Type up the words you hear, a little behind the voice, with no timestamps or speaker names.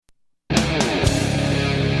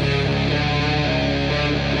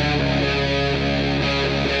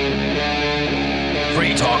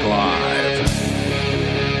Talk Live.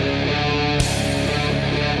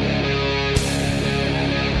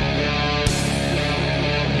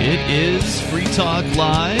 It is Free Talk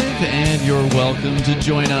Live, and you're welcome to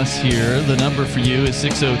join us here. The number for you is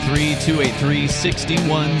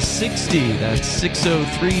 603-283-6160. That's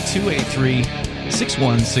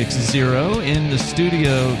 603-283-6160. In the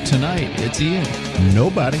studio tonight, it's Ian.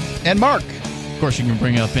 Nobody. And Mark. Of course, you can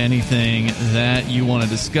bring up anything that you want to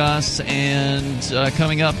discuss. And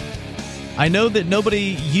coming up, I know that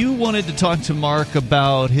you wanted to talk to Mark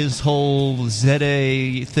about his whole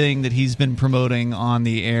ZA thing that he's been promoting on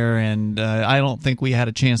the air, and I don't think we had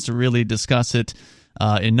a chance to really discuss it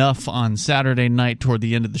enough on Saturday night toward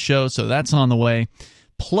the end of the show, so that's on the way.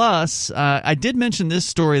 Plus, I did mention this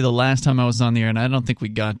story the last time I was on the air, and I don't think we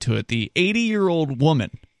got to it. The 80-year-old woman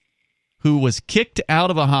who was kicked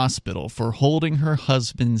out of a hospital for holding her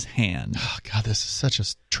husband's hand. Oh, God, this is such a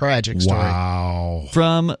tragic story. Wow.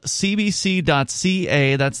 From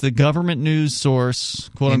CBC.ca, that's the government news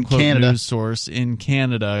source, quote-unquote news source in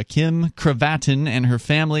Canada. Kim Cravatin and her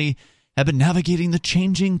family have been navigating the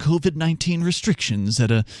changing COVID-19 restrictions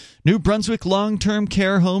at a New Brunswick long-term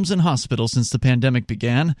care homes and hospital since the pandemic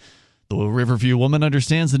began. The Riverview woman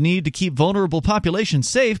understands the need to keep vulnerable populations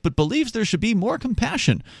safe, but believes there should be more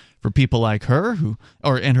compassion for people like her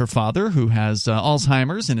and her father, who has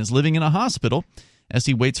Alzheimer's and is living in a hospital as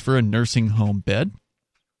he waits for a nursing home bed.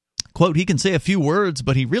 Quote, he can say a few words,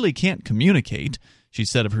 but he really can't communicate, she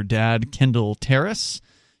said of her dad, Kendall Terrace.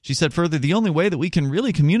 She said further, the only way that we can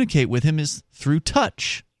really communicate with him is through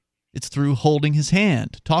touch. It's through holding his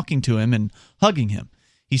hand, talking to him, and hugging him.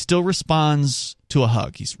 He still responds to a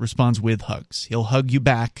hug. He responds with hugs. He'll hug you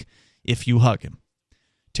back if you hug him.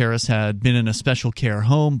 Terrace had been in a special care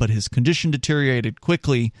home, but his condition deteriorated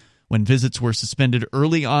quickly when visits were suspended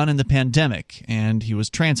early on in the pandemic, and he was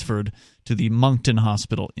transferred to the Moncton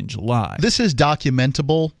Hospital in July. This is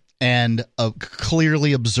documentable and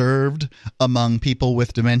clearly observed among people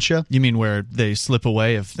with dementia. You mean where they slip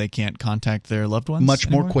away if they can't contact their loved ones?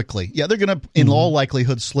 Much more quickly. Yeah, they're going to, in all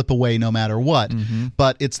likelihood, slip away no matter what.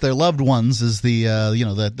 But it's their loved ones is the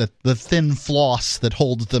the thin floss that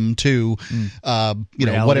holds them to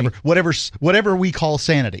whatever we call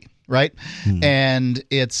sanity, right? And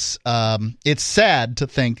it's sad to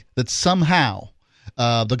think that somehow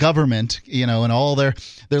the government, and all they're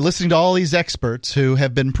listening to all these experts who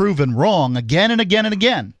have been proven wrong again and again and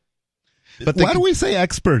again. But why do we say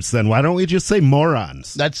experts then? Why don't we just say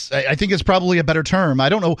morons? I think it's probably a better term. I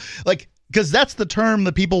don't know, because that's the term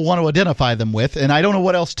that people want to identify them with, and I don't know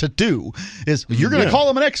what else to do. You're going to call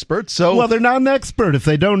them an expert, so well, they're not an expert if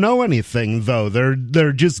they don't know anything, though.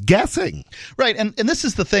 They're just guessing, right? And this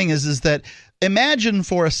is the thing is that imagine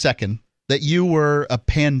for a second that you were a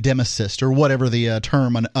pandemicist or whatever the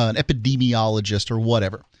term, an epidemiologist or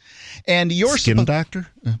whatever. And your skin doctor?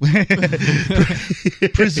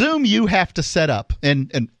 Presume you have to set up,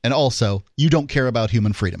 and also you don't care about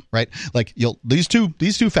human freedom, right? Like these two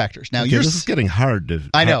factors. Now this is getting hard to.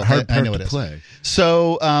 I know to it play. Is.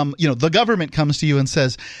 So the government comes to you and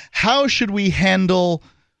says, "How should we handle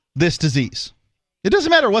this disease?" It doesn't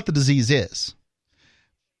matter what the disease is.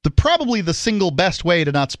 Probably the single best way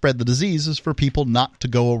to not spread the disease is for people not to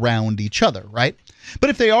go around each other, right? But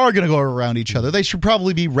if they are going to go around each other, they should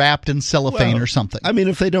probably be wrapped in cellophane or something. I mean,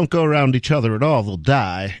 if they don't go around each other at all, they'll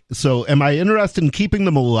die. So am I interested in keeping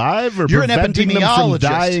them alive or preventing them from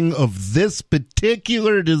dying of this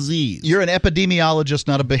particular disease? You're an epidemiologist,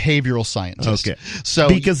 not a behavioral scientist. Okay.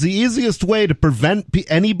 Because the easiest way to prevent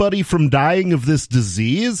anybody from dying of this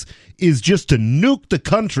disease is just to nuke the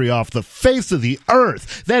country off the face of the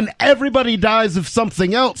earth. Then everybody dies of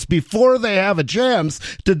something else before they have a chance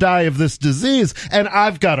to die of this disease. And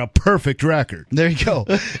I've got a perfect record. There you go.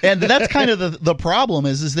 And that's kind of the problem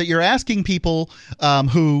is that you're asking people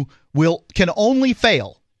who can only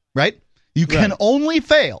fail, right? You can only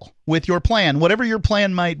fail with your plan, whatever your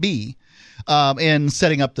plan might be, in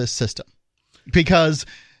setting up this system. Because,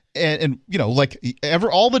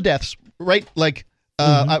 all the deaths, right? Like,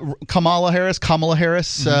 Kamala Harris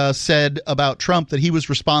said about Trump that he was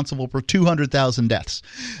responsible for 200,000 deaths.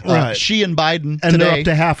 Right. She and Biden and today, they're up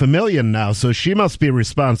to 500,000 now, so she must be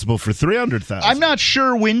responsible for 300,000. I'm not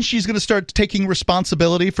sure when she's going to start taking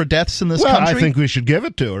responsibility for deaths in this country. I think we should give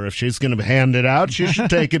it to her. If she's going to hand it out, she should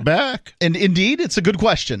take it back. And indeed, it's a good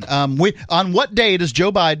question. On what day does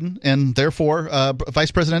Joe Biden and therefore Vice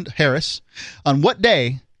President Harris, on what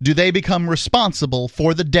day do they become responsible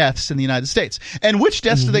for the deaths in the United States? And which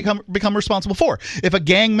deaths do they become responsible for? If a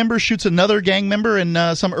gang member shoots another gang member in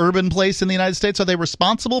some urban place in the United States, are they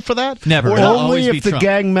responsible for that? Never. Or Only if the Trump.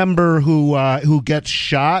 gang member who gets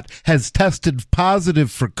shot has tested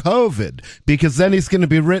positive for COVID, because then he's going to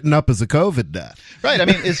be written up as a COVID death. Right. I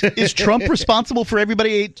mean, is Trump responsible for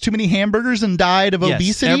everybody ate too many hamburgers and died of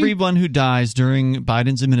obesity? Everyone who dies during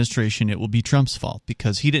Biden's administration, it will be Trump's fault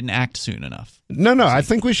because he didn't act soon enough. No, I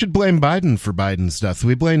think we should blame Biden for Biden's death.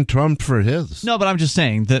 We blame Trump for his. No, but I'm just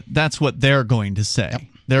saying that's what they're going to say. Yep.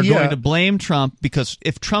 They're going to blame Trump because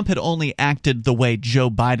if Trump had only acted the way Joe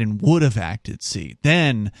Biden would have acted,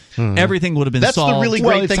 then everything would have been solved. That's the really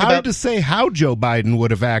great thing. It's hard to say how Joe Biden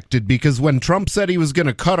would have acted, because when Trump said he was going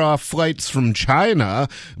to cut off flights from China,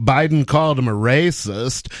 Biden called him a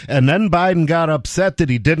racist, and then Biden got upset that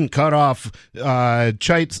he didn't cut off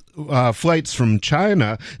flights from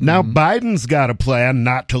China. Now Biden's got a plan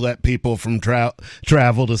not to let people from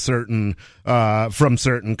travel to certain from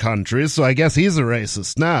certain countries, so I guess he's a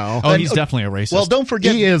racist now. Oh, he's definitely a racist. Well, don't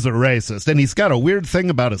forget, he is a racist, and he's got a weird thing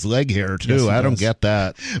about his leg hair too. Yes, I don't get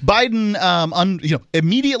that. Biden,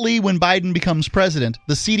 immediately when Biden becomes president,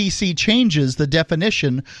 the CDC changes the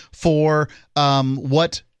definition for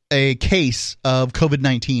what a case of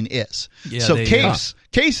COVID-19 is. Yeah, so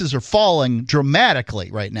cases are falling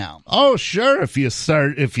dramatically right now. Oh, sure. If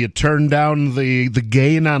you turn down the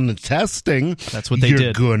gain on the testing, that's what they you're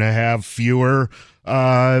did. You're going to have fewer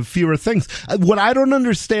things. What I don't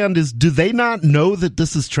understand is, do they not know that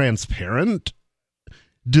this is transparent?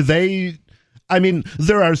 Do they? I mean,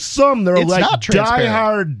 there are some that are like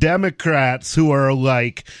diehard Democrats who are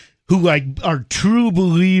are true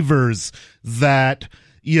believers that,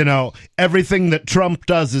 everything that Trump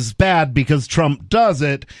does is bad because Trump does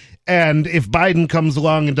it. And if Biden comes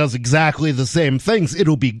along and does exactly the same things,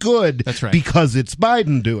 it'll be good. That's right. Because it's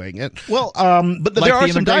Biden doing it. Well, but there are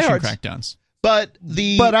some diehards. Crackdowns. But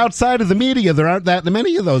outside of the media, there aren't that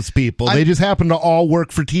many of those people. They just happen to all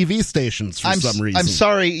work for TV stations for some reason. I'm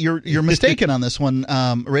sorry, you're mistaken on this one,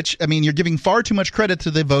 Rich. I mean, you're giving far too much credit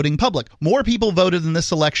to the voting public. More people voted in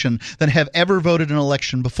this election than have ever voted in an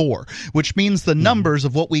election before, which means the numbers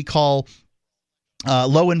of what we call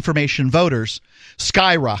low information voters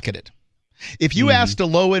skyrocketed. If you asked a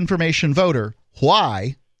low information voter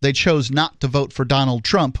why they chose not to vote for Donald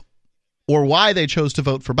Trump, or why they chose to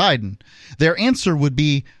vote for Biden, their answer would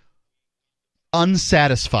be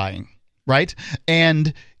unsatisfying, right?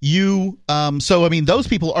 And those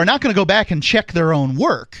people are not going to go back and check their own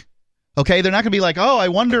work. Okay, they're not going to be like, oh, I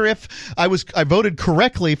wonder if I voted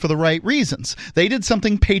correctly for the right reasons. They did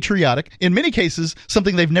something patriotic, in many cases,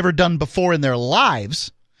 something they've never done before in their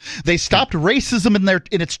lives. They stopped racism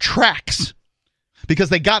in its tracks. Because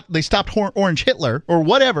they stopped Orange Hitler or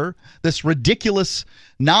whatever this ridiculous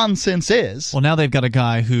nonsense is. Well, now they've got a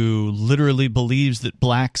guy who literally believes that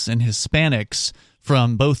blacks and Hispanics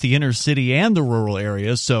from both the inner city and the rural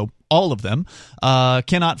areas, so all of them,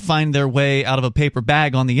 cannot find their way out of a paper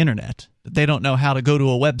bag on the internet. They don't know how to go to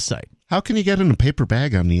a website. How can you get in a paper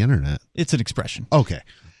bag on the internet? It's an expression. Okay.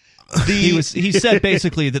 He said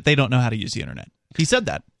basically that they don't know how to use the internet. He said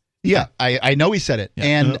that. Yeah, I know he said it. Yeah.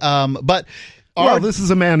 And but this is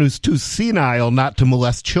a man who's too senile not to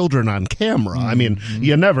molest children on camera. I mean,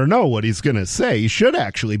 you never know what he's going to say. He should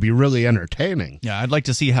actually be really entertaining. Yeah, I'd like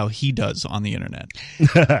to see how he does on the internet.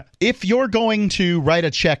 If you're going to write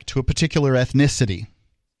a check to a particular ethnicity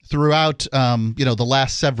throughout, the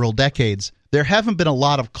last several decades, there haven't been a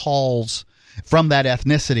lot of calls from that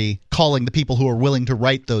ethnicity calling the people who are willing to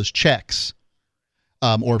write those checks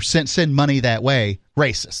or send money that way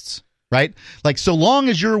racists. Right? Like, so long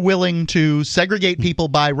as you're willing to segregate people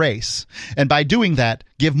by race, and by doing that,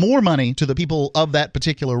 give more money to the people of that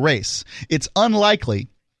particular race, it's unlikely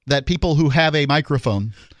that people who have a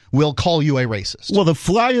microphone will call you a racist. Well, the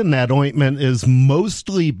fly in that ointment is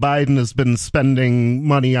mostly Biden has been spending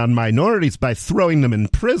money on minorities by throwing them in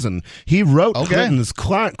prison. He wrote Clinton's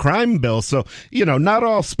crime bill, so, not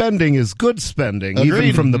all spending is good spending,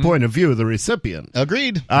 even from the point of view of the recipient.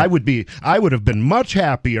 Agreed. I would have been much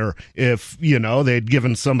happier if, they'd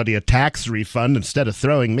given somebody a tax refund instead of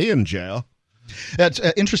throwing me in jail.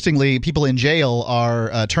 Interestingly, people in jail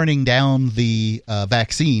are turning down the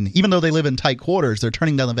vaccine. Even though they live in tight quarters, they're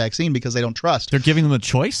turning down the vaccine because they don't trust. They're giving them a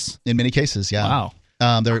choice? In many cases, yeah.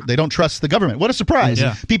 Wow. They don't trust the government. What a surprise.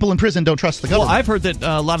 Yeah. People in prison don't trust the government. Well, I've heard that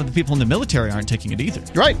a lot of the people in the military aren't taking it either.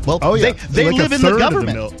 Right. Well, they like live in the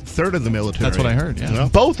government. Third of the military. That's what I heard, yeah.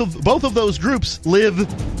 Both of those groups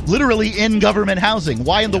live literally in government housing.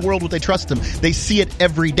 Why in the world would they trust them? They see it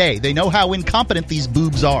every day. They know how incompetent these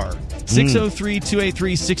boobs are.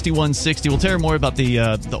 603-283-6160. We'll tell you more about the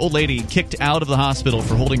old lady kicked out of the hospital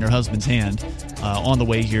for holding her husband's hand on the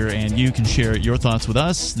way here, and you can share your thoughts with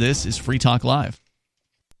us. This is Free Talk Live.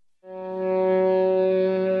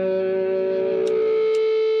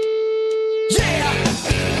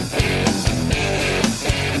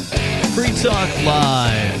 Free Talk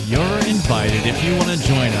Live. You're invited if you want to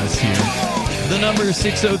join us here. The number is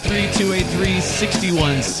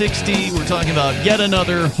 603-283-6160. We're talking about yet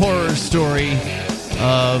another horror story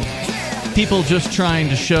of people just trying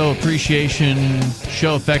to show appreciation,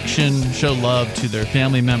 show affection, show love to their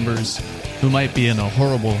family members who might be in a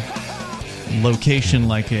horrible location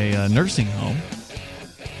like a nursing home.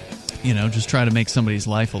 You know, just try to make somebody's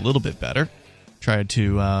life a little bit better. Try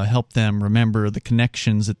to help them remember the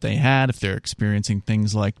connections that they had if they're experiencing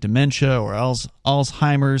things like dementia or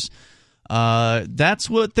Alzheimer's. That's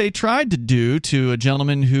what they tried to do to a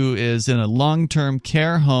gentleman who is in a long-term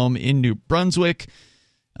care home in New Brunswick,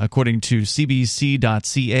 according to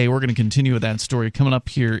CBC.ca. We're going to continue with that story coming up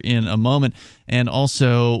here in a moment. And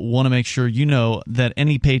also want to make sure you know that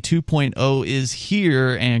AnyPay 2.0 is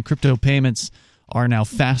here, and crypto payments are now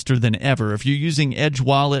faster than ever. If you're using Edge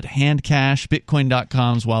Wallet, Handcash,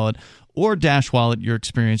 Bitcoin.com's wallet, or Dash Wallet, your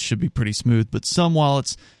experience should be pretty smooth. But some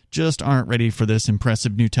wallets just aren't ready for this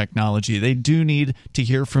impressive new technology. They do need to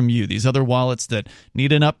hear from you. These other wallets that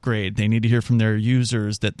need an upgrade, they need to hear from their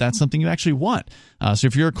users that that's something you actually want. So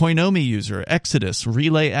if you're a Coinomi user, Exodus,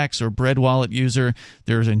 RelayX, or Bread Wallet user,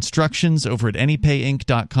 there's instructions over at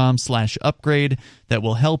anypayinc.com/upgrade that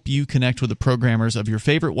will help you connect with the programmers of your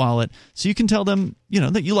favorite wallet so you can tell them,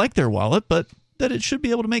 that you like their wallet, but that it should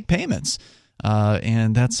be able to make payments.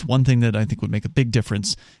 And that's one thing that I think would make a big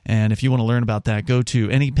difference. And if you want to learn about that, go to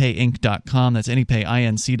anypayinc.com. That's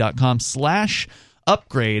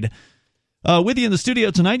anypayinc.com/upgrade. With you in the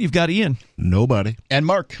studio tonight, you've got Ian. Nobody. And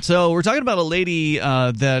Mark. So we're talking about a lady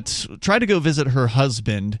that tried to go visit her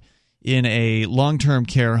husband in a long-term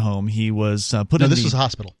care home. He was put in this was a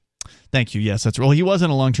hospital. Thank you. Yes, that's right. Well, he was in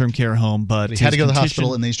a long-term care home, but he had to go to the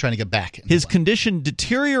hospital, and then he's trying to get back. His condition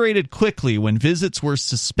deteriorated quickly when visits were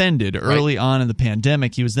suspended early on in the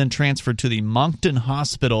pandemic. He was then transferred to the Moncton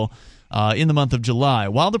Hospital in the month of July.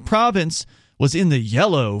 While the province was in the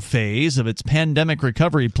yellow phase of its pandemic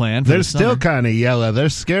recovery plan. They're still kind of yellow. They're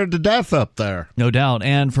scared to death up there. No doubt.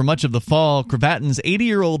 And for much of the fall, Cravatin's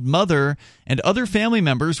 80-year-old mother and other family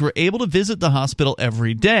members were able to visit the hospital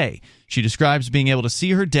every day. She describes being able to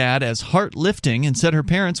see her dad as heart-lifting and said her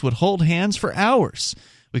parents would hold hands for hours.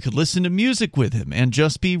 We could listen to music with him and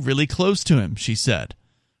just be really close to him, she said.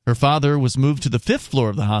 Her father was moved to the 5th floor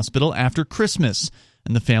of the hospital after Christmas,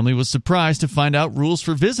 and the family was surprised to find out rules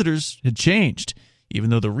for visitors had changed, even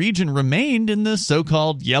though the region remained in the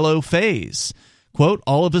so-called yellow phase. Quote,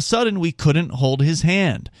 all of a sudden, we couldn't hold his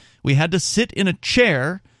hand. We had to sit in a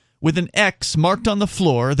chair with an X marked on the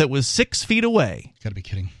floor that was 6 feet away. Gotta be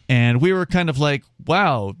kidding. And we were kind of like,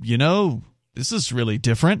 wow, this is really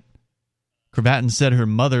different. Cravatin said her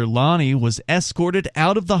mother, Lonnie, was escorted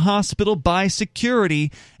out of the hospital by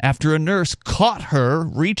security after a nurse caught her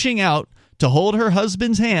reaching out to hold her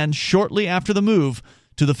husband's hand shortly after the move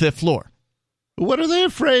to the 5th floor. What are they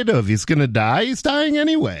afraid of? He's going to die? He's dying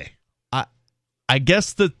anyway. I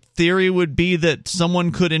guess the theory would be that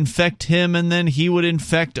someone could infect him and then he would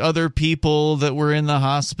infect other people that were in the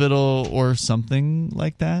hospital or something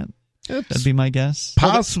like that. That'd be my guess.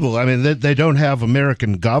 Possible. I mean, they don't have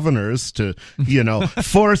American governors to,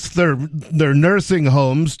 force their nursing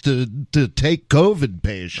homes to take COVID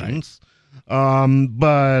patients. Right.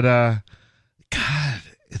 But God,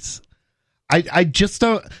 I just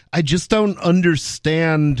don't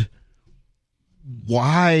understand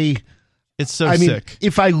why. It's so sick.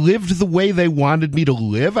 If I lived the way they wanted me to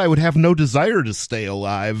live, I would have no desire to stay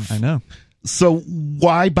alive. I know. So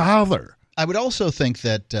why bother? I would also think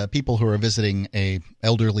that people who are visiting a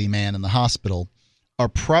elderly man in the hospital are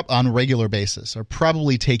on a regular basis are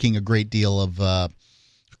probably taking a great deal of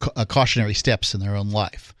cautionary steps in their own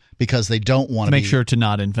life because they don't want to make sure to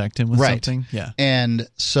not infect him with something. Yeah. And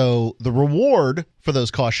so the reward for those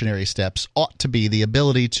cautionary steps ought to be the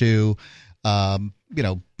ability to,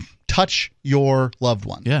 touch your loved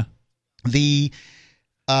one. Yeah.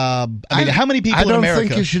 How many people in America? I don't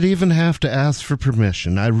think you should even have to ask for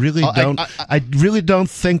permission. I really don't. I really don't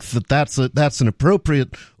think that's an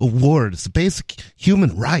appropriate award. It's a basic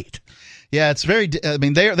human right. Yeah, it's very. I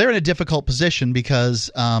mean, they're in a difficult position because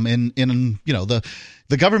the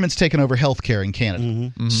government's taken over healthcare in Canada,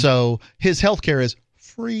 mm-hmm. so his healthcare is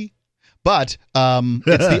free, but it's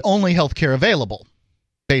the only healthcare available.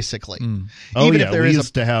 basically. Oh, Even yeah. if there We is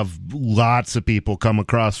used to have lots of people come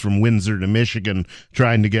across from Windsor to Michigan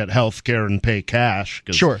trying to get health care and pay cash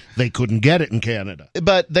because they couldn't get it in Canada.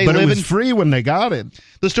 But it was free when they got it.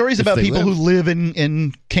 The stories about people who live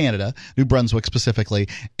in Canada, New Brunswick specifically,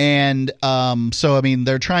 and so, I mean,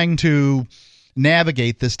 they're trying to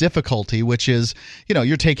navigate this difficulty, which is,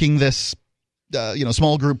 you're taking this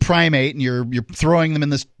small group primate and you're throwing them in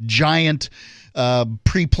this giant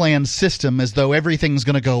pre-planned system as though everything's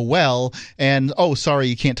going to go well, and sorry,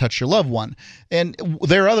 you can't touch your loved one. And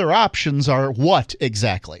their other options are what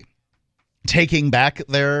exactly? Taking back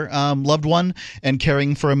their loved one and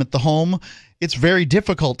caring for him at the home. It's very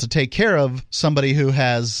difficult to take care of somebody who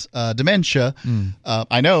has dementia.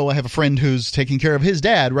 I know I have a friend who's taking care of his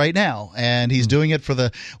dad right now, and he's doing it for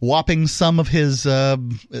the whopping sum of his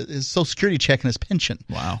Social Security check and his pension.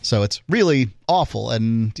 Wow! So it's really awful,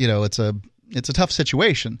 and it's a tough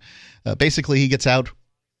situation. Basically, he gets out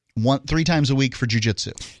 3 times a week for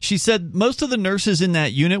jiu-jitsu. She said most of the nurses in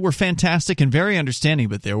that unit were fantastic and very understanding,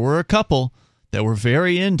 but there were a couple that were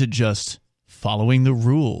very into just following the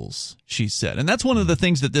rules, she said. And that's one of the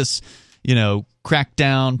things that this,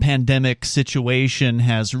 crackdown pandemic situation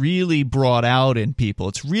has really brought out in people.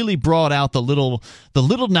 It's really brought out the little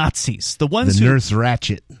Nazis, the ones Nurse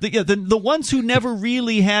Ratchet, the ones who never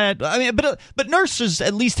really had. I mean, but nurses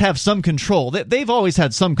at least have some control. They've always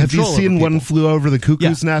had some control. Have you seen One Flew Over the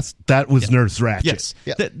Cuckoo's Nest? That was Nurse Ratchet. Yes,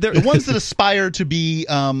 the ones that aspire to be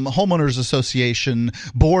homeowners association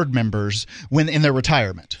board members when in their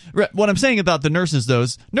retirement. Right. What I'm saying about the nurses,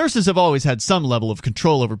 nurses have always had some level of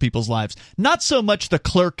control over people's lives. Not so much the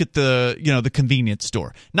clerk at the convenience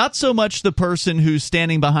store, not so much the person who's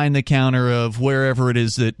standing behind the counter of wherever it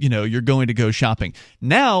is that you're going to go shopping.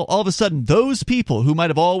 Now all of a sudden those people who might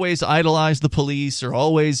have always idolized the police or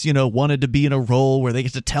always wanted to be in a role where they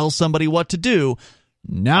get to tell somebody what to do,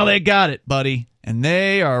 now they got it, buddy, and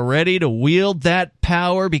they are ready to wield that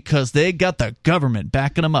power because they got the government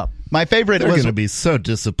backing them up. My favorite They're was going to be so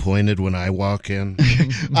disappointed when I walk in.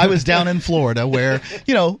 I was down in Florida where,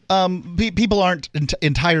 people aren't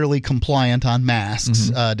entirely compliant on masks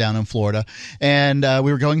down in Florida. And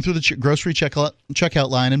we were going through the grocery checkout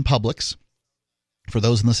line in Publix. For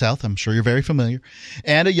those in the South, I'm sure you're very familiar.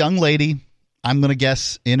 And a young lady, I'm going to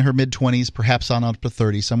guess in her mid-20s, perhaps on up to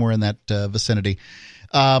 30, somewhere in that vicinity,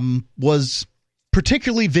 was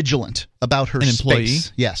particularly vigilant about her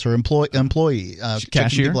space. Yes, her employee,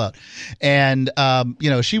 cashier. People out. And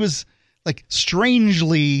she was like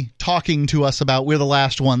strangely talking to us about we're the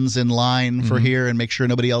last ones in line for here and make sure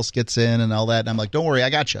nobody else gets in and all that. And I'm like, don't worry, I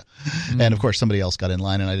got you. And of course somebody else got in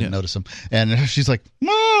line and I didn't notice them. And she's like,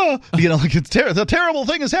 Ma, it's the terrible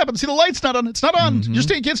thing has happened. See, the light's not on. It's not on. You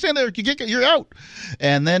can't stand there. You're out.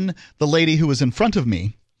 And then the lady who was in front of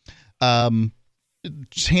me,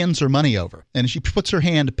 hands her money over, and she puts her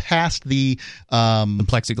hand past the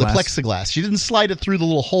plexiglass. She didn't slide it through the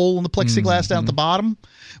little hole in the plexiglass down at the bottom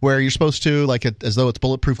where you're supposed to, like as though it's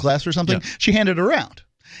bulletproof glass or something. Yeah. She handed it around,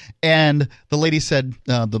 and the lady said,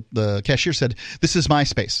 the cashier said, "This is my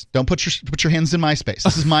space. Don't put your hands in my space.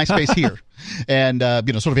 This is my space here." And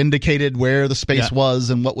sort of indicated where the space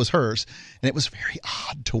was and what was hers, and it was very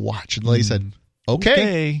odd to watch. And the lady said,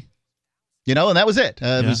 "Okay." And that was it.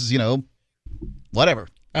 It was whatever.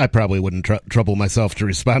 I probably wouldn't trouble myself to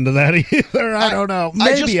respond to that either. I don't know.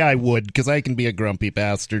 Maybe I would, because I can be a grumpy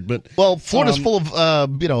bastard. But Florida's full of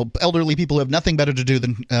elderly people who have nothing better to do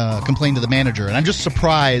than complain to the manager, and I'm just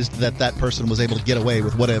surprised that person was able to get away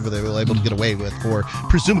with whatever they were able to get away with for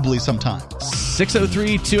presumably some time.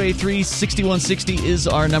 603-283-6160 is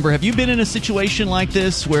our number. Have you been in a situation like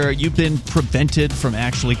this where you've been prevented from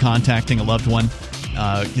actually contacting a loved one?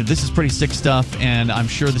 This is pretty sick stuff, and I'm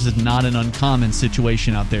sure this is not an uncommon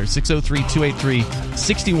situation out there.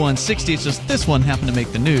 603-283-6160. It's just this one happened to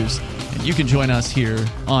make the news, and you can join us here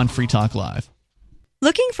on Free Talk Live.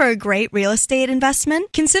 Looking for a great real estate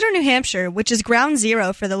investment? Consider New Hampshire, which is ground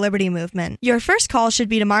zero for the Liberty Movement. Your first call should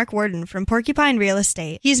be to Mark Worden from Porcupine Real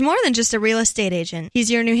Estate. He's more than just a real estate agent. He's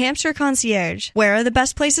your New Hampshire concierge. Where are the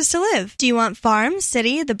best places to live? Do you want farm,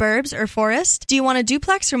 city, the burbs, or forest? Do you want a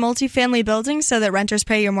duplex or multifamily building so that renters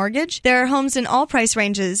pay your mortgage? There are homes in all price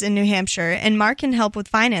ranges in New Hampshire, and Mark can help with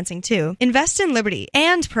financing too. Invest in Liberty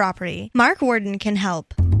and property. Mark Worden can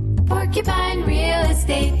help.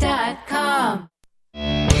 PorcupineRealEstate.com.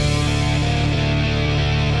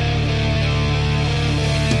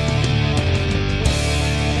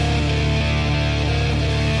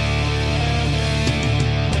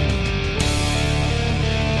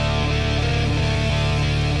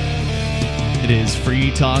 It is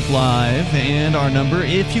Free Talk Live, and our number,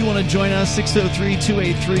 if you want to join us,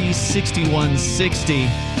 603-283-6160.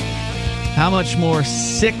 How much more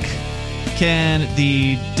sick can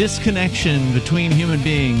the disconnection between human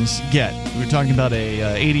beings get? We're talking about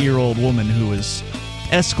a 80-year-old woman who was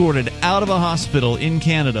escorted out of a hospital in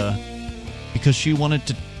Canada because she wanted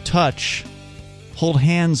to hold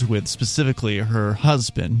hands with, specifically, her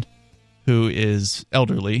husband, who is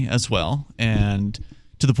elderly as well, and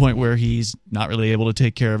to the point where he's not really able to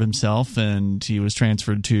take care of himself, and he was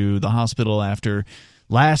transferred to the hospital after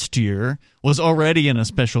last year, was already in a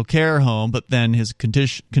special care home, but then his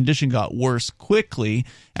condition got worse quickly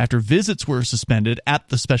after visits were suspended at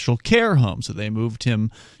the special care home. So they moved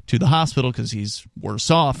him to the hospital because he's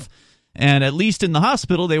worse off. And at least in the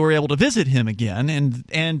hospital, they were able to visit him again.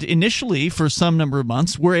 And initially, for some number of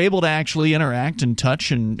months, were able to actually interact and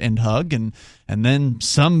touch and hug. And then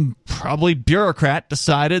some probably bureaucrat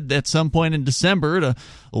decided at some point in December to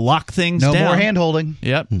lock things down. No more hand-holding.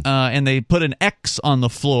 Yep. And they put an X on the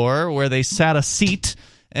floor where they sat a seat.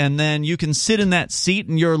 And then you can sit in that seat,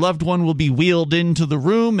 and your loved one will be wheeled into the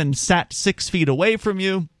room and sat 6 feet away from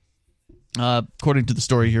you. According to the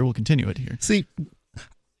story here, we'll continue it here. See,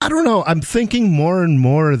 I don't know. I'm thinking more and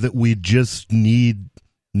more that we just need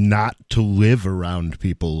not to live around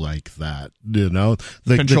people like that. You know,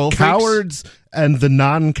 the cowards and the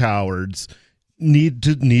non-cowards need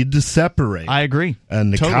to separate. I agree.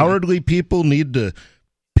 And the cowardly people need to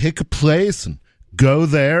pick a place and go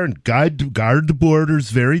there and guard the borders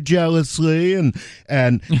very jealously and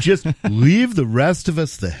just leave the rest of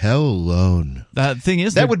us the hell alone. The thing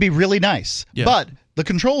is, that would be really nice. Yeah. But the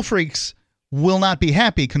control freaks will not be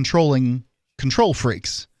happy controlling control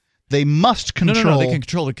freaks. They must control. No, they can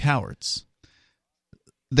control the cowards.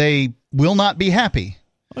 They will not be happy.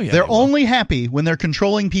 Oh, yeah, they're only happy when they're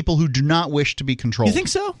controlling people who do not wish to be controlled. You think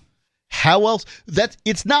so? How else?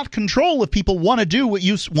 It's not control if people want to do what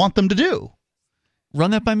you want them to do.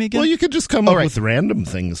 Run that by me again? Well, you could just come up with random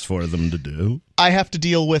things for them to do. I have to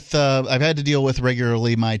deal with. I've had to deal with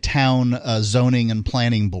regularly my town zoning and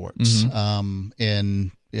planning boards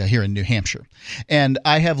here in New Hampshire, and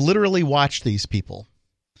I have literally watched these people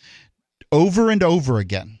over and over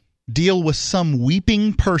again deal with some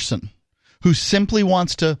weeping person who simply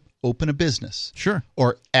wants to open a business, sure,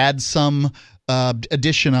 or add some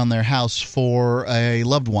addition on their house for a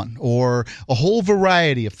loved one, or a whole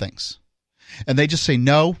variety of things. And they just say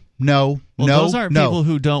no. Those aren't people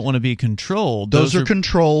who don't want to be controlled. Those are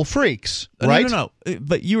control freaks, right? No.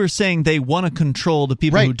 But you were saying they want to control the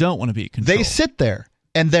people who don't want to be controlled. They sit there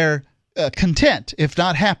and they're content, if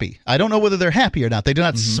not happy. I don't know whether they're happy or not. They do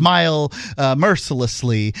not smile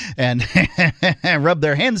mercilessly and rub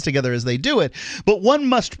their hands together as they do it. But one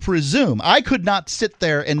must presume. I could not sit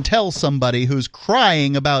there and tell somebody who's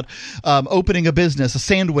crying about opening a business, a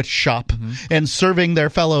sandwich shop, and serving their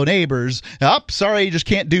fellow neighbors. Sorry, you just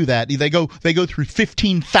can't do that. They go through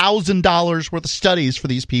 $15,000 worth of studies for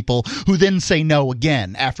these people who then say no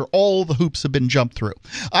again after all the hoops have been jumped through.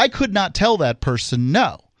 I could not tell that person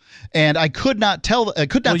no. And I could not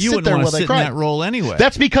sit there while they cried. In that role anyway.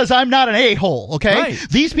 That's because I'm not an a-hole, okay? Right.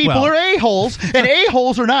 These people are a-holes, and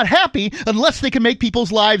a-holes are not happy unless they can make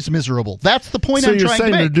people's lives miserable. That's the point I'm trying to make. So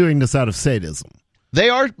you're saying they're doing this out of sadism? They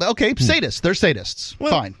are, sadists. They're sadists.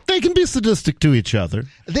 Well, fine. They can be sadistic to each other.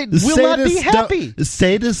 They will not be happy.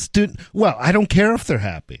 Sadists do. Well, I don't care if they're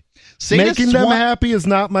happy. Making them happy is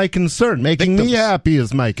not my concern. Making me happy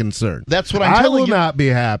is my concern. That's what I'm telling you. I will not be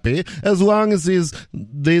happy as long as these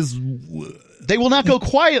they will not go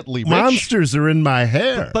quietly, Rich. Monsters are in my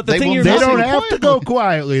hair. But they don't have to go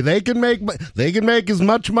quietly. They can make as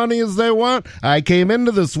much money as they want. I came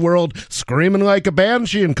into this world screaming like a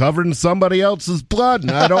banshee and covered in somebody else's blood, and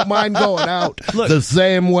I don't mind going out the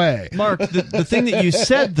same way. Mark, the thing that you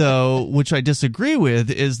said, though, which I disagree with,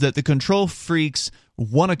 is that the control freaks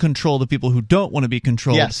want to control the people who don't want to be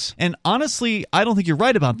controlled. Yes. And honestly, I don't think you're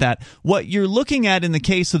right about that. What you're looking at in the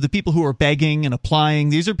case of the people who are begging and applying,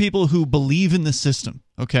 these are people who believe in the system.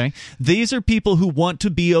 Okay? These are people who want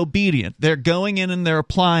to be obedient. They're going in and they're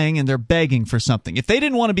applying and they're begging for something. If they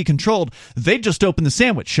didn't want to be controlled, they'd just open the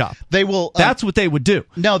sandwich shop. They will. That's what they would do.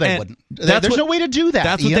 No, they wouldn't. There's no way to do that.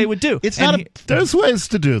 That's Ian. what they would do. It's there's ways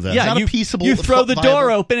to do that. Yeah, it's not a peaceable. You throw the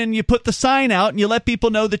door open and you put the sign out and you let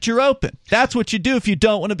people know that you're open. That's what you do if you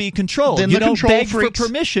don't want to be controlled. Then you the don't beg for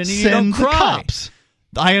permission and you don't cry. The cops.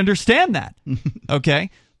 I understand that.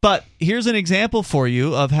 Okay? But here's an example for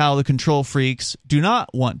you of how the control freaks do not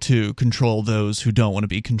want to control those who don't want to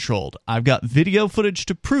be controlled. I've got video footage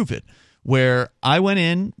to prove it, where I went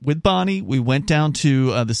in with Bonnie. We went down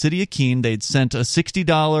to the city of Keene. They'd sent a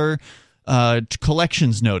 $60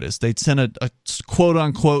 collections notice. They'd sent a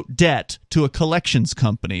quote-unquote debt to a collections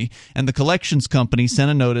company, and the collections company sent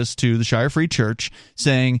a notice to the Shire Free Church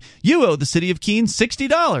saying, you owe the city of Keene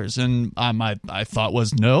 $60. And I thought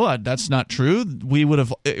was, no, that's not true.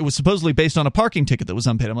 It was supposedly based on a parking ticket that was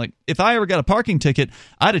unpaid. I'm like, if I ever got a parking ticket,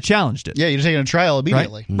 I'd have challenged it. Yeah, you're taking a trial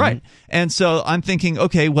immediately. Right? Mm-hmm. Right. And so I'm thinking,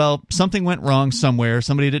 okay, well, something went wrong somewhere.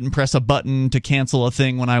 Somebody didn't press a button to cancel a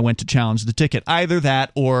thing when I went to challenge the ticket. Either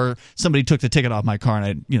that or somebody took the ticket off my car and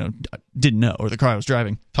I didn't know, or the car I was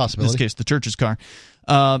driving. Possibility. In this case, the church's car.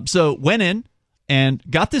 So went in and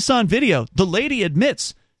got this on video. The lady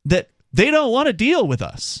admits that they don't want to deal with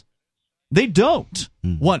us. They don't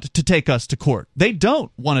want to take us to court. They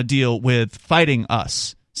don't want to deal with fighting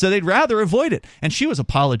us. So they'd rather avoid it. And she was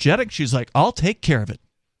apologetic. She's like, I'll take care of it.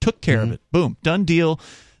 Took care of it. Boom. Done deal.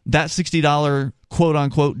 That $60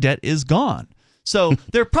 quote-unquote debt is gone. So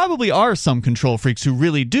there probably are some control freaks who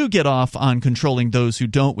really do get off on controlling those who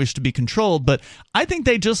don't wish to be controlled, but I think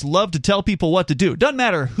they just love to tell people what to do. It doesn't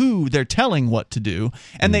matter who they're telling what to do,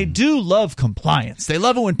 and they do love compliance. They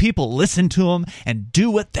love it when people listen to them and do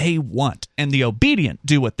what they want, and the obedient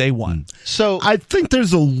do what they want. So I think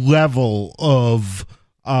there's a level of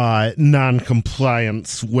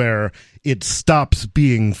non-compliance where it stops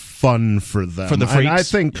being fun for them. For the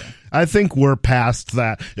freaks? And I think we're past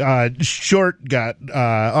that.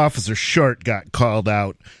 Officer Short got called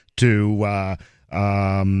out to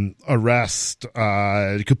arrest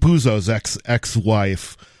Capuzzo's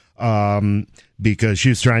ex-wife because she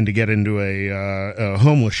was trying to get into a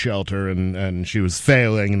homeless shelter and she was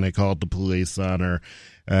failing, and they called the police on her.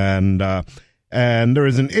 And there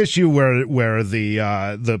was an issue where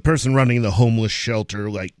the person running the homeless shelter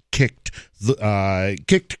kicked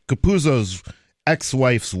Capuzzo's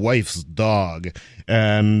ex-wife's dog,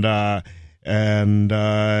 and the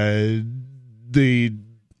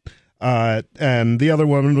other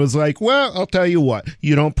woman was like, well, I'll tell you what,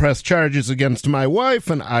 you don't press charges against my wife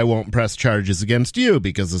and I won't press charges against you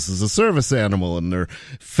because this is a service animal and they're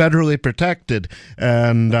federally protected.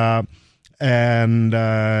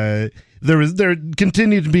 There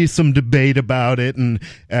continued to be some debate about it, and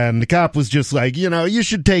the cop was just like, you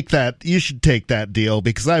should take that deal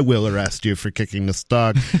because I will arrest you for kicking this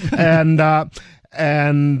dog.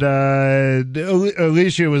 and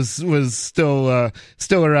Alicia was still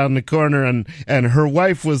around the corner, and her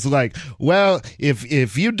wife was like, well,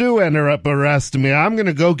 if you do end up arresting me, I'm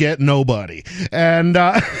gonna go get nobody. And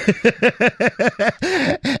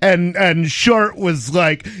and Short was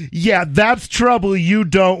like, yeah, that's trouble you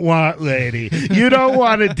don't want, lady. You don't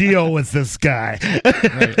want to deal with this guy.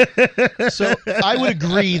 Right. So I would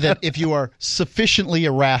agree that if you are sufficiently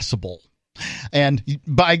irascible, and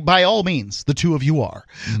by all means, the two of you are,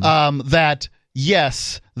 that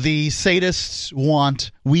yes, the sadists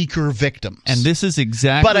want weaker victims, and this is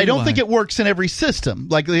exactly. But I don't think it works in every system.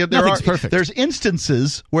 Like nothing's perfect. There's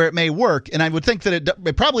instances where it may work, and I would think that it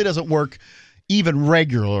probably doesn't work even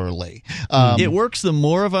regularly. It works the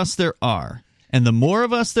more of us there are. And the more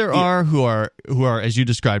of us there are who are, as you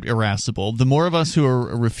described, irascible, the more of us who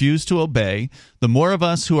refuse to obey, the more of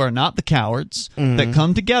us who are not the cowards that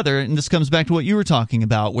come together, and this comes back to what you were talking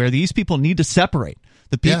about, where these people need to separate.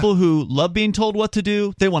 The people who love being told what to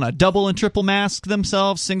do, they want to double and triple mask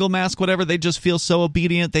themselves, single mask, whatever. They just feel so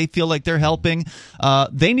obedient. They feel like they're helping.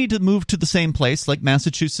 They need to move to the same place, like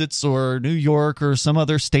Massachusetts or New York or some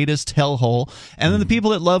other statist hellhole. And then the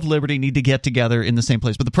people that love liberty need to get together in the same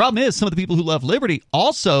place. But the problem is some of the people who love liberty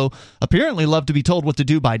also apparently love to be told what to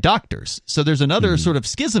do by doctors. So there's another sort of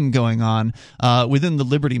schism going on within the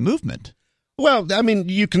liberty movement. Well, I mean,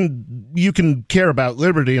 you can care about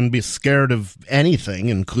liberty and be scared of anything,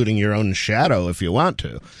 including your own shadow, if you want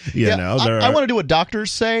to. I want to do what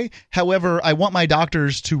doctors say. However, I want my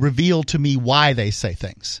doctors to reveal to me why they say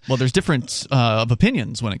things. Well, there's different of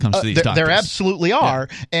opinions when it comes to these doctors. There absolutely are,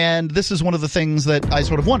 and this is one of the things that I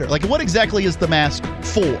sort of wonder. Like, what exactly is the mask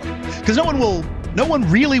for? Because no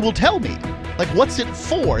one really will tell me. Like, what's it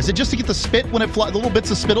for? Is it just to get the spit when the little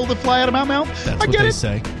bits of spittle that fly out of my mouth? That's what they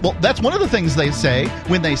say. Well, that's one of the things they say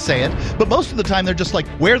when they say it. But most of the time, they're just like,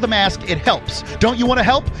 wear the mask. It helps. Don't you want to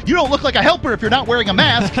help? You don't look like a helper if you're not wearing a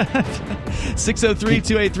mask.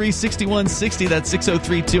 603-283-6160. That's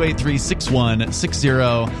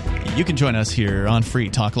 603-283-6160. You can join us here on Free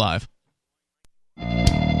Talk Live.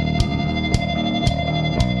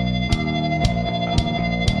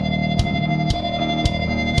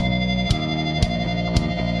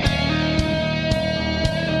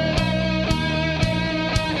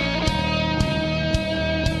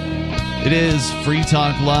 It is Free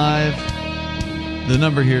Talk Live. The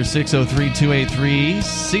number here is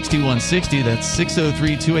 603-283-6160. That's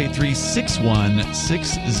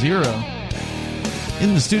 603-283-6160.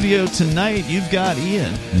 In the studio tonight, you've got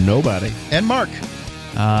Ian. Nobody. And Mark.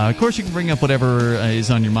 Of course, you can bring up whatever is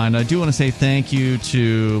on your mind. I do want to say thank you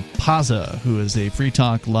to Pazza, who is a Free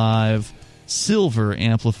Talk Live Silver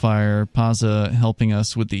amplifier. Pazza helping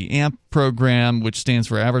us with the AMP program, which stands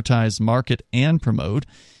for Advertise, Market, and Promote.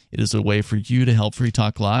 It is a way for you to help Free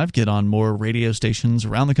Talk Live get on more radio stations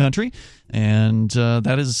around the country, and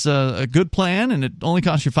that is a good plan, and it only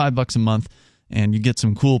costs you $5 a month, and you get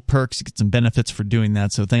some cool perks, you get some benefits for doing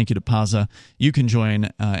that, so thank you to Pazza. You can join,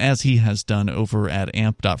 as he has done, over at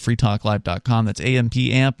amp.freetalklive.com. That's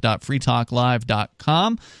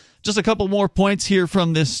amp.freetalklive.com. Just a couple more points here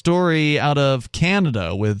from this story out of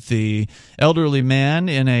Canada with the elderly man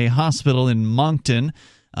in a hospital in Moncton,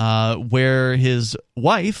 where his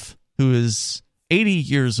wife, who is 80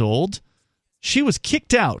 years old, she was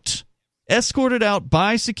kicked out, escorted out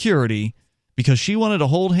by security because she wanted to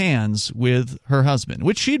hold hands with her husband,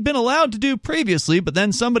 which she'd been allowed to do previously, but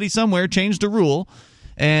then somebody somewhere changed a rule.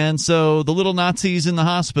 And so the little Nazis in the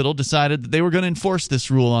hospital decided that they were going to enforce this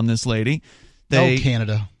rule on this lady.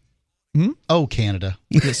 Canada. Oh, Canada.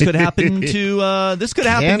 This could happen to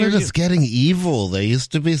Canada's getting evil. They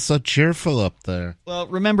used to be so cheerful up there. Well,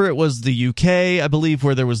 remember, it was the UK, I believe,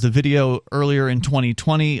 where there was the video earlier in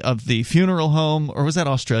 2020 of the funeral home, or was that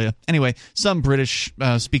Australia? Anyway, some British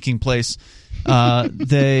speaking place.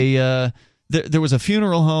 There was a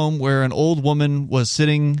funeral home where an old woman was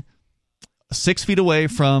sitting 6 feet away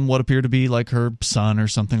from what appeared to be like her son or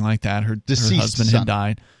something like that. Her husband had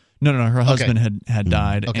died. No. Her husband had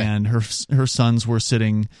died, and her sons were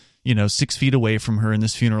sitting, 6 feet away from her in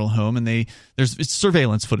this funeral home, and it's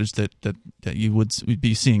surveillance footage that you would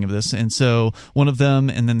be seeing of this. And so one of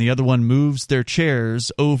them and then the other one moves their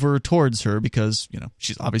chairs over towards her because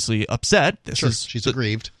she's obviously upset. She's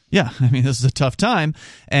aggrieved. Yeah, I mean, this is a tough time,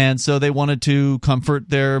 and so they wanted to comfort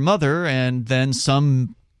their mother, and then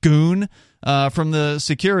some goon from the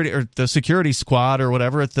security squad or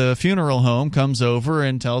whatever at the funeral home comes over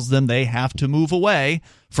and tells them they have to move away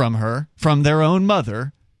from their own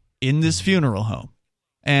mother in this funeral home.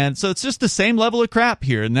 And so it's just the same level of crap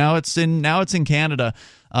here. Now it's in Canada.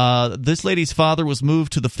 This lady's father was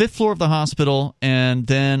moved to the 5th floor of the hospital, and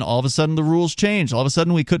then all of a sudden the rules changed. All of a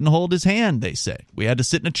sudden we couldn't hold his hand, they say. We had to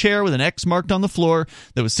sit in a chair with an X marked on the floor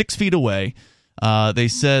that was 6 feet away. They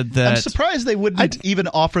said that I'm surprised they wouldn't even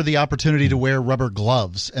offer the opportunity to wear rubber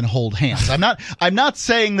gloves and hold hands. I'm not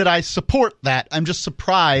saying that I support that. I'm just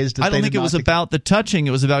surprised that I don't think it was about the touching.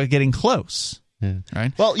 It was about getting close. Yeah.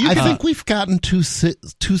 Right? Well, I think we've gotten too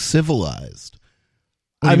civilized.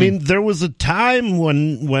 I mean, there was a time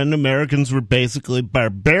when Americans were basically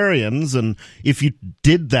barbarians, and if you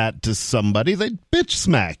did that to somebody, they'd bitch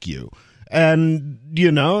smack you. And,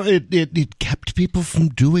 it kept people from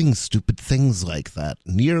doing stupid things like that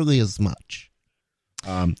nearly as much.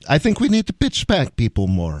 I think we need to bitch smack people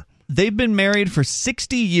more. They've been married for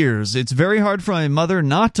 60 years. It's very hard for my mother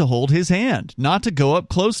not to hold his hand, not to go up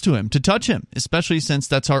close to him, to touch him, especially since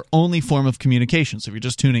that's our only form of communication. So if you're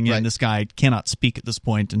just tuning in, This guy cannot speak at this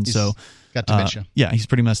point, and he's got dementia. He's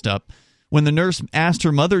pretty messed up. When the nurse asked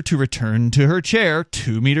her mother to return to her chair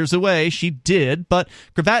 2 meters away, she did, but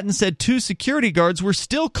Cravatin said 2 security guards were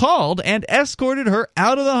still called and escorted her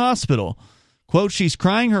out of the hospital. Quote, she's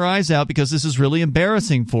crying her eyes out because this is really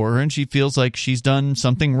embarrassing for her, and she feels like she's done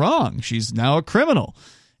something wrong. She's now a criminal,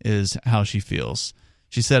 is how she feels.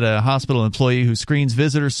 She said a hospital employee who screens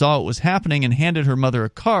visitors saw what was happening and handed her mother a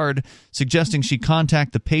card suggesting she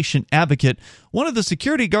contact the patient advocate. One of the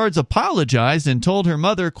security guards apologized and told her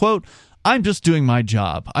mother, quote, I'm just doing my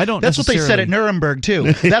job. I don't That's what they said at Nuremberg,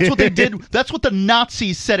 too. That's what they did. That's what the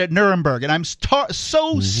Nazis said at Nuremberg. And I'm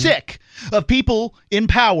so sick of people in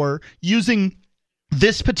power using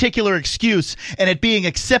this particular excuse and it being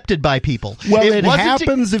accepted by people. Well, it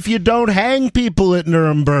happens if you don't hang people at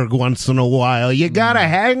Nuremberg once in a while. You got to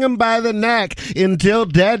hang them by the neck until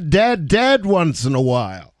dead once in a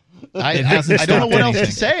while. I don't know what else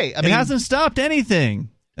to say. I mean, it hasn't stopped anything.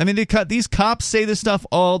 I mean, these cops say this stuff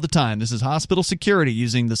all the time. This is hospital security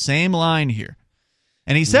using the same line here.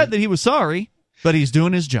 And he said that he was sorry, but he's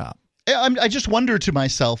doing his job. I just wonder to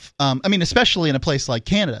myself, especially in a place like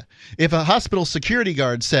Canada, if a hospital security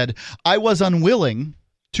guard said, I was unwilling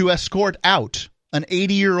to escort out an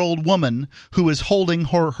 80-year-old woman who is holding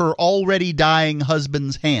her already dying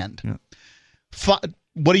husband's hand. Yeah.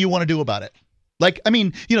 What do you want to do about it?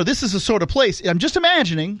 This is the sort of place, I'm just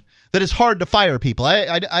imagining that it's hard to fire people.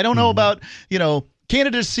 I don't know about,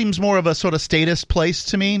 Canada seems more of a sort of statist place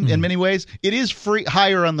to me in many ways. It is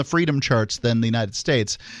higher on the freedom charts than the United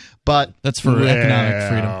States, but that's for economic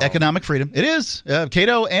freedom. Economic freedom. It is.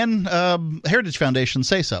 Cato and Heritage Foundation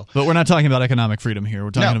say so. But we're not talking about economic freedom here.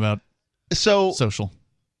 We're talking about social.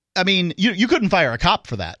 I mean, you couldn't fire a cop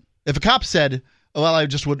for that. If a cop said, well, I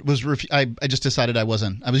just decided I was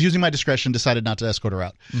using my discretion, decided not to escort her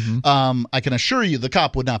out. I can assure you the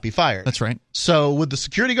cop would not be fired. That's right. So would the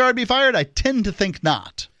security guard be fired? I tend to think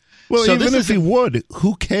not. Well, so even if he would,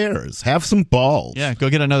 who cares? Have some balls. Yeah, go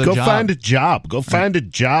get another job. Go find a job. Go find a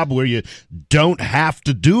job where you don't have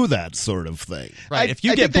to do that sort of thing. Right. If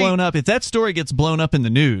you get blown up, if that story gets blown up in the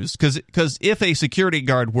news, because if a security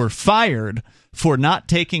guard were fired for not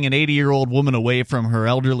taking an 80-year-old woman away from her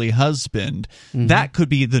elderly husband, that could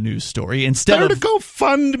be the news story. Instead of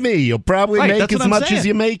GoFundMe, you'll probably make as much as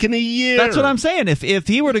you make in a year. That's what I'm saying. If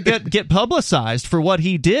he were to get publicized for what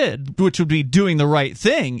he did, which would be doing the right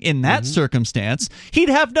thing in that circumstance, he'd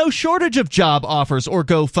have no shortage of job offers or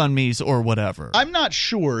GoFundMes or whatever. I'm not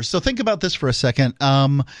sure. So think about this for a second.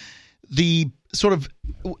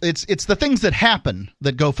 It's the things that happen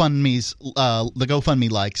that the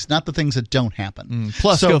GoFundMe likes, not the things that don't happen.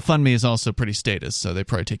 Plus, GoFundMe is also pretty status, so they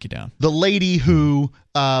probably take you down. The lady who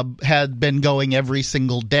had been going every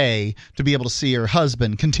single day to be able to see her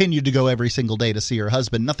husband continued to go every single day to see her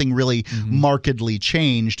husband. Nothing really markedly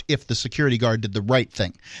changed if the security guard did the right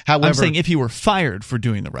thing. However, I'm saying if he were fired for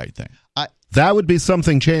doing the right thing. That would be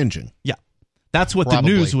something changing. Yeah. That's what the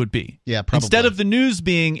news would be. Yeah, probably. Instead of the news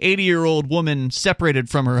being 80-year-old woman separated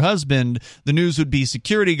from her husband, the news would be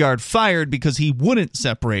security guard fired because he wouldn't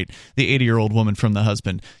separate the 80-year-old woman from the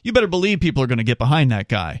husband. You better believe people are going to get behind that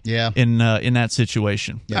guy. Yeah. In that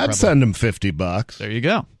situation. Yeah, I'd send him $50. There you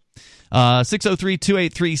go.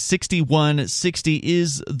 603-283-6160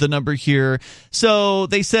 is the number here. So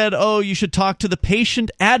they said, you should talk to the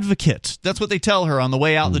patient advocate. That's what they tell her on the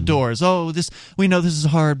way out the doors. We know this is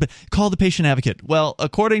hard, but call the patient advocate. Well,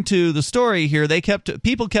 according to the story here,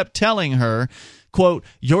 people kept telling her, quote,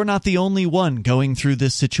 you're not the only one going through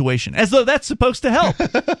this situation, as though that's supposed to help.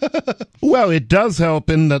 Well, it does help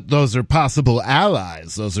in that those are possible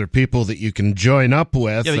allies. Those are people that you can join up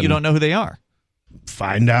with. Yeah, but you don't know who they are.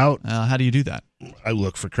 Find out. How do you do that? I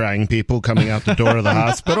look for crying people coming out the door of the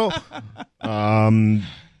hospital.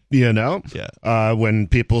 When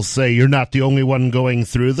people say you're not the only one going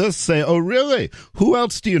through this, say, oh, really? Who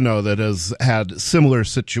else do you know that has had similar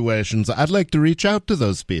situations? I'd like to reach out to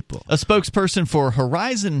those people. A spokesperson for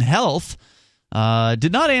Horizon Health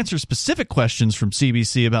did not answer specific questions from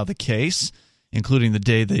CBC about the case, including the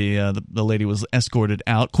day the lady was escorted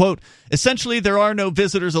out. Quote, essentially, there are no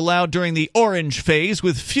visitors allowed during the orange phase,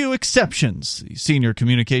 with few exceptions. The senior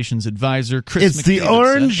communications advisor, Chris It's the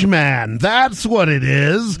Orange Man. That's what it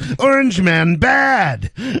is. Orange Man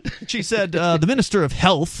bad. She said, the Minister of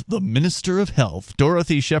Health,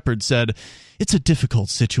 Dorothy Shepard, said, it's a difficult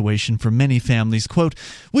situation for many families. Quote,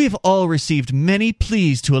 we have all received many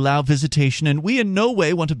pleas to allow visitation, and we in no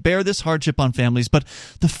way want to bear this hardship on families, but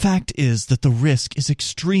the fact is that the risk is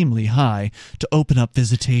extremely high to open up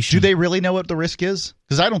visitation. Do they really know what the risk is?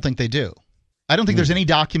 Because I don't think they do. I don't think there's any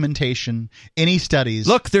documentation, any studies.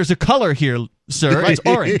 Look, there's a color here, sir. It's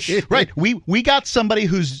orange. Right. We got somebody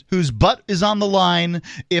whose butt is on the line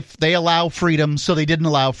if they allow freedom, so they didn't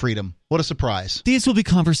allow freedom. What a surprise. These will be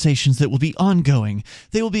conversations that will be ongoing.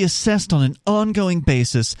 They will be assessed on an ongoing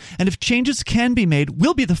basis, and if changes can be made,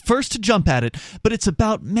 we'll be the first to jump at it, but it's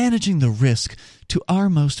about managing the risk to our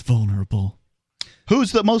most vulnerable.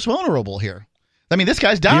 Who's the most vulnerable here? I mean, this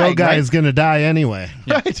guy's dying. The old guy is going to die anyway.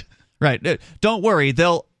 Yeah. Right. Don't worry.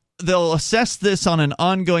 They'll assess this on an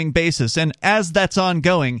ongoing basis, and as that's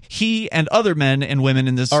ongoing, he and other men and women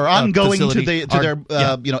in this are ongoing to their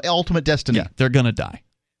yeah. Ultimate destiny. Yeah, they're going to die.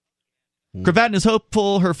 Cravatin is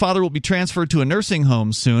hopeful her father will be transferred to a nursing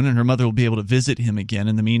home soon, and her mother will be able to visit him again.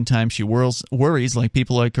 In the meantime, she worries like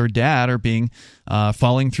people like her dad are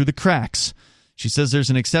falling through the cracks. She says there's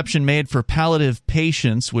an exception made for palliative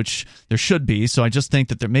patients, which there should be, so I just think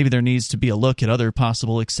that maybe there needs to be a look at other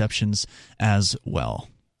possible exceptions as well.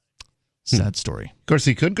 Sad story. Of course,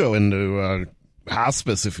 he could go into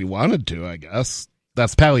hospice if he wanted to, I guess.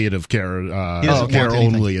 That's palliative care. Care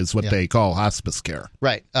only is what they call hospice care.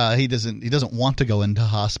 Right. He doesn't want to go into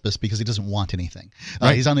hospice because he doesn't want anything.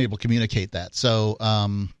 Right. He's unable to communicate that. So,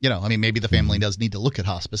 maybe the family does need to look at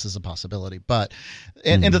hospice as a possibility. But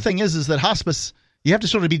and the thing is that hospice, you have to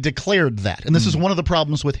sort of be declared that. And this is one of the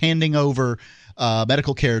problems with handing over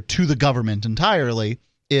medical care to the government entirely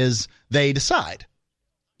is they decide.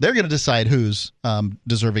 They're going to decide who's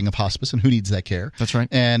deserving of hospice and who needs that care. That's right.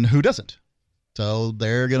 And who doesn't. So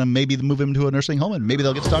they're going to maybe move him to a nursing home, and maybe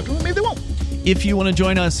they'll get to talk to him, maybe they won't. If you want to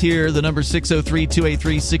join us here, the number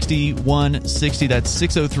 603-283-6160. That's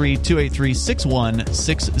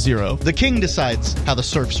 603-283-6160. The king decides how the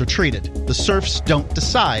serfs are treated. The serfs don't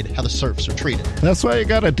decide how the serfs are treated. That's why you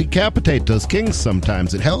got to decapitate those kings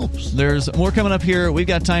sometimes. It helps. There's more coming up here. We've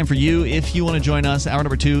got time for you. If you want to join us, hour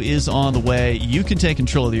number 2 is on the way. You can take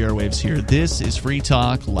control of the airwaves here. This is Free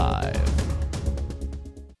Talk Live.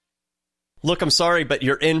 Look, I'm sorry, but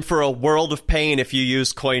you're in for a world of pain if you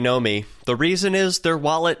use Koinomi. The reason is their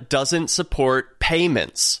wallet doesn't support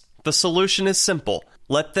payments. The solution is simple.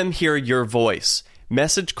 Let them hear your voice.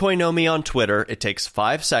 Message Koinomi on Twitter, it takes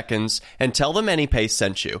 5 seconds, and tell them AnyPay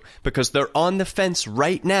sent you, because they're on the fence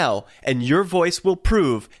right now, and your voice will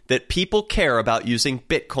prove that people care about using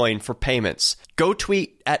Bitcoin for payments. Go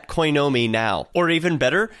tweet at Koinomi now. Or even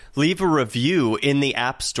better, leave a review in the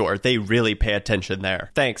App Store. They really pay attention there.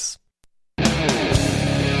 Thanks.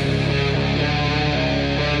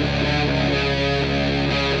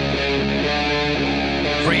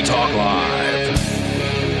 Free Talk Live.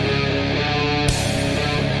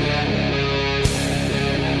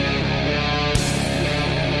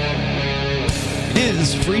 It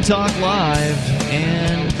is Free Talk Live,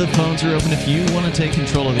 and the phones are open. If you want to take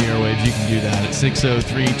control of the airwaves, you can do that at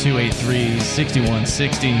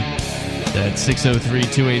 603-283-6160. That's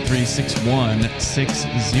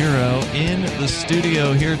 603-283-6160. In the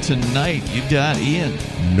studio here tonight, you've got Ian.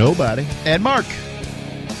 Nobody. And Mark.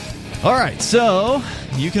 All right, so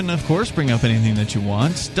you can, of course, bring up anything that you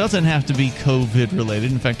want. Doesn't have to be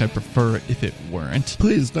COVID-related. In fact, I prefer it if it weren't.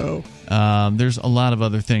 Please, no. There's a lot of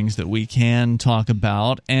other things that we can talk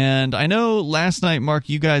about. And I know last night, Mark,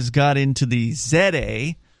 you guys got into the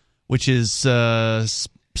ZA, which is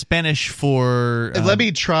Spanish for. Let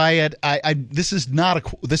me try it. This is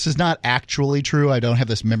not actually true. I don't have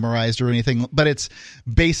this memorized or anything, but it's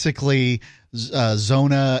basically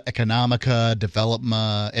Zona Economica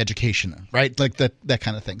Development Education, right? Like that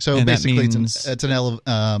kind of thing. So and basically, means... it's an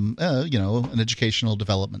educational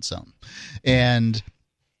development zone,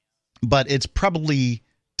 but it's probably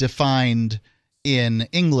defined in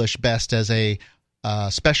English best as a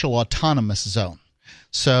special autonomous zone.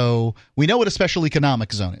 So we know what a special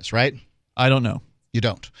economic zone is, right? I don't know. You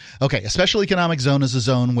don't. Okay, a special economic zone is a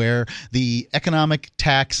zone where the economic,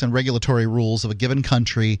 tax, and regulatory rules of a given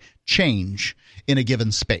country change in a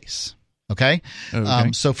given space. Okay?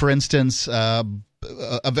 So, for instance, a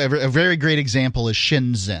very great example is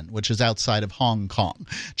Shenzhen, which is outside of Hong Kong.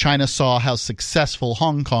 China saw how successful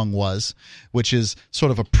Hong Kong was, which is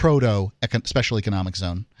sort of a special economic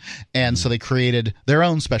zone. And so they created their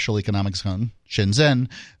own special economic zone, Shenzhen,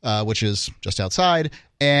 which is just outside,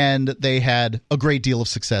 and they had a great deal of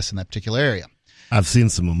success in that particular area. I've seen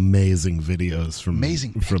some amazing videos from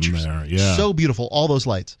pictures. There. Yeah. So beautiful, all those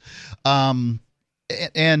lights. And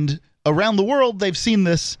around the world, they've seen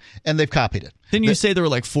this, and they've copied it. Didn't you say there were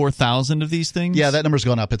like 4,000 of these things? Yeah, that number's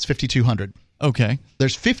gone up. It's 5,200. Okay.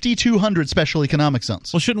 There's 5,200 special economic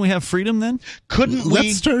zones. Well, shouldn't we have freedom then?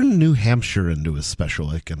 Let's turn New Hampshire into a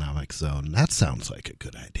special economic zone. That sounds like a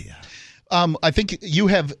good idea. I think you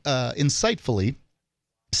have insightfully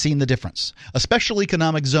seen the difference. A special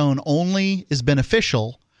economic zone only is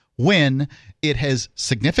beneficial when it has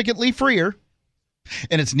significantly freer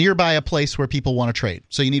and it's nearby a place where people want to trade.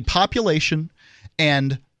 So you need population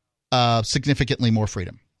and significantly more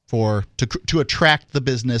freedom to attract the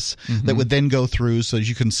business that would then go through, so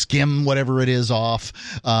you can skim whatever it is off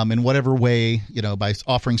in whatever way, by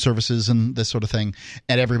offering services and this sort of thing,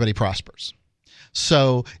 and everybody prospers.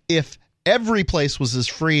 So if every place was as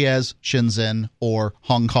free as Shenzhen or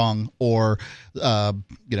Hong Kong or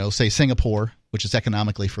say Singapore, which is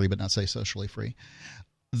economically free but not say socially free,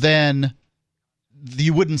 then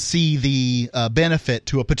you wouldn't see the benefit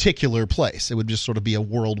to a particular place. It would just sort of be a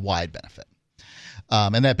worldwide benefit.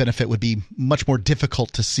 And that benefit would be much more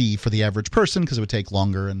difficult to see for the average person because it would take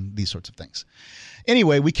longer and these sorts of things.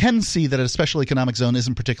 Anyway, we can see that a special economic zone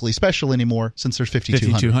isn't particularly special anymore since there's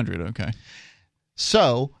 5,200. 5,200, okay.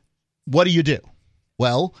 So what do?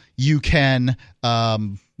 Well, you can,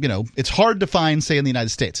 it's hard to find, say, in the United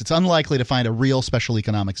States. It's unlikely to find a real special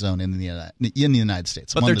economic zone in the United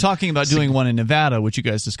States. But they're talking about doing one in Nevada, which you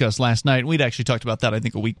guys discussed last night. We'd actually talked about that, I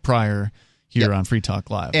think, a week prior here on Free Talk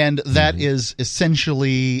Live. And that is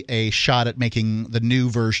essentially a shot at making the new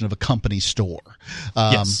version of a company store.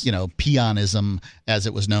 Yes. Peonism, as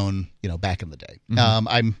it was known, back in the day.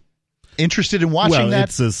 I'm interested in watching that.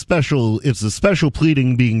 It's a special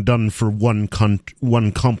pleading being done for one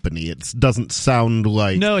company. It doesn't sound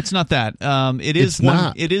like. No, it's not that.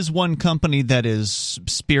 It is one company that is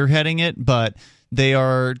spearheading it, but They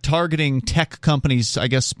are targeting tech companies, I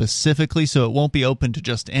guess, specifically, so it won't be open to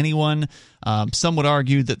just anyone. Some would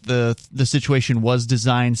argue that the situation was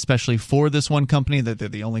designed specially for this one company, that they're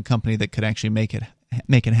the only company that could actually make it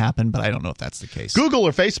happen, but I don't know if that's the case. Google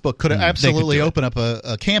or Facebook could absolutely open up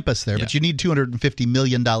a campus there, but you need $250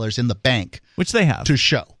 million in the bank. Which they have. To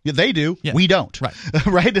show. Yeah, they do. Yeah. We don't. Right.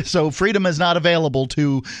 Right? So freedom is not available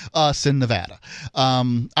to us in Nevada.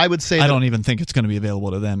 I would say I don't even think it's going to be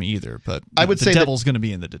available to them either, but I would say the devil's going to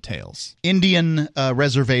be in the details. Indian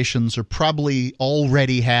reservations are probably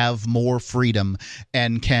already have more freedom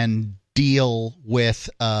and can deal with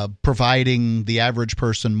providing the average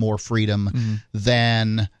person more freedom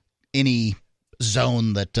than any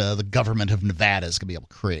zone that the government of Nevada is going to be able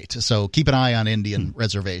to create. So keep an eye on Indian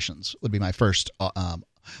reservations would be my first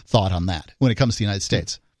thought on that when it comes to the United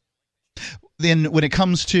States. Then when it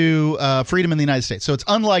comes to freedom in the United States, so it's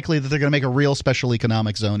unlikely that they're going to make a real special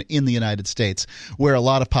economic zone in the United States where a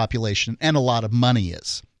lot of population and a lot of money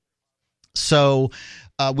is. So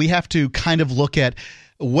we have to kind of look at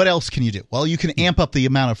what else can you do? Well, you can amp up the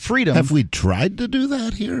amount of freedom. Have we tried to do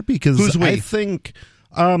that here? Because I think,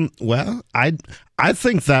 I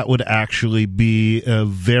think that would actually be a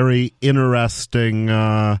very interesting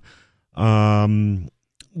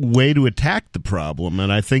way to attack the problem, and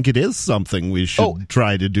I think it is something we should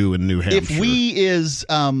try to do in New Hampshire. If we is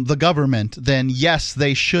the government, then yes,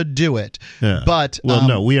 they should do it. Yeah. But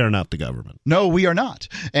no, we are not the government. No, we are not.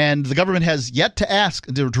 And the government has yet to ask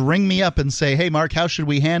to ring me up and say, "Hey, Mark, how should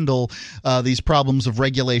we handle these problems of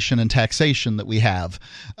regulation and taxation that we have?"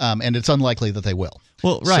 And it's unlikely that they will.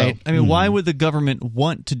 Well, right. So, I mean, why would the government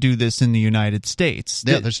want to do this in the United States?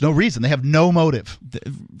 Yeah, there's no reason. They have no motive.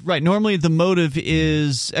 Right. Normally, the motive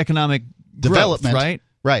is economic development, growth, right?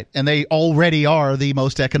 Right. And they already are the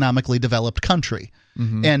most economically developed country.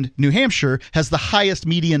 Mm-hmm. And New Hampshire has the highest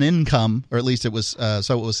median income, or at least it was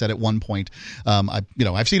so it was said at one point.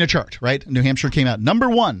 I've seen a chart, right? New Hampshire came out number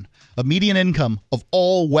one of median income of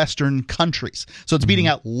all Western countries. So it's beating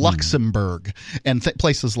out Luxembourg and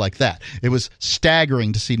places like that. It was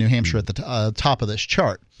staggering to see New Hampshire at the top of this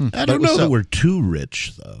chart. I don't know that we're too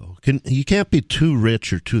rich, though. You can't be too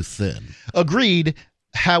rich or too thin. Agreed.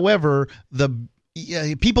 However,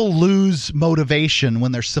 people lose motivation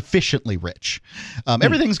when they're sufficiently rich.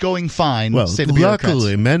 Everything's going fine. Well, say the bureaucrats.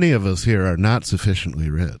 Luckily, many of us here are not sufficiently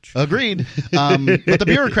rich. Agreed. But the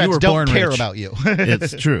bureaucrats don't care about you.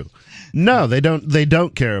 It's true. No, they don't. They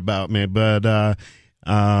don't care about me. But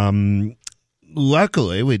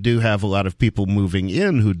luckily, we do have a lot of people moving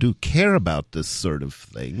in who do care about this sort of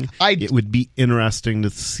thing. It would be interesting to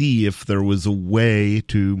see if there was a way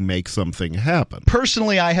to make something happen.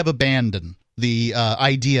 Personally, I have abandoned the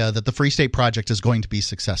idea that the Free State Project is going to be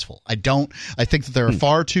successful. I think that there are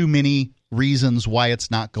far too many reasons why it's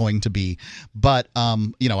not going to be. But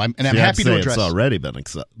I'm happy to address. It's already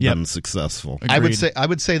been successful. Agreed. I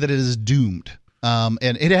would say that it is doomed. And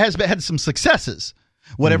it has had some successes,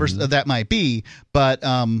 whatever that might be. But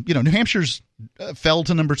New Hampshire's fell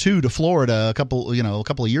to number 2 to Florida a couple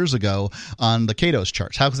of years ago on the Cato's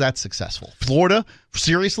charts. How is that successful? Florida?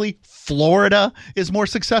 Seriously? Florida is more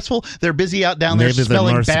successful? They're busy out down there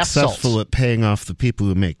smelling bath salts. Maybe they're more successful at paying off the people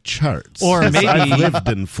who make charts. Or maybe I've lived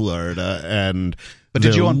in Florida, but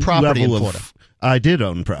did you own property in Florida? I did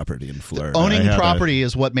own property in Florida. Owning property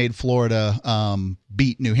is what made Florida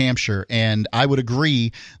beat New Hampshire, and I would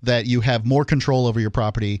agree that you have more control over your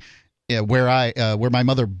property where my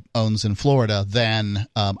mother owns in Florida than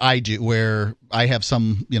I do, where I have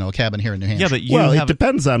some a cabin here in New Hampshire. Yeah, but it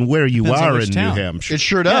depends on where you are in New Hampshire. It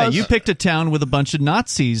sure does. Yeah, you picked a town with a bunch of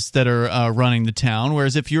Nazis that are running the town,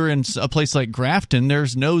 whereas if you're in a place like Grafton,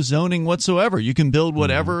 there's no zoning whatsoever. You can build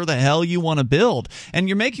whatever the hell you want to build, and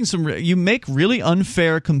you make really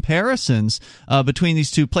unfair comparisons between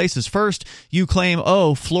these two places. First, you claim,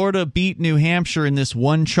 Florida beat New Hampshire in this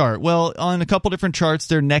one chart. Well, on a couple different charts,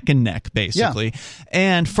 they're neck and neck, basically. Yeah.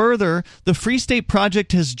 And further, the Free State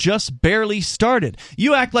Project has just barely started.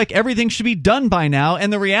 You act like everything should be done by now,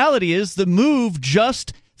 and the reality is the move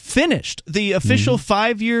just finished. The official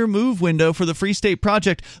 5-year move window for the Free State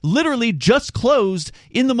Project literally just closed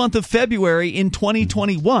in the month of February in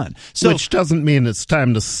 2021. Which doesn't mean it's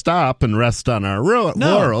time to stop and rest on our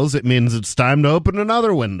laurels. It means it's time to open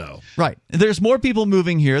another window. Right. There's more people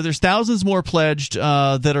moving here. There's thousands more pledged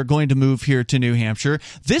that are going to move here to New Hampshire.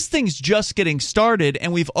 This thing's just getting started,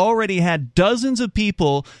 and we've already had dozens of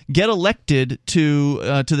people get elected to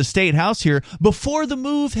the state house here before the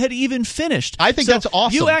move had even finished. I think that's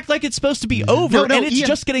awesome. You act like it's supposed to be over, and it's Ian,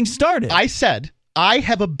 just getting started. I said I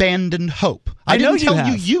have abandoned hope. I know didn't tell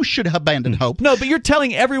you have. you should have abandoned hope. No, but you're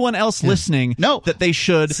telling everyone else listening that they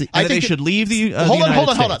should leave the United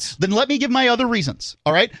States. Hold on. Then let me give my other reasons.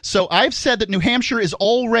 All right? So I've said that New Hampshire is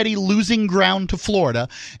already losing ground to Florida,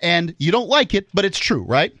 and you don't like it, but it's true,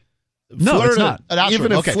 right? No, Florida, it's not.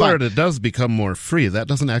 Even if Florida does become more free, that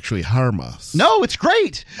doesn't actually harm us. No, it's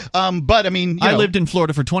great. But I mean, I lived in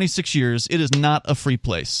Florida for 26 years. It is not a free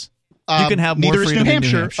place. You can have more neither is freedom New in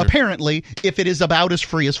Hampshire, apparently, if it is about as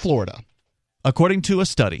free as Florida. According to a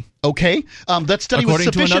study. Okay. That study According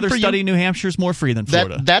was sufficient to another for study, you. New Hampshire's more free than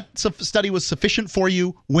Florida. That study was sufficient for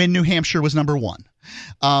you when New Hampshire was number one.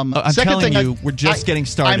 I'm telling you, we're just getting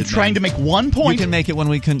started. I'm trying to make one point. You can make it when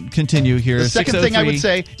we continue here. The second thing I would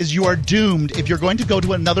say is you are doomed if you're going to go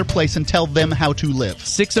to another place and tell them how to live.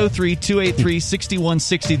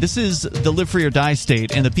 603-283-6160. This is the Live Free or Die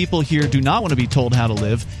state, and the people here do not want to be told how to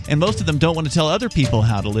live, and most of them don't want to tell other people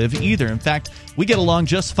how to live either. In fact, we get along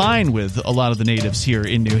just fine with a lot of the natives here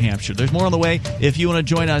in New Hampshire. There's more on the way. If you want to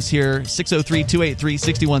join us here,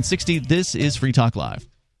 603-283-6160. This is Free Talk Live.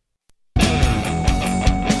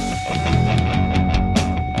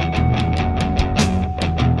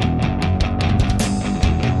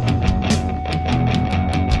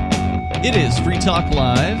 It is Free Talk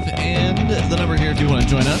Live, and the number here if you want to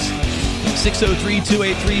join us,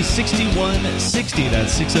 603-283-6160.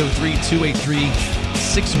 That's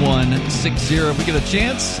 603-283-6160. If we get a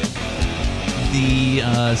chance,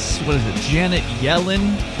 Janet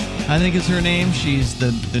Yellen, I think is her name. She's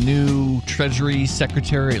the new Treasury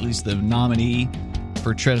Secretary, at least the nominee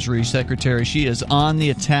for Treasury Secretary. She is on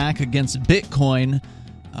the attack against Bitcoin.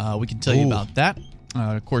 We can tell you about that.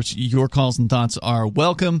 Of course, your calls and thoughts are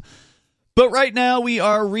welcome. But right now we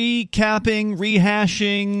are recapping,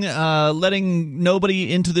 rehashing, letting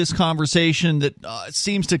nobody into this conversation that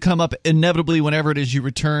seems to come up inevitably whenever it is you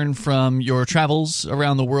return from your travels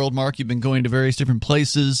around the world. Mark, you've been going to various different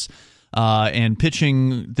places and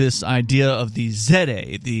pitching this idea of the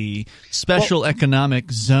ZEDE, the Special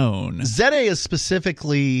Economic Zone. ZEDE is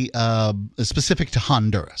specifically specific to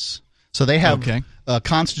Honduras. So they have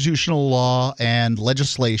constitutional law and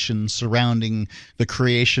legislation surrounding the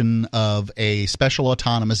creation of a special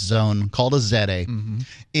autonomous zone called a ZEDE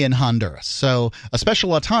in Honduras. So a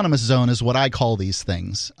special autonomous zone is what I call these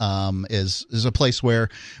things, is a place where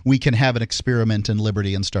we can have an experiment in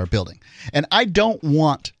liberty and start building. And I don't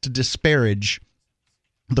want to disparage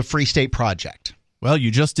the Free State Project. Well,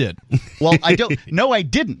 you just did. Well, I don't. No, I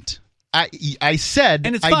didn't. I said,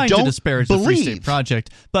 and it's fine I don't to disparage believe. the Free State Project,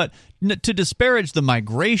 but to disparage the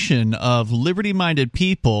migration of liberty-minded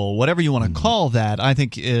people, whatever you want to call that, I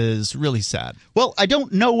think is really sad. Well, I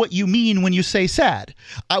don't know what you mean when you say sad.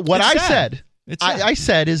 I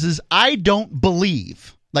said is I don't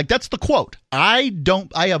believe. Like, that's the quote. I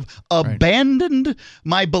have abandoned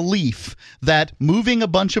my belief that moving a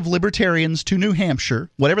bunch of libertarians to New Hampshire,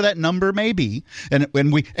 whatever that number may be, and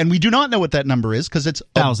we do not know what that number is because it's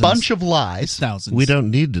thousands. A bunch of lies. It's thousands. We don't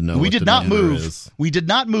need to know. We what did the not number move. Is. We did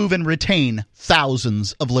not move and retain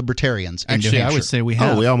thousands of libertarians in New Hampshire. I would say we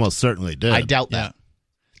have. Oh, we almost certainly did. I doubt that.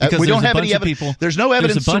 Because we don't have any evidence. There's no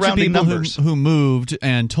evidence surrounding numbers. Who moved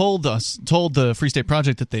and told the Free State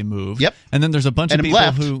Project that they moved. Yep. And then there's a bunch of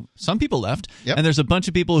people some people left. Yep. And there's a bunch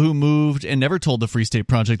of people who moved and never told the Free State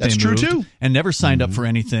Project they moved. That's true, too. And never signed up for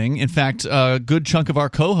anything. In fact, a good chunk of our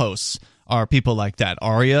co-hosts are people like that.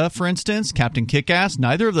 Aria, for instance, Captain Kickass,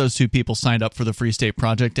 neither of those two people signed up for the Free State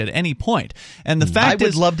Project at any point. And the fact I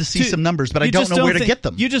would love to see some numbers, but I don't know where to get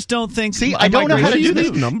them. You just don't think... See, I don't know how to do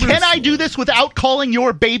this. Can I do this without calling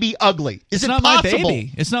your baby ugly? Is it possible? My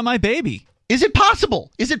baby. It's not my baby. Is it possible?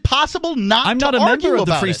 Is it possible not I'm not to a member argue of the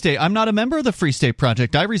about Free it? State. I'm not a member of the Free State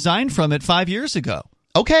Project. I resigned from it 5 years ago.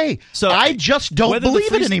 Okay. So I just don't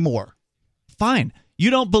believe it anymore. Fine.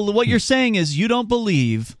 You don't believe what you're saying is you don't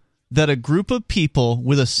believe that a group of people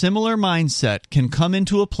with a similar mindset can come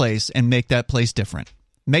into a place and make that place different.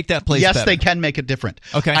 Make that place better. Yes, they can make it different.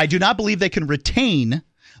 Okay. I do not believe they can retain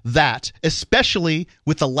that, especially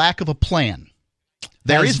with the lack of a plan.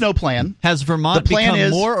 There is no plan. Has Vermont become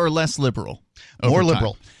more or less liberal? More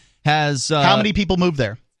liberal. How many people moved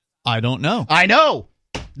there? I don't know. I know.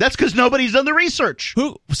 That's because nobody's done the research.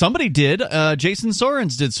 Somebody did. Jason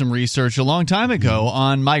Sorens did some research a long time ago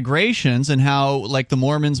on migrations and how, like, the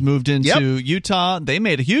Mormons moved into Utah. They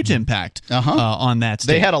made a huge impact on that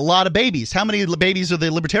state. They had a lot of babies. How many babies are the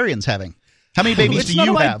libertarians having? How many babies do you have? It's none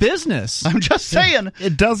of my business. I'm just saying.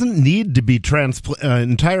 It doesn't need to be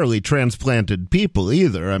entirely transplanted people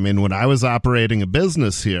either. I mean, when I was operating a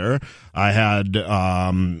business here, I had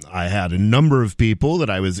a number of people that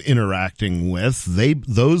I was interacting with.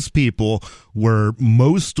 Those people were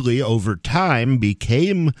mostly over time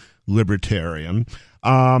became libertarian.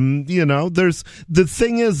 There's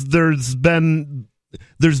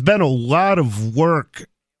been a lot of work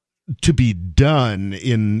to be done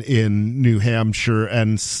in New Hampshire,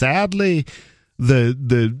 and sadly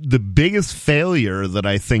the biggest failure that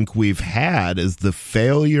I think we've had is the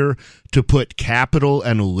failure to put capital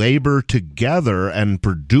and labor together and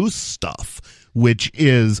produce stuff, which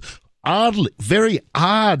is very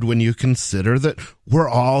odd when you consider that we're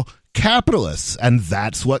all capitalists, and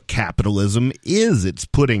that's what capitalism is. It's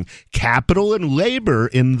putting capital and labor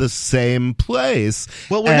in the same place.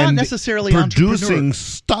 Well, we're not necessarily producing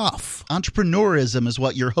stuff. Entrepreneurism is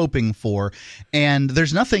what you're hoping for, and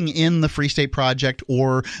there's nothing in the Free State Project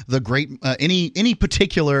or the great any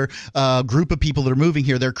particular group of people that are moving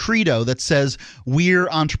here, their credo that says we're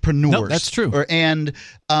entrepreneurs. No, that's true.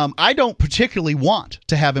 I don't particularly want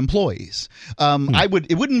to have employees.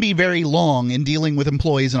 It wouldn't be very long in dealing with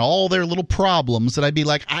employees and all their little problems that I'd be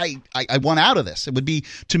like, I want out of this. It would be,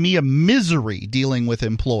 to me, a misery dealing with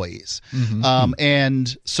employees.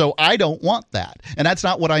 And so I don't want that. And that's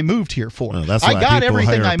not what I moved here for. Well, that's why I got people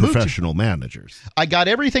everything hire I moved professional managers. I got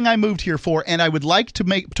everything I moved here for, and I would like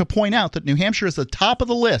to point out that New Hampshire is the top of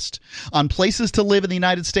the list on places to live in the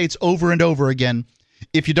United States over and over again,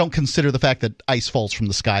 if you don't consider the fact that ice falls from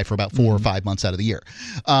the sky for about 4 or 5 months out of the year.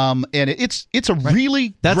 And it's a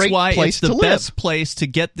really great place to live. That's why it's the best place to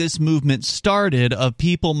get this movement started of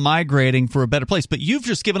people migrating for a better place. But you've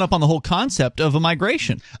just given up on the whole concept of a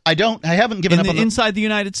migration. I haven't given up on inside the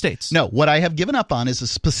United States. No, what I have given up on is a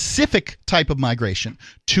specific type of migration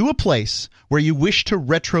to a place where you wish to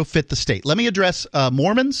retrofit the state. Let me address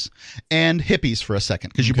Mormons and hippies for a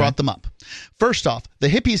second, because you brought them up. First off, the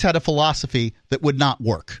hippies had a philosophy that would not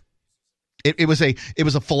work. It was a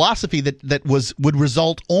philosophy that would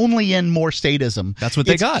result only in more statism. That's what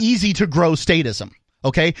they got. It's easy to grow statism.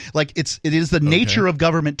 Okay, like it is the nature of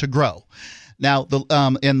government to grow. Now,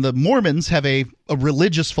 the Mormons have a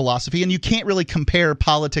religious philosophy, and you can't really compare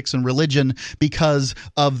politics and religion because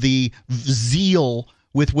of the zeal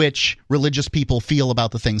with which religious people feel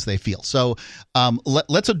about the things they feel. So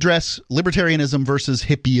let's address libertarianism versus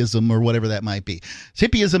hippieism, or whatever that might be.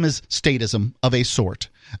 Hippieism is statism of a sort.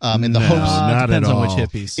 In the hopes, not depends at on which all.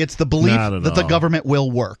 hippies. It's the belief that the government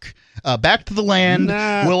will work. Back to the land,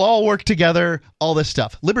 we'll all work together, all this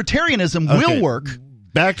stuff. Libertarianism will work.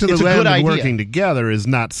 Back to the land and working together is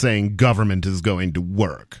not saying government is going to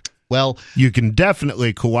work. Well, you can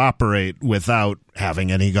definitely cooperate without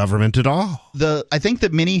having any government at all. I think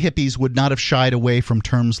that many hippies would not have shied away from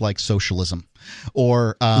terms like socialism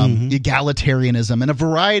or egalitarianism and a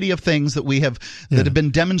variety of things that that have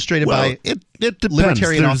been demonstrated by it depends.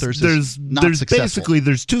 Libertarian authors. There's basically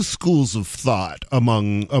two schools of thought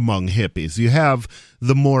among hippies. You have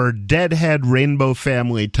the more deadhead rainbow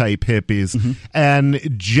family type hippies, and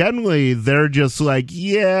generally they're just like,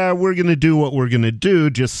 yeah, we're going to do what we're going to do,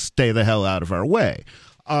 just stay the hell out of our way.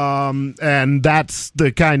 And that's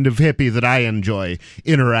the kind of hippie that I enjoy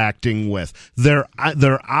interacting with. There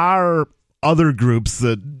are other groups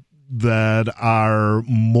that are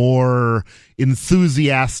more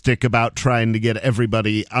enthusiastic about trying to get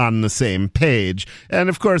everybody on the same page. And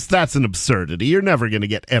of course, that's an absurdity. You're never going to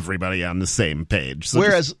get everybody on the same page. So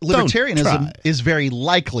whereas libertarianism is very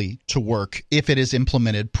likely to work if it is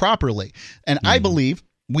implemented properly. And I believe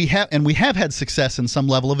we have had success in some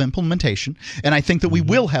level of implementation, and I think that we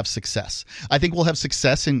will have success. I think we'll have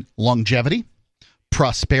success in longevity,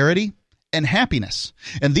 prosperity, and happiness.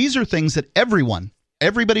 And these are things that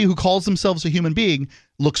everybody who calls themselves a human being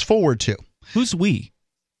looks forward to. Who's we?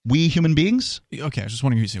 We human beings? Okay, I was just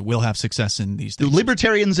wondering who you said will have success in these things. The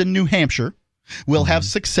libertarians in New Hampshire will have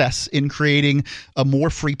success in creating a more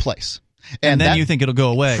free place. And then you think it'll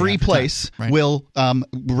go away. Free place will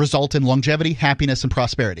result in longevity, happiness, and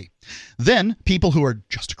prosperity. Then people who are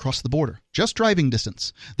just across the border, just driving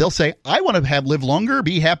distance, they'll say, I want to live longer,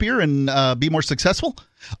 be happier, and be more successful.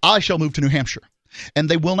 I shall move to New Hampshire. And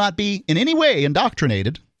they will not be in any way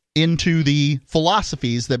indoctrinated into the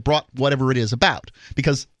philosophies that brought whatever it is about,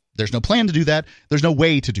 because there's no plan to do that. There's no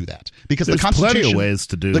way to do that, because there's the Constitution, plenty of ways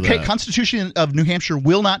to do that. The Constitution of New Hampshire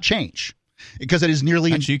will not change. Because it is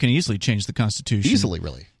nearly... Actually, you can easily change the Constitution. Easily,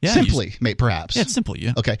 really. Yeah, Simply, perhaps. Yeah, it's simple,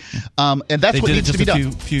 yeah. Okay. And that's what needs to be done.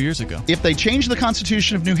 A few years ago. If they change the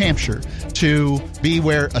Constitution of New Hampshire to be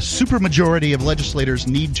where a supermajority of legislators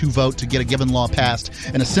need to vote to get a given law passed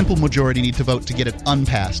and a simple majority need to vote to get it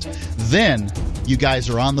unpassed, then you guys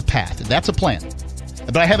are on the path. That's a plan.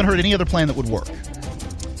 But I haven't heard any other plan that would work.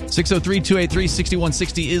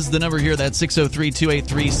 603-283-6160 is the number here. That's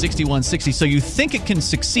 603-283-6160. So you think it can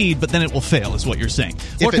succeed, but then it will fail, is what you're saying.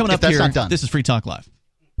 We're coming up here. Not done. This is Free Talk Live.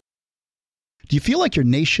 Do you feel like your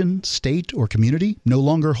nation, state, or community no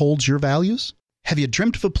longer holds your values? Have you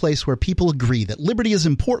dreamt of a place where people agree that liberty is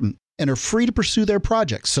important and are free to pursue their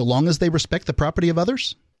projects so long as they respect the property of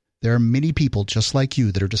others? There are many people just like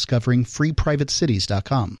you that are discovering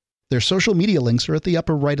freeprivatecities.com. Their social media links are at the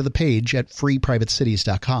upper right of the page at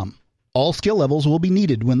freeprivatecities.com. All skill levels will be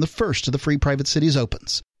needed when the first of the Free Private Cities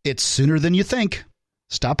opens. It's sooner than you think.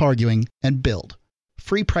 Stop arguing and build.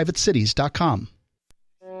 freeprivatecities.com.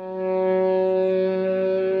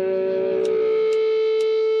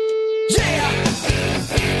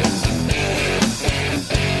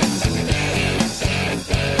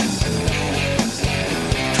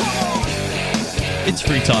 It's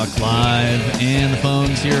Free Talk Live, and the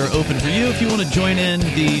phones here are open for you. If you want to join in,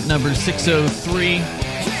 the number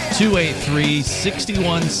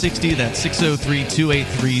 603-283-6160. That's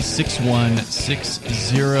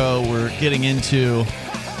 603-283-6160. We're getting into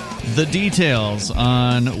the details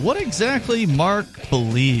on what exactly Mark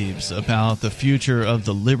believes about the future of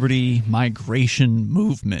the liberty migration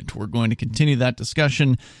movement. We're going to continue that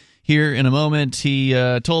discussion here in a moment. He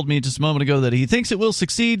told me just a moment ago that he thinks it will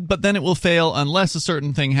succeed, but then it will fail unless a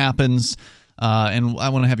certain thing happens. And I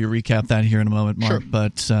want to have you recap that here in a moment, Mark.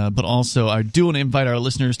 Sure. But also, I do want to invite our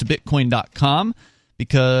listeners to Bitcoin.com,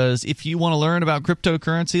 because if you want to learn about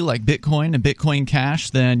cryptocurrency like Bitcoin and Bitcoin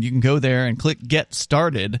Cash, then you can go there and click Get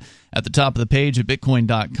Started at the top of the page at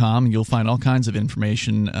Bitcoin.com. You'll find all kinds of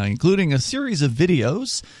information, including a series of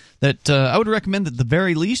videos that I would recommend that at the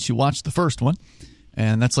very least you watch the first one.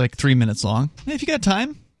 And that's like 3 minutes long. If you got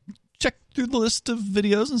time, check through the list of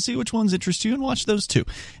videos and see which ones interest you and watch those too.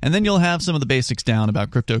 And then you'll have some of the basics down about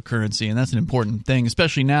cryptocurrency, and that's an important thing,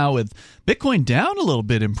 especially now with Bitcoin down a little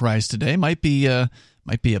bit in price today. Might be a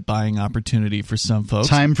buying opportunity for some folks.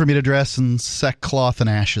 Time for me to dress in sackcloth and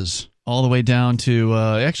ashes. All the way down to,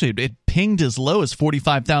 actually, it pinged as low as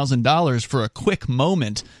 $45,000 for a quick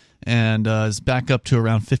moment, and is back up to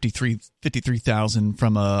around 53,000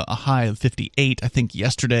 from a high of 58, I think,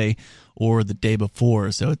 yesterday or the day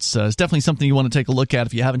before. So it's definitely something you want to take a look at.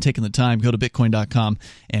 If you haven't taken the time, go to Bitcoin.com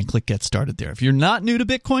and click Get Started there. If you're not new to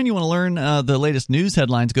Bitcoin, you want to learn the latest news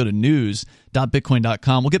headlines, go to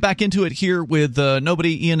news.bitcoin.com. We'll get back into it here with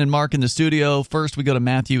Nobody, Ian, and Mark in the studio. First, we go to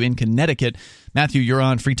Matthew in Connecticut. Matthew, you're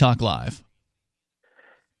on Free Talk Live.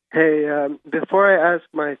 Hey, before I ask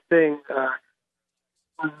my thing...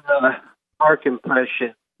 Mark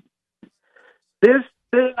impression. This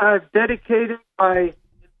thing I've dedicated my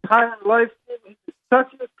entire life to is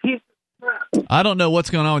such a piece of crap. I don't know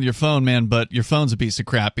what's going on with your phone, man, but your phone's a piece of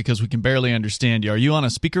crap because we can barely understand you. Are you on a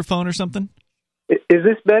speakerphone or something? Is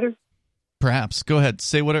this better? Perhaps. Go ahead.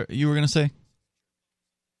 Say what you were going to say.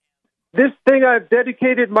 This thing I've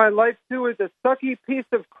dedicated my life to is a sucky piece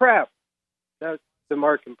of crap. That's the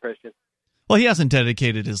Mark impression. Well, he hasn't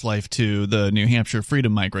dedicated his life to the New Hampshire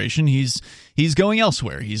freedom migration. He's going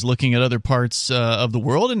elsewhere. He's looking at other parts of the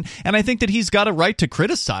world, and I think that he's got a right to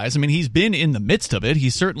criticize. I mean, he's been in the midst of it. He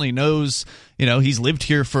certainly knows, he's lived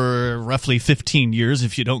here for roughly 15 years,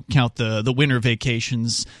 if you don't count the winter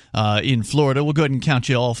vacations in Florida. We'll go ahead and count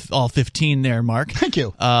you all 15 there, Mark. Thank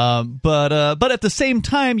you. But at the same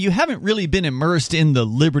time, you haven't really been immersed in the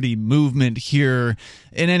liberty movement here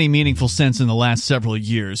in any meaningful sense in the last several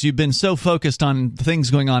years. You've been so focused on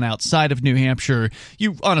things going on outside of New Hampshire,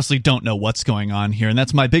 you honestly don't know what's going on here. And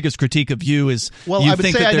that's my biggest critique of you is... Well, I would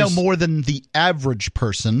say I know more than the average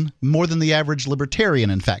person, more than the average libertarian,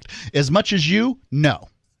 in fact. As much as you, no.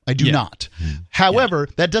 I do not. However,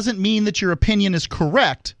 that doesn't mean that your opinion is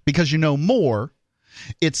correct because you know more.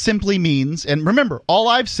 It simply means, and remember, all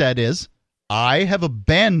I've said is, I have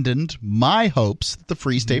abandoned my hopes that the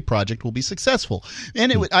Free State Project will be successful.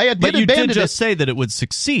 And but you did just say that it would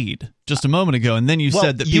succeed just a moment ago, and then you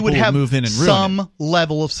said that people would move in and ruin some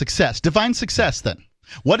level of success. Define success, then.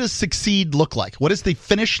 What does succeed look like? What is the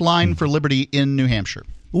finish line for liberty in New Hampshire?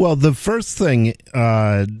 Well, the first thing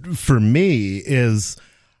for me is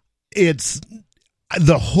it's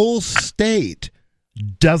the whole state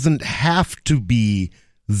doesn't have to be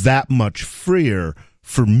that much freer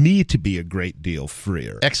for me to be a great deal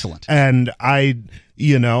freer. Excellent. And that's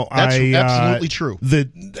absolutely true.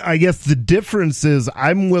 I guess the difference is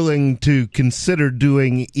I'm willing to consider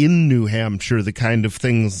doing in New Hampshire the kind of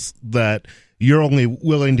things that you're only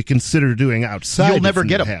willing to consider doing outside. You'll never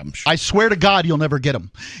get them. Hampshire. I swear to God, you'll never get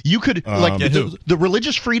them. You could the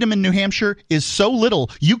religious freedom in New Hampshire is so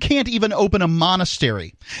little, you can't even open a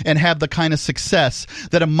monastery and have the kind of success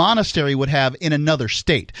that a monastery would have in another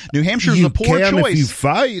state. New Hampshire is a poor choice. If you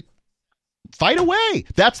fight away.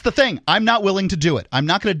 That's the thing. I'm not willing to do it. I'm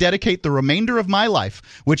not going to dedicate the remainder of my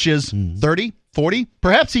life, which is 30, 40,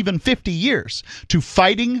 perhaps even 50 years, to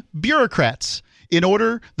fighting bureaucrats in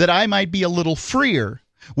order that I might be a little freer,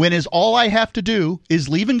 when all I have to do is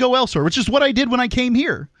leave and go elsewhere, which is what I did when I came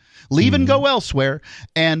here. Leave and go elsewhere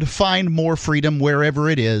and find more freedom wherever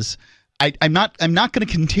it is. I'm not going to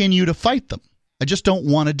continue to fight them. I just don't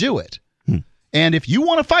want to do it. And if you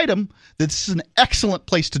want to fight them, this is an excellent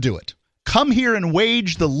place to do it. Come here and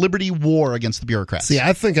wage the liberty war against the bureaucrats. See,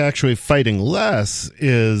 I think actually fighting less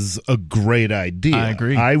is a great idea. I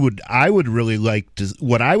agree. I would really like to.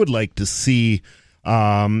 What I would like to see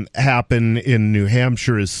happen in New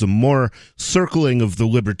Hampshire is some more circling of the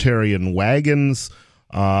libertarian wagons.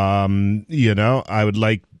 I'd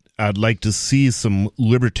like to see some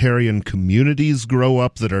libertarian communities grow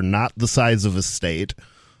up that are not the size of a state.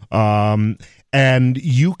 And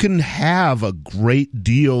you can have a great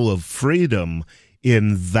deal of freedom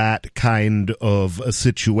in that kind of a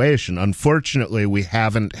situation. Unfortunately, we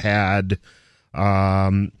haven't had.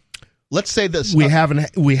 Let's say this: we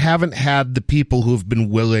haven't had the people who have been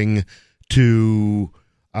willing to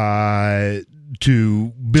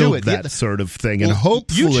build that sort of thing, and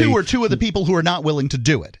hopefully, you two are two of the people who are not willing to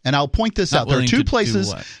do it. And I'll point this out: there are two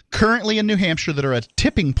places currently in New Hampshire that are a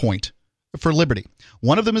tipping point for liberty.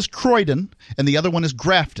 One of them is Croydon, and the other one is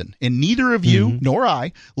Grafton. And neither of you nor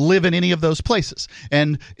I live in any of those places.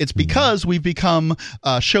 And it's because we've become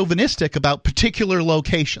chauvinistic about particular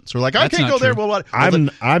locations. We're like, I can't go there. Well,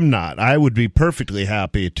 I'm not. I would be perfectly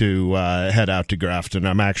happy to head out to Grafton.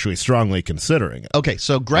 I'm actually strongly considering it. Okay,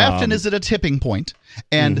 so Grafton is at a tipping point,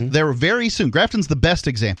 and there very soon, Grafton's the best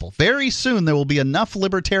example. Very soon there will be enough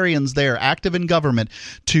libertarians there active in government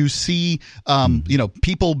to see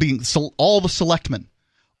people being all the selectmen.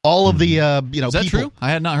 All of the is that people. True? I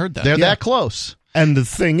had not heard that. They're that close. And the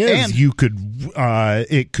thing is,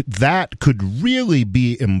 that could really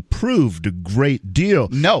be improved a great deal.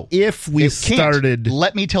 No, if we started.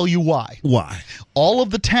 Let me tell you why. Why? All of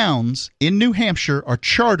the towns in New Hampshire are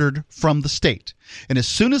chartered from the state, and as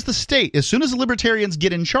soon as the libertarians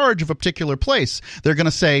get in charge of a particular place, they're going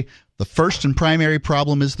to say the first and primary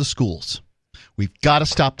problem is the schools. We've got to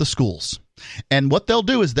stop the schools, and what they'll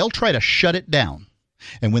do is they'll try to shut it down.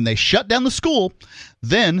 And when they shut down the school,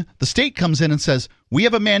 then the state comes in and says, we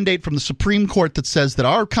have a mandate from the Supreme Court that says that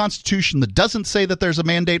our Constitution that doesn't say that there's a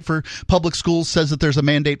mandate for public schools says that there's a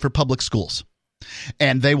mandate for public schools.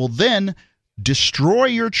 And they will then destroy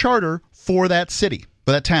your charter for that city,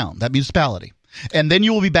 for that town, that municipality. And then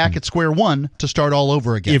you will be back at square one to start all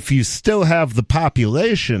over again. If you still have the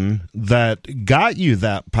population that got you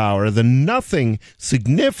that power, then nothing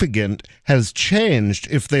significant has changed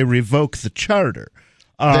if they revoke the charter.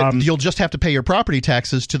 You'll just have to pay your property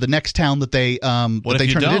taxes to the next town that they turn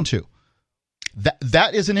it into.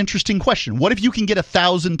 That is an interesting question. What if you can get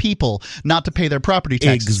 1,000 people not to pay their property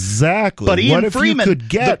taxes? Exactly. But Ian what if Freeman, you could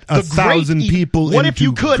get 1,000 people? What if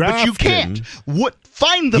you could, Grafton? but you can't?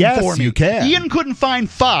 Find them for me. You can. Ian couldn't find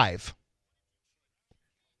 5.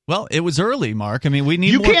 Well, it was early, Mark. I mean, we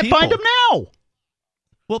need more people. You can't find them now.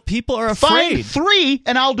 Well, people are afraid. Find 3,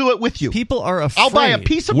 and I'll do it with you. People are afraid. I'll buy a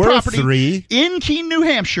piece of property in Keene, New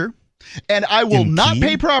Hampshire, and I will not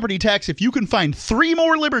pay property tax if you can find 3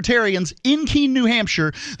 more libertarians in Keene, New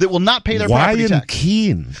Hampshire that will not pay their property tax. Why in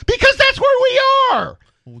Keene? Because that's where we are.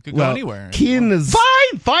 We could go anywhere. Keene is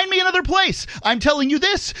fine. Find me another place. I'm telling you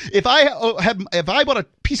this: if I bought a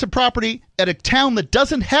piece of property at a town that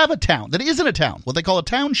doesn't have a town, that isn't a town, what they call a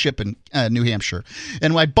township in New Hampshire,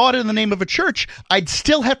 and I bought it in the name of a church, I'd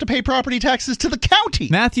still have to pay property taxes to the county.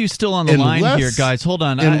 Matthew's still on the line here, guys. Hold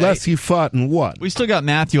on. Unless you fought and won. We still got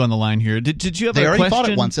Matthew on the line here. Did you have a question, They already fought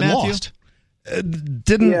it once and Matthew? lost.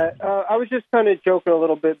 I was just kind of joking a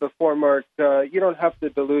little bit before, Mark. You don't have to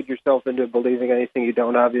delude yourself into believing anything you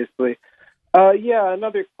don't, obviously.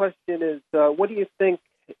 Another question is, what do you think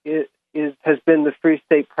has been the Free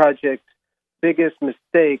State Project's biggest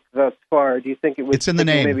mistake thus far? Do you think it was it's in the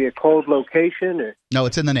name. Maybe a cold location? Or? No,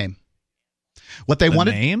 it's in the name. What they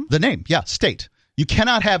wanted, the name, state. You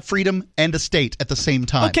cannot have freedom and a state at the same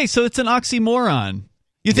time. Okay, so it's an oxymoron.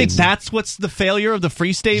 You think that's what's the failure of the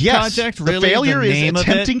Free State Project? Really? The failure is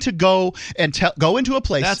attempting to go and go into a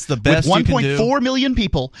place that's the best with 1.4 million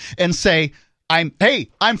people and say, I'm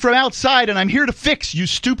from outside and I'm here to fix you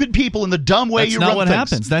stupid people in the dumb way you run things. That's not what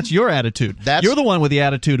happens. That's your attitude. You're the one with the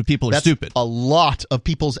attitude of people are stupid. A lot of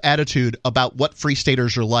people's attitude about what Free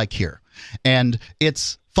Staters are like here. And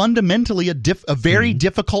it's fundamentally a very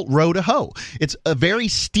difficult row to hoe. It's a very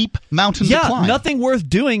steep mountain to climb. Nothing worth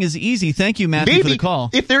doing is easy. Thank you, Matthew, for the call.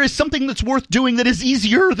 If there is something that's worth doing that is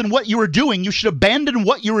easier than what you are doing, you should abandon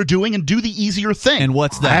what you are doing and do the easier thing. And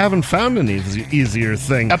what's that? I haven't found an easier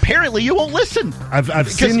thing. Apparently, you won't listen. I've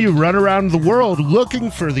seen you run around the world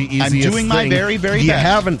looking for the easiest thing. I'm doing my very, very best. You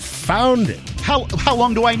haven't found it. How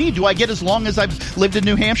long do I need? Do I get as long as I've lived in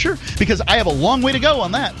New Hampshire? Because I have a long way to go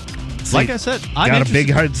on that. Like I said, I'm got a big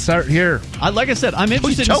hard start here. Like I said, I'm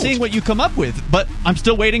interested in seeing what you come up with, but I'm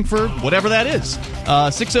still waiting for whatever that is.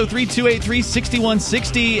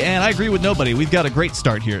 603-283-6160, and I agree with nobody. We've got a great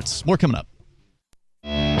start here. It's more coming up.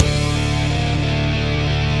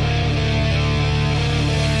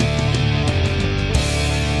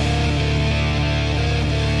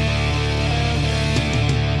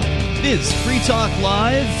 It is Free Talk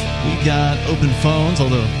Live. We got open phones,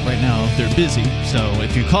 although right now they're busy. So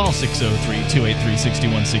if you call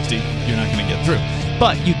 603-283-6160, you're not going to get through.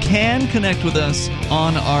 But you can connect with us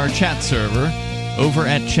on our chat server. Over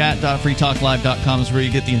at chat.freetalklive.com is where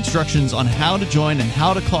you get the instructions on how to join and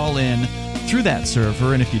how to call in through that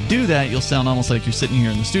server. And if you do that, you'll sound almost like you're sitting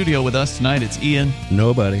here in the studio with us tonight. It's Ian.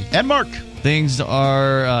 Nobody. And Mark. Things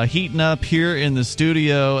are heating up here in the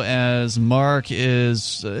studio as Mark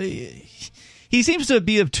is... he seems to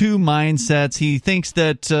be of two mindsets. He thinks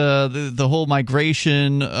that the whole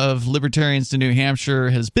migration of libertarians to New Hampshire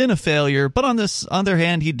has been a failure, but on this other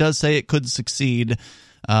hand, he does say it could succeed.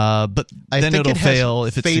 But then it'll fail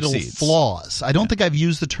if it succeeds. Fatal flaws. I don't think I've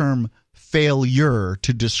used the term failure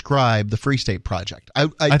to describe the Free State Project. I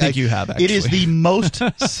think you have, actually. It is the most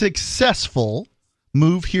successful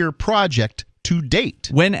Move Here project to date.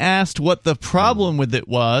 When asked what the problem with it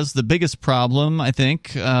was, the biggest problem, I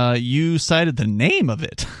think, you cited the name of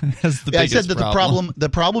it as the biggest problem. I said that problem. the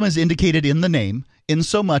problem is indicated in the name, in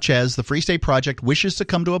so much as the Free State Project wishes to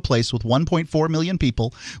come to a place with 1.4 million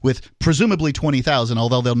people, with presumably 20,000,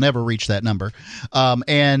 although they'll never reach that number,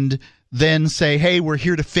 and then say, hey, we're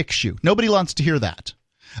here to fix you. Nobody wants to hear that.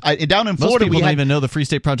 Down in Florida, we don't even know the Free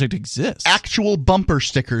State Project exists. Actual bumper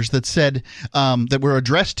stickers that said that were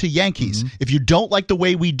addressed to Yankees. Mm-hmm. If you don't like the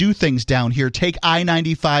way we do things down here, take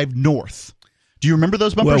I-95 north. Do you remember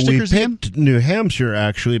those bumper stickers? We picked New Hampshire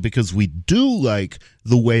actually because we do like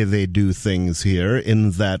the way they do things here.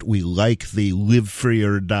 In that we like the live free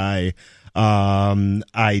or die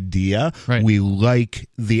idea. Right. We like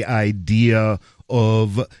the idea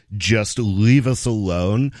of just leave us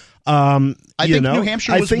alone. I think New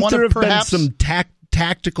Hampshire was one of perhaps... been some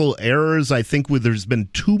tactical errors. I think there's been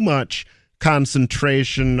too much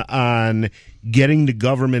concentration on getting the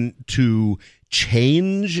government to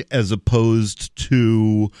change as opposed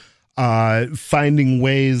to finding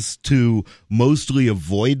ways to mostly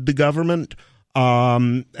avoid the government.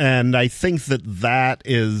 And I think that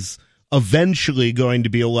is eventually going to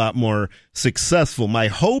be a lot more successful. My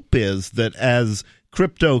hope is that as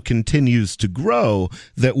crypto continues to grow,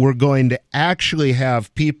 that we're going to actually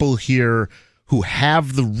have people here who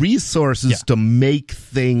have the resources to make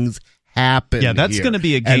things happen. Yeah, that's going to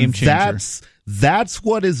be a game changer. That's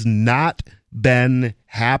what has not been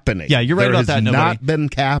happening. Yeah, you're right about that. There has not been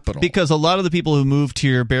capital. Because a lot of the people who moved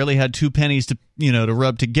here barely had 2 pennies to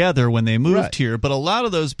rub together when they moved here. But a lot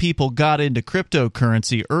of those people got into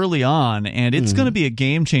cryptocurrency early on, and it's going to be a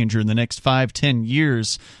game changer in the next 5-10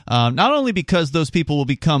 years. Not only because those people will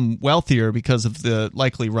become wealthier because of the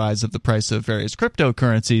likely rise of the price of various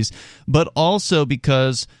cryptocurrencies, but also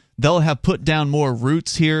because they'll have put down more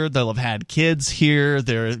roots here. They'll have had kids here.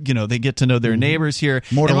 They get to know their neighbors here.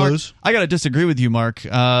 More to lose. I got to disagree with you, Mark.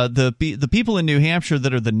 The people in New Hampshire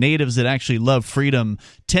that are the natives that actually love freedom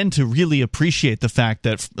tend to really appreciate the fact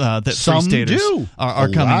that some Free Staters are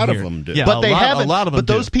coming here. A lot of them do. Yeah, but they haven't. A lot of them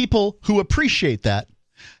those people who appreciate that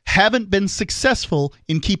haven't been successful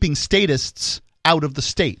in keeping statists out of the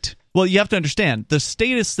state. Well, you have to understand, the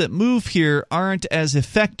statists that move here aren't as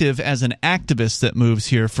effective as an activist that moves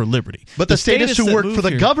here for liberty. But the statists who work for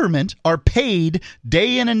the government are paid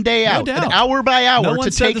day in and day out, and hour by hour, to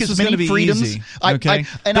take as many freedoms. Easy, okay?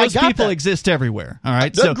 Those people exist everywhere, all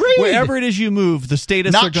right? So agreed. Wherever it is you move, the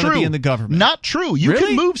statists are going to be in the government. Not true. You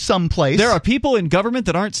can move someplace. There are people in government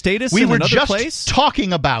that aren't statists in another place? We were just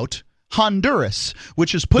talking about Honduras,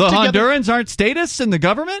 which is put together... The Hondurans aren't statists in the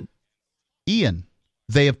government? Ian...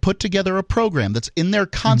 they have put together a program that's in their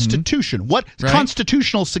Constitution. What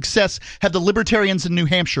constitutional success have the libertarians in New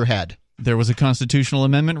Hampshire had? There was a constitutional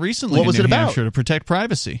amendment recently in New Hampshire to protect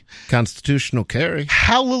privacy. Constitutional carry.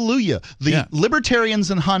 Hallelujah. The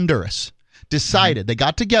libertarians in Honduras decided, they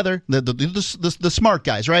got together, the smart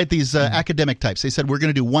guys, right? These academic types. They said, we're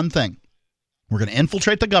going to do one thing. We're going to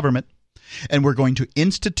infiltrate the government, and we're going to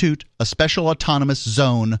institute a special autonomous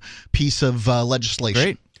zone piece of legislation.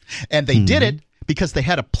 Great. And they did it because they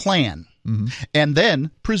had a plan. And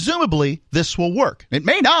then, presumably, this will work. It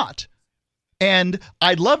may not. And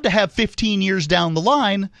I'd love to have 15 years down the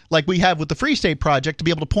line, like we have with the Free State Project, to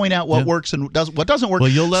be able to point out what works and what doesn't work,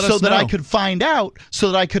 well, you'll let us that know. I could find out,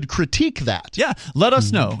 so that I could critique that. Yeah, let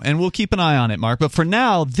us know, and we'll keep an eye on it, Mark. But for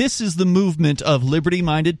now, this is the movement of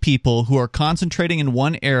liberty-minded people who are concentrating in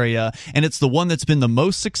one area, and it's the one that's been the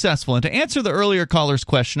most successful. And to answer the earlier caller's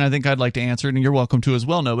question, I think I'd like to answer it, and you're welcome to as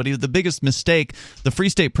well, Nobody. The biggest mistake the Free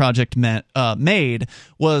State Project made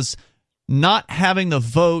was not having the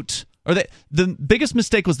vote. Or the biggest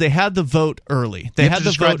mistake was they had the vote early. They had the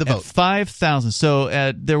vote at 5,000.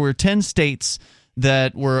 So there were 10 states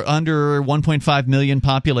that were under 1.5 million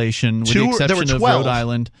population, with the exception of Rhode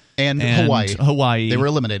Island and Hawaii. They were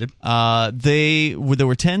eliminated. There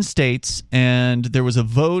were 10 states, and there was a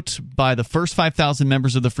vote by the first 5,000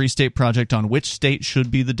 members of the Free State Project on which state should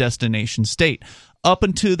be the destination state. Up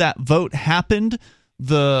until that vote happened,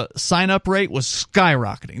 the sign-up rate was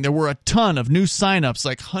skyrocketing. There were a ton of new sign-ups,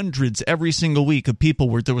 like hundreds every single week of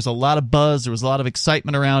people. There was a lot of buzz. There was a lot of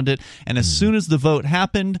excitement around it. And as soon as the vote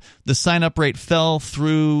happened, the sign-up rate fell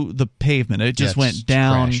through the pavement. It just went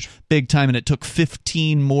down big time, and it took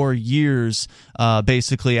 15 more years,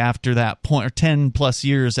 basically, after that point, or 10-plus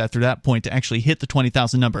years after that point, to actually hit the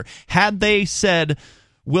 20,000 number. Had they said,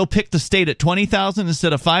 we'll pick the state at 20,000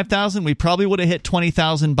 instead of 5,000, we probably would have hit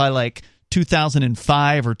 20,000 by, like,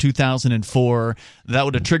 2005 or 2004. That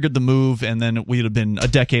would have triggered the move, and then we'd have been a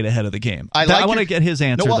decade ahead of the game. I want to get his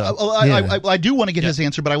answer, though. I do want to get his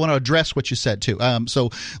answer, but I want to address what you said, too.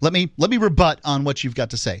 So let me rebut on what you've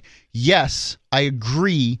got to say. Yes, I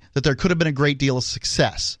agree that there could have been a great deal of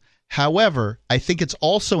success. However, I think it's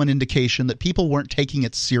also an indication that people weren't taking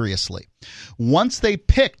it seriously. Once they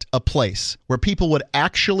picked a place where people would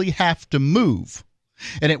actually have to move,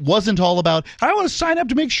 and it wasn't all about, I want to sign up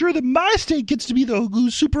to make sure that my state gets to be the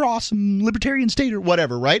super awesome libertarian state or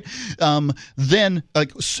whatever, right? Then,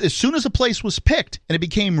 as soon as a place was picked and it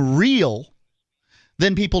became real,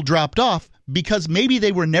 then people dropped off because maybe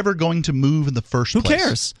they were never going to move in the first place. Who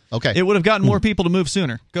cares? Okay. It would have gotten more people to move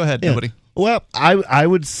sooner. Go ahead, Nobody. Well, I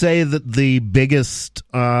would say that the biggest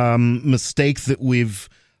mistake that we've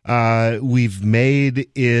made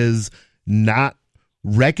is not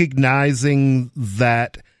recognizing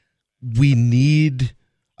that we need,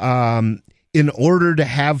 in order to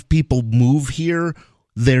have people move here,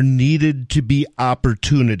 there needed to be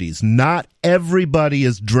opportunities. Not everybody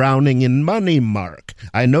is drowning in money, Mark.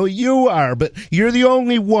 I know you are, but you're the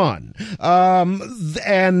only one.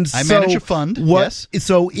 And I manage a fund, yes.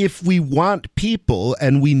 So if we want people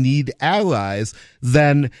and we need allies,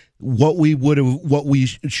 then what we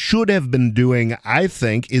should have been doing, I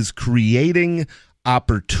think, is creating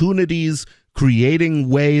opportunities, creating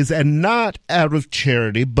ways, and not out of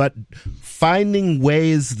charity, but finding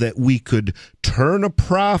ways that we could turn a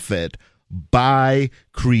profit by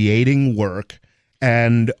creating work,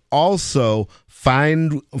 and also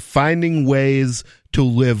finding ways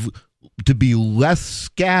to be less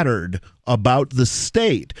scattered about the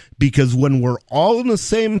state. Because when we're all in the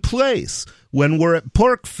same place, when we're at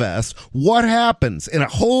PorcFest, what happens? And a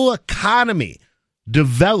whole economy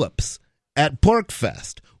develops at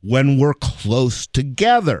PorcFest when we're close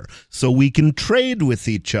together, so we can trade with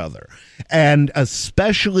each other. And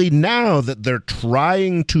especially now that they're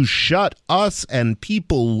trying to shut us and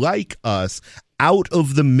people like us out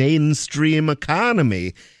of the mainstream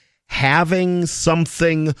economy, having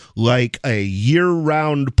something like a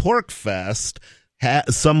year-round PorcFest,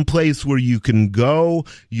 someplace where you can go,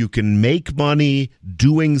 you can make money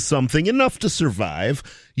doing something enough to survive,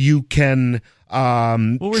 you can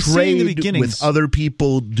trade with other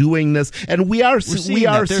people doing this, and we are seeing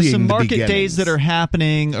there's some market the days that are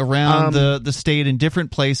happening around the state in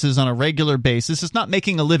different places on a regular basis. It's not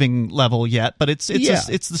making a living level yet, but it's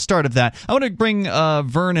the start of that. I want to bring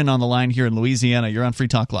Vernon on the line here in Louisiana. You're on Free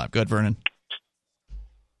Talk Live. Go ahead,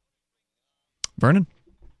 Vernon.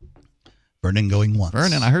 Vernon going once.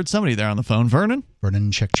 Vernon, I heard somebody there on the phone. Vernon?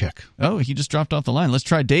 Vernon, check. Oh, he just dropped off the line. Let's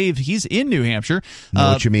try Dave. He's in New Hampshire.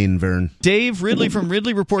 Know what you mean, Vern. Dave Ridley from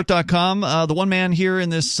RidleyReport.com, the one man here in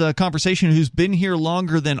this conversation who's been here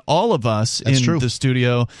longer than all of us the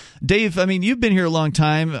studio. Dave, I mean, you've been here a long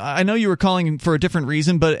time. I know you were calling for a different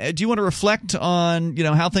reason, but do you want to reflect on,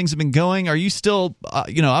 how things have been going? Are you still,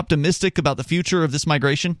 optimistic about the future of this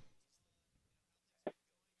migration?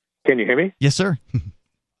 Can you hear me? Yes, sir.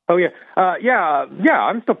 Oh yeah,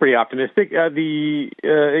 I'm still pretty optimistic.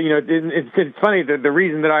 It's funny. The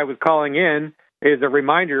reason that I was calling in is a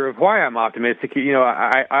reminder of why I'm optimistic.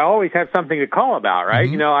 I always have something to call about, right?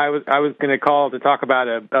 Mm-hmm. I was going to call to talk about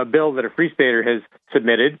a bill that a Free Stater has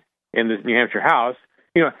submitted in the New Hampshire House.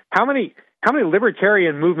 How many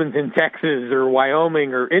libertarian movements in Texas or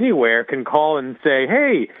Wyoming or anywhere can call and say,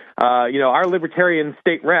 hey, our libertarian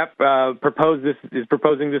state rep is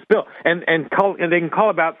proposing this bill, and they can call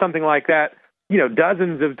about something like that,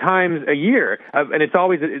 dozens of times a year, and it's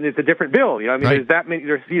always a different bill. Right. There's that many.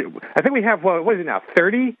 I think we have what is it now?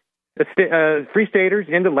 30 Free Staters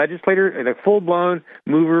into legislature, and a full-blown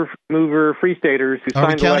mover Free Staters who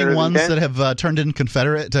signed the letter of intent. Are we counting ones that have turned into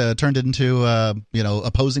Confederate, turned into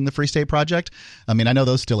opposing the Free State Project? I mean, I know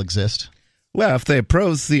those still exist. Well, if they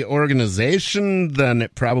oppose the organization, then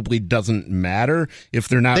it probably doesn't matter. If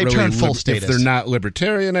they're not if they're not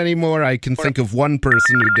libertarian anymore, I can think of one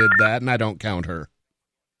person who did that, and I don't count her.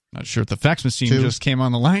 Not sure if the fax machine just came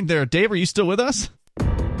on the line there. Dave, are you still with us?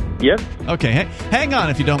 Yes. Okay, hang on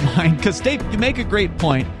if you don't mind, because Dave, you make a great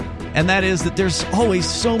point, and that is that there's always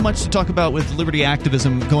so much to talk about with liberty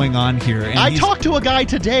activism going on here. And I talked to a guy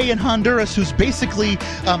today in Honduras who's basically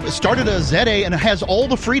started a ZA and has all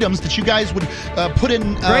the freedoms that you guys would put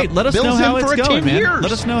in. Great, let us know how it's going, man. Years.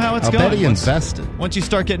 Let us know how it's I'll going. Bet he invested. Once you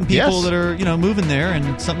start getting people that are moving there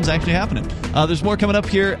and something's actually happening. There's more coming up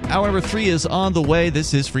here. Hour number 3 is on the way.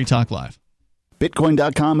 This is Free Talk Live.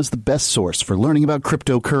 Bitcoin.com is the best source for learning about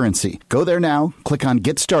cryptocurrency. Go there now, click on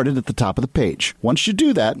Get Started at the top of the page. Once you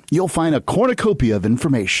do that, you'll find a cornucopia of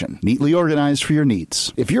information, neatly organized for your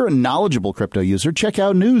needs. If you're a knowledgeable crypto user, check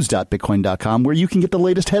out news.bitcoin.com where you can get the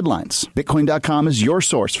latest headlines. Bitcoin.com is your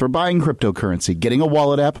source for buying cryptocurrency, getting a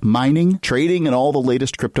wallet app, mining, trading, and all the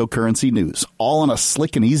latest cryptocurrency news, all on a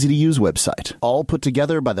slick and easy-to-use website. All put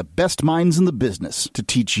together by the best minds in the business to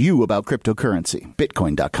teach you about cryptocurrency.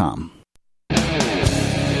 Bitcoin.com.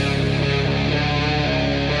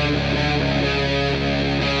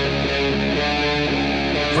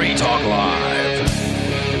 Free Talk Live.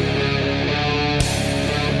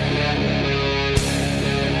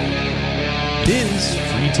 It is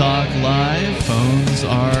Free Talk Live. Phones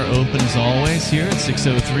are open as always here at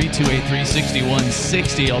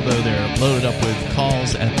 603-283-6160, although they're loaded up with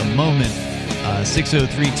calls at the moment.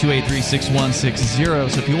 603-283-6160.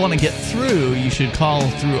 So if you want to get through, you should call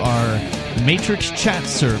through our Matrix chat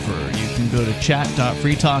server. You can go to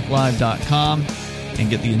chat.freetalklive.com and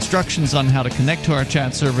get the instructions on how to connect to our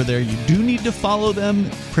chat server there. You do need to follow them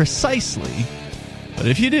precisely, but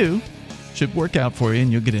if you do, it should work out for you, and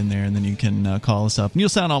you'll get in there, and then you can call us up. And you'll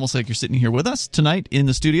sound almost like you're sitting here with us tonight in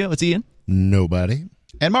the studio. It's Ian. Nobody.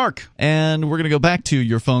 And Mark. And we're going to go back to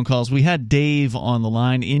your phone calls. We had Dave on the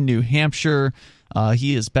line in New Hampshire.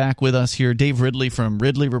 He is back with us here. Dave Ridley from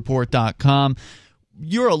RidleyReport.com.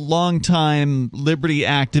 You're a longtime liberty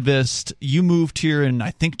activist. You moved here in, I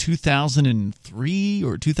think, 2003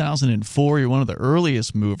 or 2004. You're one of the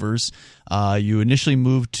earliest movers. You initially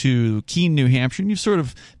moved to Keene, New Hampshire, and you've sort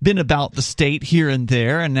of been about the state here and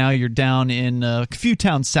there, and now you're down in a few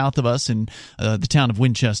towns south of us in the town of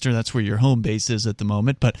Winchester. That's where your home base is at the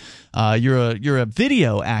moment. But you're a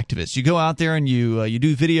video activist. You go out there and you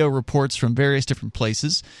do video reports from various different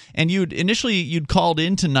places. And you'd called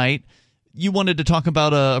in tonight. You wanted to talk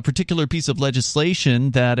about a particular piece of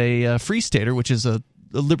legislation that a Free Stater, which is a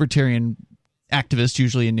libertarian activist,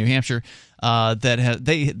 usually in New Hampshire,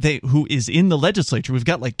 who is in the legislature. We've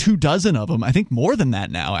got like 24 of them. I think more than that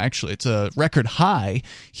now. Actually, it's a record high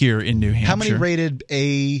here in New Hampshire. How many rated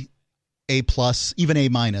A plus, even A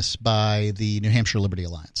minus by the New Hampshire Liberty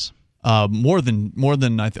Alliance? More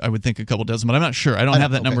than I would think a couple dozen, but I'm not sure. I don't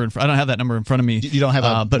have that number. I don't have that number in front of me. You don't have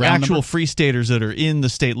a but actual number? Free Staters that are in the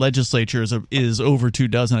state legislature is over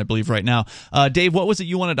 24, I believe, right now. Dave, what was it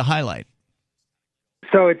you wanted to highlight?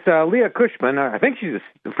 So it's Leah Cushman. I think she's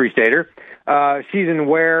a Free Stater. She's in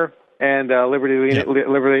Ware and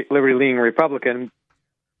liberty-leaning Republican,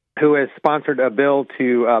 who has sponsored a bill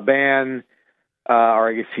to ban, or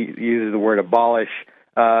I guess she uses the word abolish,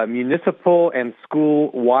 municipal and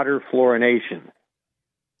school water fluorination.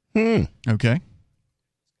 Okay.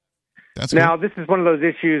 Now, this is one of those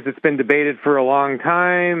issues that's been debated for a long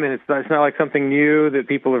time, and it's not like something new that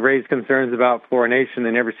people have raised concerns about fluorination.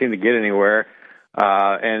 They never seem to get anywhere.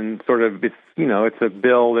 And sort of, it's a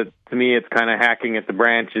bill that, to me, it's kind of hacking at the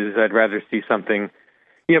branches. I'd rather see something.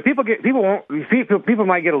 People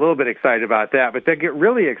might get a little bit excited about that, but they get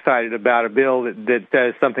really excited about a bill that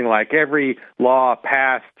says something like every law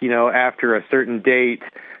passed, after a certain date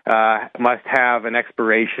must have an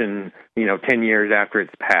expiration, 10 years after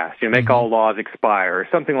it's passed. Make all laws expire, or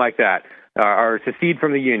something like that. Or secede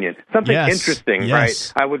from the union. Something interesting,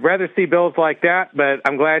 right? I would rather see bills like that, but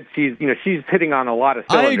I'm glad she's hitting on a lot of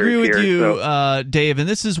cylinders. I agree with you, so. Dave, and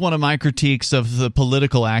this is one of my critiques of the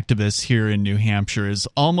political activists here in New Hampshire, is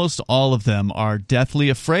almost all of them are deathly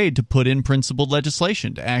afraid to put in principled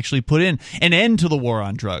legislation, to actually put in an end to the war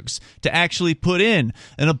on drugs, to actually put in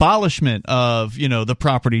an abolishment of, the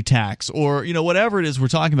property tax, or, whatever it is we're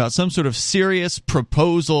talking about, some sort of serious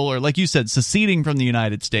proposal, or like you said, seceding from the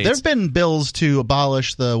United States. There have been bills to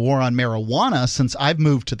abolish the war on marijuana since I've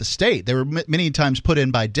moved to the state. They were many times put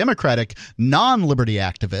in by Democratic non-liberty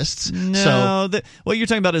activists. No, what you're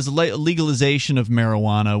talking about is legalization of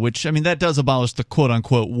marijuana, which, that does abolish the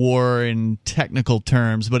quote-unquote war in technical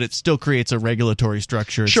terms, but it still creates a regulatory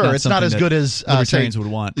structure. It's not as good as libertarians would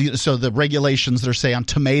want. So the regulations that are, say, on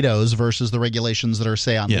tomatoes versus the regulations that are,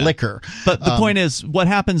 say, on liquor. But the point is, what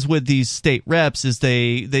happens with these state reps is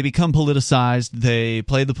they become politicized, they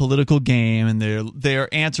play the political game, and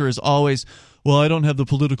their answer is always, well, I don't have the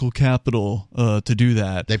political capital to do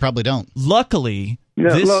that. They probably don't. Luckily,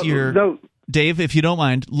 this year, Dave, if you don't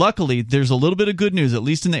mind, luckily there's a little bit of good news, at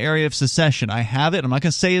least in the area of secession. I have it. I'm not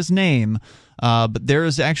going to say his name, but there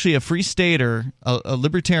is actually a Free Stater, a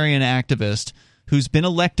libertarian activist, who's been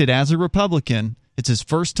elected as a Republican. It's his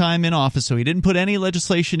first time in office, so he didn't put any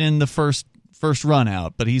legislation in the first run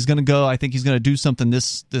out, but he's going to go. I think he's going to do something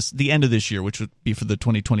the end of this year, which would be for the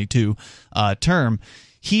 2022 term.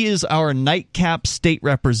 He is our nightcap state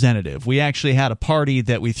representative. We actually had a party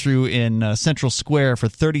that we threw in Central Square for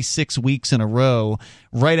 36 weeks in a row.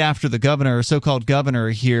 Right after the so-called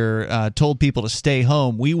governor here, told people to stay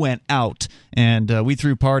home, we went out and we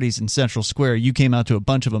threw parties in Central Square. You came out to a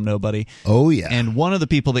bunch of them, nobody. Oh, yeah. And one of the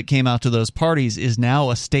people that came out to those parties is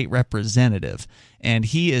now a state representative. And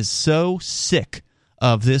he is so sick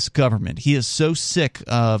of this government. He is so sick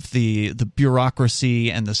of the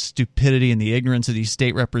bureaucracy and the stupidity and the ignorance of these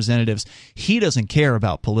state representatives. He doesn't care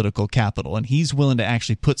about political capital, and he's willing to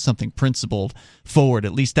actually put something principled forward.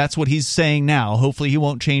 At least that's what he's saying now. Hopefully he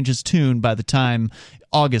won't change his tune by the time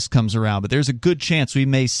August comes around, but there's a good chance we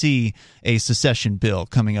may see a secession bill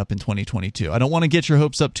coming up in 2022. I don't want to get your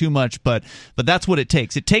hopes up too much, but that's what it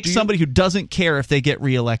takes. It takes somebody who doesn't care if they get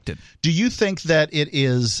reelected. Do you think that it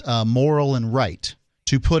is moral and right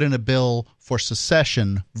to put in a bill for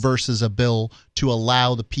secession versus a bill to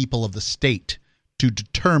allow the people of the state to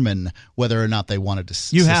determine whether or not they wanted to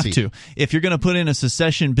secede? You have to. If you're going to put in a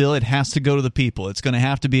secession bill, it has to go to the people. It's going to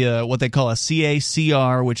have to be what they call a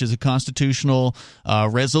CACR, which is a constitutional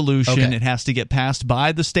resolution. Okay. It has to get passed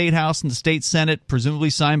by the State House and the State Senate, presumably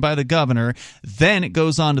signed by the governor. Then it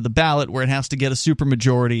goes on to the ballot, where it has to get a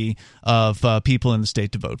supermajority of people in the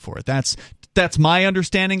state to vote for it. That's my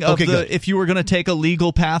understanding of if you were going to take a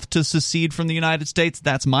legal path to secede from the United States,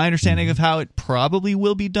 that's my understanding of how it probably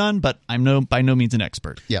will be done, but I'm by no means an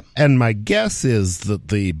expert. Yeah. And my guess is that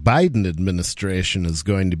the Biden administration is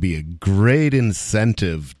going to be a great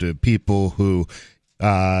incentive to people who,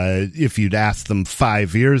 if you'd asked them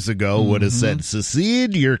 5 years ago, would have said,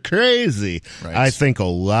 secede, you're crazy. Right. I think a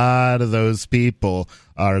lot of those people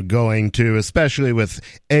are going to, especially with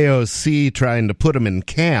AOC trying to put them in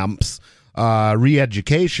camps,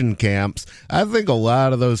 re-education camps, I think a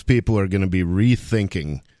lot of those people are going to be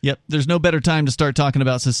rethinking. Yep, there's no better time to start talking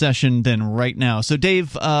about secession than right now. So,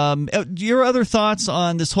 Dave, your other thoughts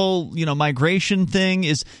on this whole, migration thing?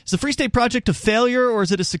 Is the Free State Project a failure, or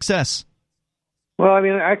is it a success? Well,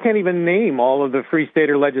 I can't even name all of the Free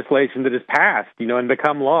Stater legislation that has passed, and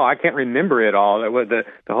become law. I can't remember it all. The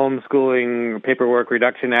Homeschooling Paperwork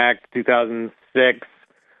Reduction Act, 2006.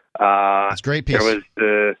 That's a great piece. There was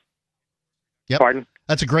the... Yep. Pardon?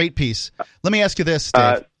 That's a great piece. Let me ask you this,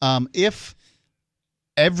 Dave. If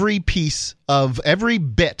every bit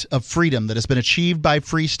of freedom that has been achieved by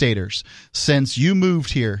Free Staters since you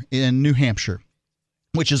moved here in New Hampshire,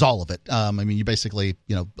 which is all of it, you're basically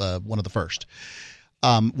one of the first,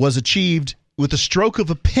 was achieved with a stroke of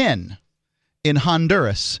a pen in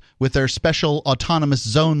Honduras with their special autonomous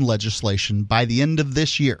zone legislation by the end of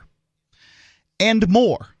this year, and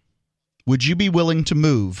more, would you be willing to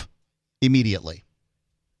move immediately?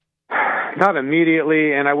 not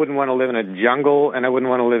immediately, and I wouldn't want to live in a jungle, and I wouldn't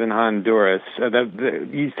want to live in Honduras.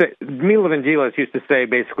 Milo Vangelis used to say,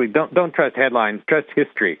 basically, don't trust headlines, trust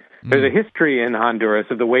history. There's a history in Honduras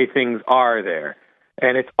of the way things are there,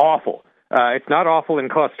 and it's awful. It's not awful in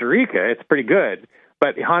Costa Rica. It's pretty good.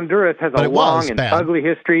 But Honduras has a long and ugly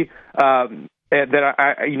history. That's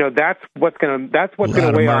what's going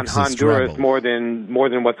to weigh on Honduras more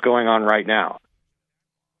than what's going on right now.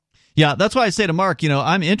 Yeah, that's why I say to Mark,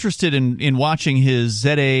 I'm interested in watching his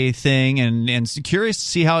ZA thing and curious to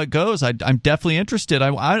see how it goes. I'm definitely interested.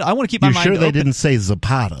 I want to keep my mind open. You're sure they didn't say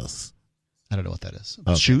Zapatas? I don't know what that is.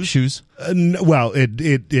 Okay. Shoes? Well,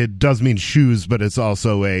 it does mean shoes, but it's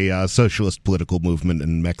also a socialist political movement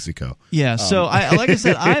in Mexico. Yeah, so like I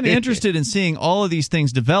said, I'm interested in seeing all of these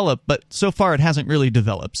things develop, but so far it hasn't really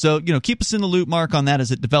developed. So, keep us in the loop, Mark, on that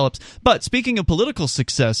as it develops. But speaking of political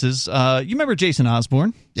successes, you remember Jason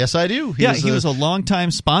Osborne? Yes, I do. He was a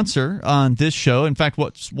longtime sponsor on this show. In fact,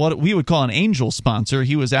 what we would call an angel sponsor.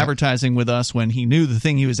 He was advertising with us when he knew the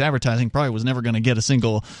thing he was advertising probably was never going to get a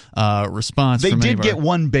single response. They did get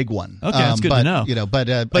one big one. Okay, that's good to know.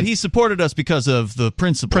 But he supported us because of the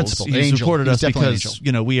principles. He supported us because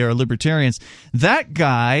we are libertarians. That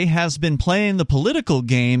guy has been playing the political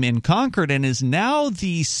game in Concord and is now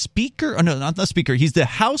the speaker. Oh, no, not the speaker. He's the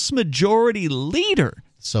House Majority Leader.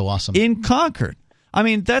 So awesome in Concord. I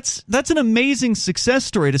mean, that's an amazing success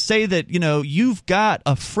story to say that, you've got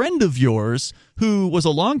a friend of yours who was a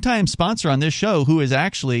longtime sponsor on this show who is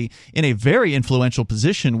actually in a very influential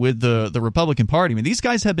position with the Republican Party. I mean, these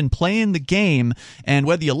guys have been playing the game, and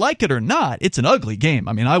whether you like it or not, it's an ugly game.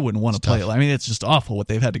 I mean, I wouldn't want to play it. I mean, it's just awful what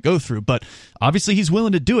they've had to go through. But obviously he's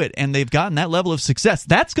willing to do it, and they've gotten that level of success.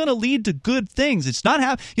 That's going to lead to good things. It's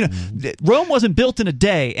not Rome wasn't built in a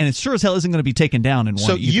day, and it sure as hell isn't going to be taken down in one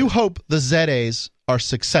So either. You hope the ZAs are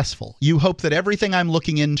successful. You hope that everything I'm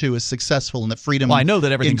looking into is successful and that freedom Well, I know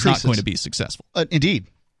that everything's increases. not going to be successful. Indeed.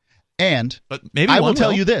 But maybe I will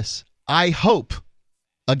tell you this. I hope,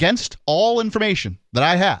 against all information that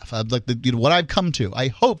I have, what I've come to, I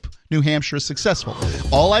hope New Hampshire is successful.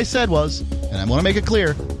 All I said was, and I want to make it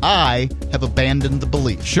clear, I have abandoned the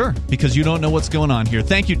belief. Sure, because you don't know what's going on here.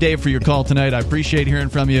 Thank you, Dave, for your call tonight. I appreciate hearing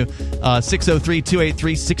from you.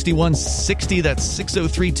 603-283-6160. That's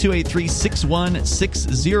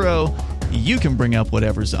 603-283-6160. You can bring up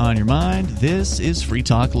whatever's on your mind. This is Free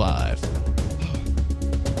Talk Live.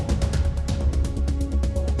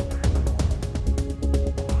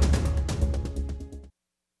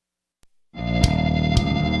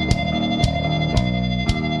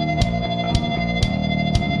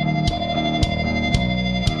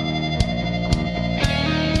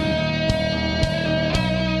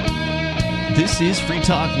 This is Free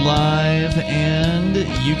Talk Live, and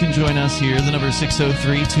you can join us here. The number is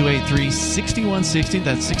 603-283-6160.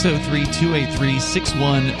 That's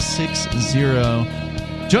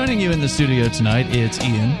 603-283-6160. Joining you in the studio tonight, it's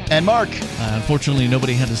Ian. And Mark. Unfortunately,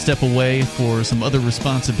 nobody had to step away for some other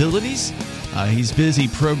responsibilities. He's busy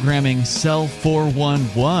programming Cell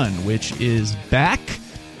 411, which is back.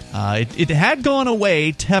 It had gone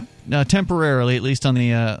away temporarily, at least on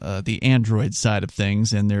the Android side of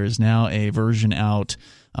things, and there is now a version out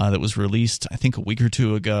that was released, I think, a week or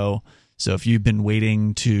two ago. So if you've been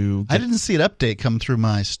waiting to... I didn't see an update come through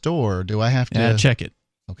my store. Do I have to... check it.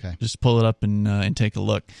 Okay. Just pull it up and take a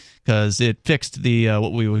look, because it fixed the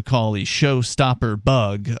what we would call the showstopper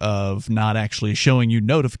bug of not actually showing you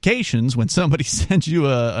notifications when somebody sends you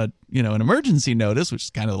an emergency notice, which is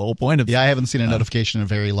kind of the whole point of. Yeah, I haven't seen a notification in a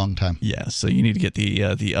very long time. Yeah, so you need to get the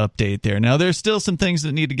update there. Now, there's still some things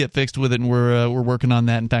that need to get fixed with it, and we're working on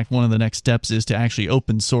that. In fact, one of the next steps is to actually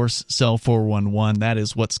open source Cell 411. That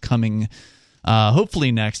is what's coming.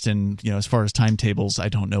 Hopefully next, and as far as timetables, I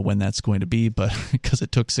don't know when that's going to be, but because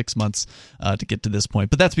it took 6 months to get to this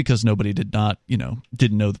point. But that's because nobody didn't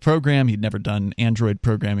know the program. He'd never done Android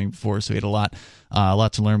programming before, so he had a lot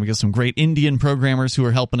to learn. We got some great Indian programmers who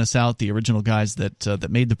are helping us out, the original guys that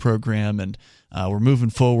made the program, and we're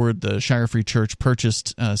moving forward. The Shire Free Church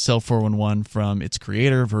purchased Cell 411 from its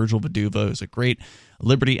creator, Virgil Vaduva, who's a great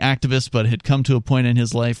liberty activist, but had come to a point in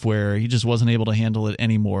his life where he just wasn't able to handle it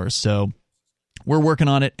anymore. So we're working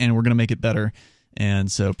on it, and we're going to make it better.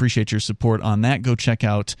 And so appreciate your support on that. Go check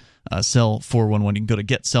out Cell 411. You can go to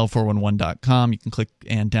getcell411.com. You can click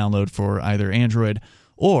and download for either Android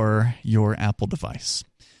or your Apple device.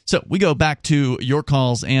 So we go back to your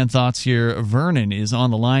calls and thoughts here. Vernon is on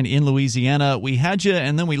the line in Louisiana. We had you,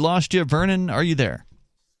 and then we lost you. Vernon, are you there?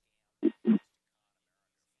 Yes.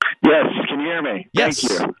 Can you hear me? Yes.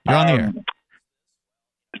 Thank you. You're on the air.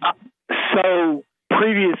 So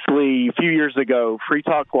previously, a few years ago, Free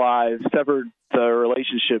Talk Live severed the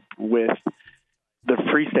relationship with the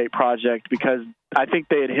Free State Project because I think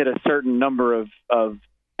they had hit a certain number of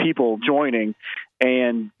people joining,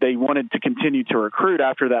 and they wanted to continue to recruit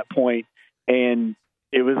after that point. And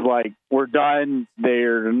it was like, we're done. They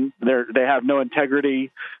have no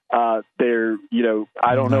integrity. I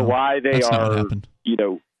don't know why they are,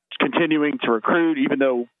 continuing to recruit, even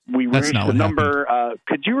though we reached the number.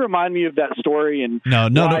 Could you remind me of that story? And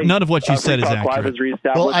none of what you said is accurate.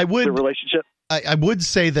 Well, I would the relationship. I would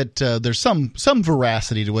say that there's some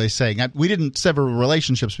veracity to what he's saying. We didn't sever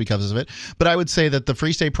relationships because of it, but I would say that the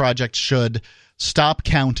Free State Project should stop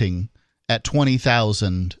counting at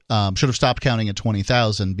 20,000. Should have stopped counting at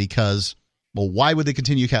 20,000 because, well, why would they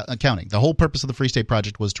continue counting? The whole purpose of the Free State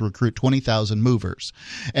Project was to recruit 20,000 movers,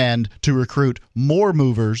 and to recruit more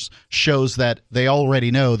movers shows that they already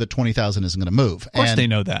know that 20,000 isn't going to move. Of course, they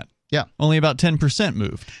know that. Yeah, only about 10%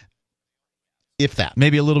 moved. If that,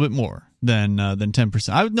 maybe a little bit more than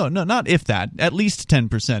 10%. No, not if that. At least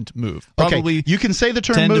 10% move. Probably. Okay. You can say the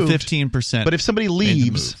term 10 moved, to 15%. But if somebody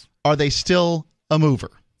leaves, are they still a mover?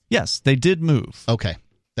 Yes, they did move. Okay,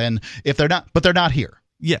 then if they're not, but they're not here.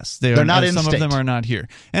 Yes, they're not in state. Some of them are not here.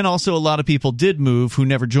 And also a lot of people did move who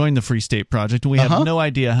never joined the Free State Project. We have no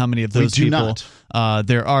idea how many of those people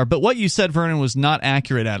there are. But what you said, Vernon, was not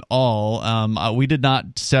accurate at all. We did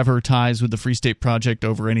not sever ties with the Free State Project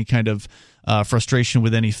over any kind of frustration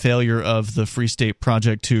with any failure of the Free State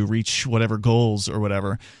Project to reach whatever goals or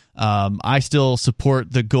whatever. I still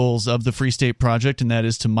support the goals of the Free State Project, and that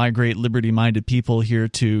is to migrate liberty-minded people here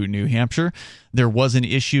to New Hampshire. There was an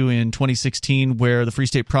issue in 2016 where the Free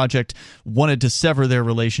State Project wanted to sever their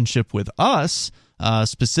relationship with us,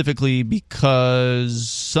 specifically because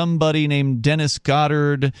somebody named Dennis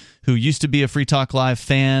Goddard, who used to be a Free Talk Live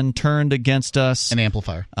fan, turned against us. An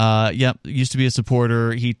amplifier. Used to be a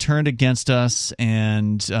supporter. He turned against us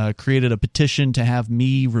and created a petition to have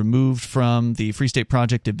me removed from the Free State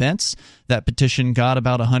Project events. That petition got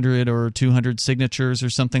about 100 or 200 signatures or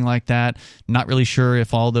something like that. Not really sure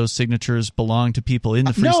if all those signatures belong to people in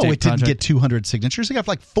the Free State Project. No, it didn't get 200 signatures. It got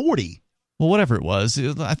like 40. Well, whatever it was.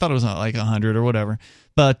 I thought it was like 100 or whatever.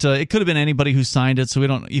 But it could have been anybody who signed it, so we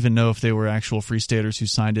don't even know if they were actual Free Staters who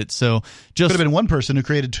signed it. So just could have been one person who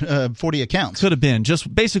created 40 accounts. Could have been.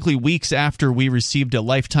 Just basically weeks after we received a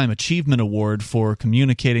Lifetime Achievement Award for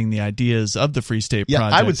communicating the ideas of the Free State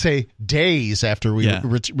Project. Yeah, I would say days after we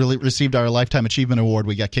received our Lifetime Achievement Award,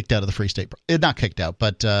 we got kicked out of the Free State. Not kicked out,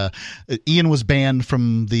 but Ian was banned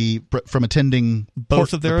from attending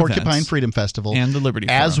both of their Porcupine events Freedom Festival and the Liberty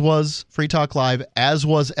Forum. As was Free Talk Live, as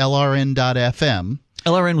was LRN.FM.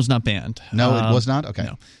 LRN was not banned. No, it was not? Okay.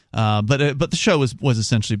 No. But the show was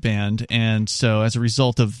essentially banned, and so as a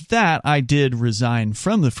result of that, I did resign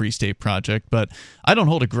from the Free State Project, but I don't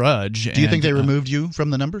hold a grudge. Do you think they removed you from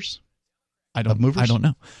the numbers? I don't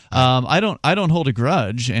know. I don't hold a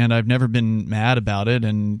grudge, and I've never been mad about it.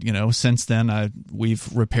 And since then,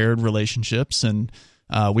 we've repaired relationships, and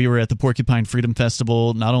we were at the Porcupine Freedom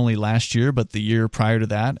Festival not only last year but the year prior to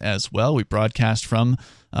that as well. We broadcast from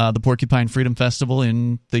the Porcupine Freedom Festival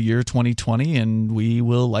in the year 2020, and we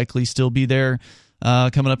will likely still be there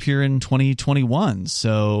coming up here in 2021.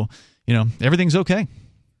 So everything's okay.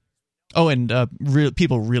 Oh, and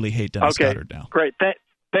people really hate Dennis Goddard now. Great.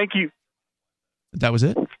 Thank you. That was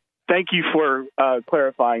it? Thank you for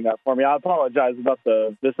clarifying that for me. I apologize about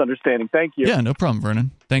the misunderstanding. Thank you. Yeah, no problem,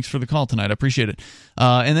 Vernon. Thanks for the call tonight. I appreciate it.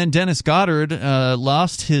 And then Dennis Goddard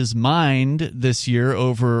lost his mind this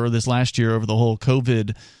last year over the whole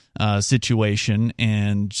COVID situation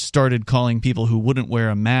and started calling people who wouldn't wear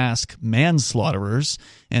a mask manslaughterers,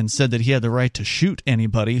 and said that he had the right to shoot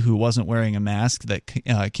anybody who wasn't wearing a mask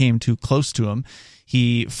that came too close to him.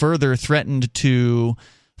 He further threatened to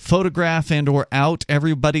photograph and or out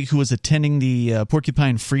everybody who was attending the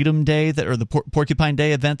Porcupine Freedom Day Porcupine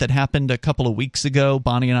Day event that happened a couple of weeks ago.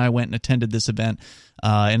 Bonnie and I went and attended this event,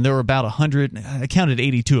 and there were about 100. I counted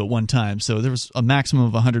 82 at one time, so there was a maximum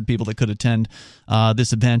of 100 people that could attend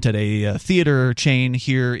this event at a theater chain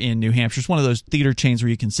here in New Hampshire. It's one of those theater chains where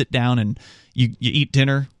you can sit down and you eat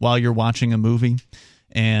dinner while you're watching a movie.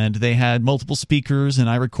 And they had multiple speakers, and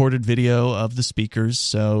I recorded video of the speakers.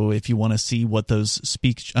 So if you want to see what those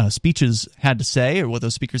speeches had to say, or what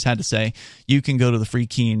those speakers had to say, you can go to the Free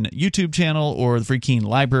Keene YouTube channel or the Free Keene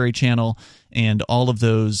Library channel, and all of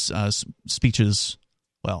those speeches,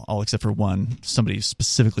 well, all except for one, somebody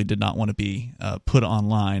specifically did not want to be put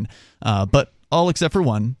online, but all except for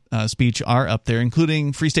one speech are up there,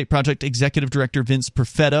 including Free State Project Executive Director Vince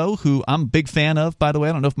Perfetto, who I'm a big fan of, by the way.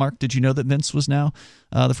 I don't know if, Mark, did you know that Vince was now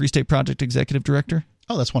the Free State Project Executive Director?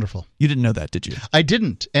 Oh, that's wonderful. You didn't know that, did you? I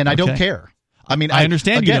didn't, and I don't care. I mean, I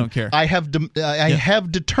understand you don't care. I have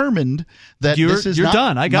determined that this is not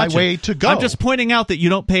done. I got my way to go. I'm just pointing out that you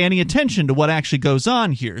don't pay any attention to what actually goes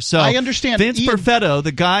on here. So I understand. Vince Perfetto,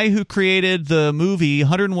 the guy who created the movie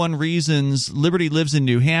 101 Reasons Liberty Lives in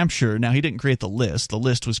New Hampshire. Now, he didn't create the list. The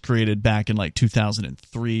list was created back in like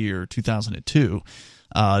 2003 or 2002.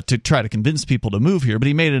 To try to convince people to move here. But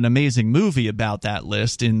he made an amazing movie about that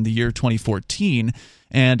list in the year 2014,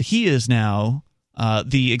 and he is now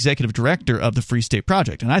the executive director of the Free State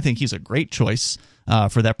Project. And I think he's a great choice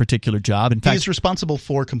for that particular job. In fact, he's responsible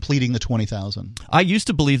for completing the 20,000. I used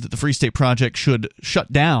to believe that the Free State Project should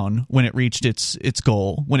shut down when it reached its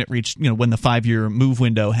goal, when it reached, when the 5-year move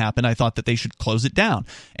window happened. I thought that they should close it down.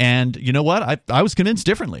 And you know what? I was convinced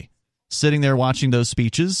differently. Sitting there watching those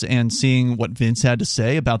speeches and seeing what Vince had to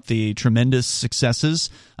say about the tremendous successes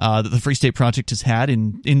that the Free State Project has had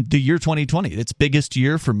in the year 2020, its biggest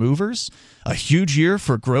year for movers, a huge year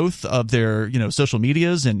for growth of their social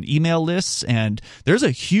medias and email lists, and there's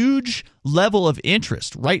a huge level of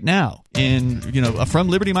interest right now in from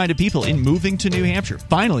liberty-minded people in moving to New Hampshire.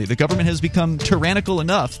 Finally, the government has become tyrannical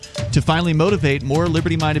enough to finally motivate more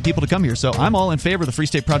liberty-minded people to come here. So I'm all in favor of the Free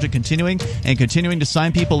State Project continuing to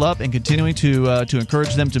sign people up and continuing to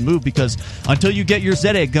encourage them to move, because until you get your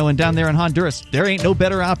ZEG going down there in Honduras, there ain't no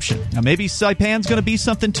better option. Now maybe Saipan's going to be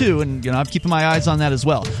something too, and I'm keeping my eyes on that as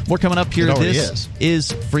well. More coming up here. This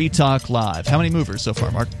is Free Talk Live. How many movers so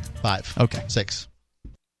far, Mark? 5. Okay. 6.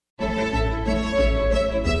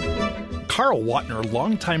 Carl Watner,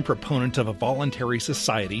 longtime proponent of a voluntary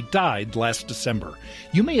society, died last December.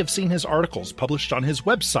 You may have seen his articles published on his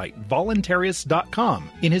website, voluntarist.com,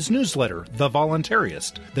 in his newsletter, The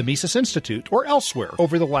Voluntarist, the Mises Institute, or elsewhere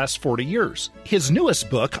over the last 40 years. His newest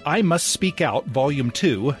book, I Must Speak Out, Volume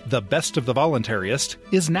 2, The Best of the Voluntarist,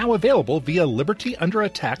 is now available via Liberty Under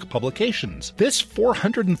Attack Publications. This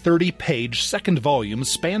 430-page second volume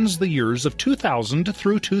spans the years of 2000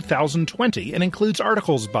 through 2020 and includes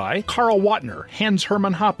articles by Carl Watner, Hans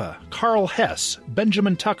Hermann Hoppe, Carl Hess,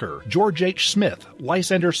 Benjamin Tucker, George H. Smith,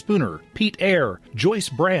 Lysander Spooner, Pete Eyre, Joyce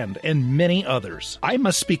Brand, and many others. I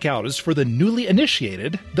Must Speak Out is for the newly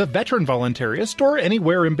initiated, the veteran voluntarist, or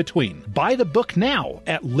anywhere in between. Buy the book now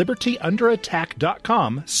at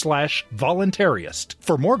libertyunderattack.com/voluntarist.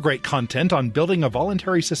 For more great content on building a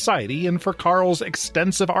voluntary society and for Carl's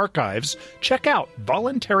extensive archives, check out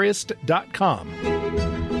voluntarist.com.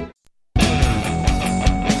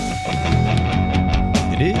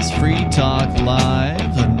 It is Free Talk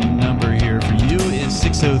Live. The number here for you is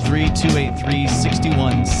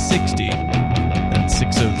 603-283-6160. That's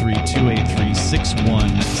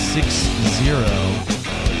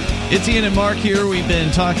 603-283-6160. It's Ian and Mark here. We've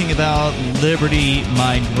been talking about liberty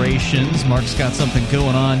migrations. Mark's got something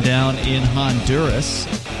going on down in Honduras.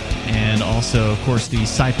 And also, of course, the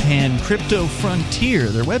Saipan Crypto Frontier.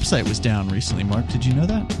 Their website was down recently. Mark, did you know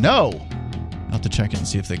that? No. I'll have to check it and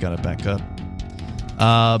see if they got it back up.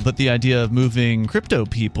 But the idea of moving crypto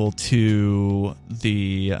people to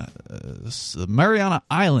the Mariana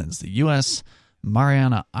Islands, the U.S.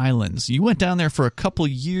 Mariana Islands. You went down there for a couple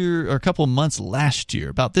months last year,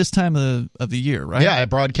 about this time of the year, right? Yeah, I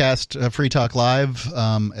broadcast Free Talk Live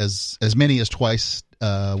as many as twice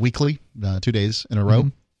weekly, 2 days in a row.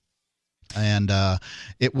 Mm-hmm. And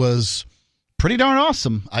it was pretty darn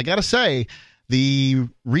awesome, I got to say. The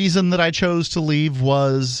reason that I chose to leave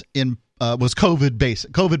was COVID based,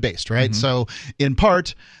 right? Mm-hmm. So in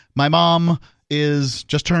part, my mom is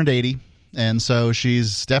just turned 80, and so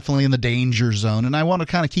she's definitely in the danger zone, and I want to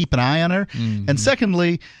kind of keep an eye on her. Mm-hmm. And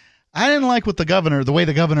secondly, I didn't like the way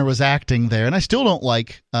the governor was acting there, and I still don't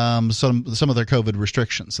like some of their COVID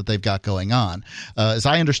restrictions that they've got going on. As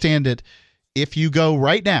I understand it, if you go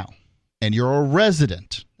right now and you're a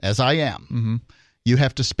resident, as I am, mm-hmm. you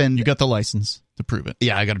have to spend. You got the license to prove it.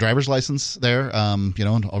 Yeah, I got a driver's license there. And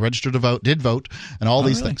I'll register to vote, did vote, and all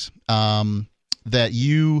these things. That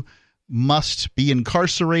you must be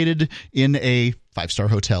incarcerated in a 5-star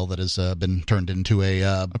hotel that has been turned into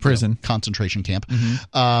a prison concentration camp,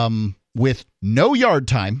 mm-hmm. With no yard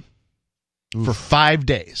time. Oof. For 5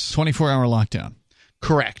 days. 24-hour lockdown.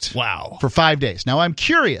 Correct. Wow. For 5 days. Now I'm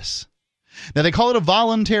curious. Now they call it a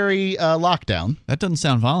voluntary lockdown. That doesn't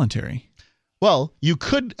sound voluntary. Well, you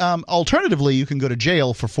could alternatively, you can go to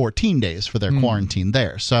jail for 14 days for their quarantine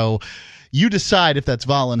there. So you decide if that's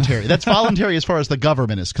voluntary. That's voluntary as far as the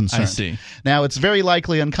government is concerned. I see. Now, it's very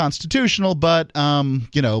likely unconstitutional, but,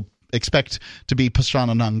 expect to be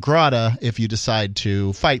persona non grata if you decide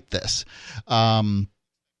to fight this. And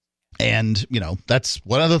And that's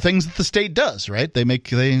one of the things that the state does, right? They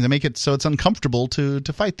make it so it's uncomfortable to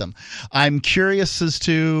fight them. I'm curious as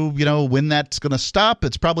to when that's going to stop.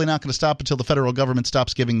 It's probably not going to stop until the federal government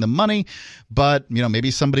stops giving them money, but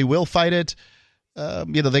maybe somebody will fight it.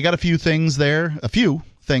 They got a few things there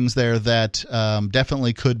that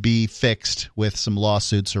definitely could be fixed with some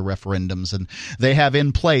lawsuits or referendums, and they have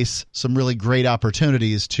in place some really great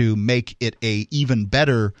opportunities to make it a even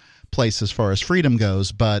better place as far as freedom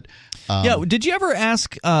goes. But did you ever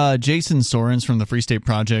ask Jason Sorens from the Free State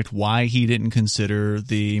Project why he didn't consider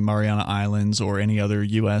the Mariana Islands or any other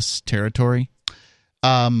U.S. territory?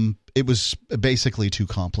 It was basically too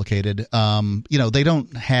complicated. They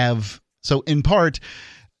don't have, so in part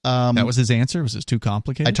that was his answer. Was it too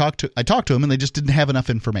complicated? I talked to him, and they just didn't have enough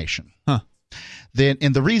information.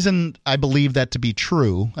 And the reason I believe that to be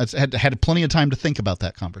true, I had plenty of time to think about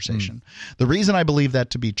that conversation. The reason I believe that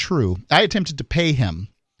to be true, I attempted to pay him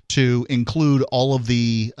to include all of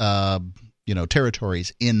the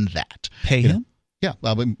territories in that. Pay him? Yeah.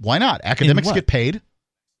 Why not? Academics get paid.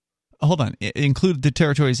 Hold on. Include the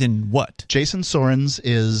territories in what? Jason Sorens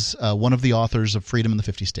is one of the authors of Freedom in the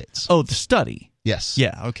 50 States. Oh, the study. Yes.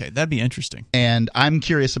 Yeah, okay. That'd be interesting. And I'm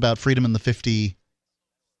curious about Freedom in the 50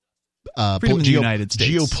 Freedom in the United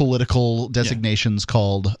States. Geopolitical designations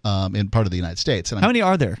called in part of the United States. And how many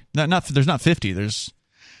are there? There's not 50. There's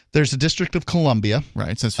the District of Columbia.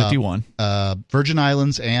 Right, so it's 51. Virgin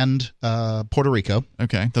Islands and Puerto Rico.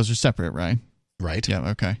 Okay, those are separate, right? Right. Yeah.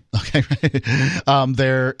 Okay.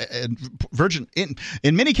 They're Virgin.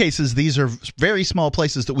 In many cases, these are very small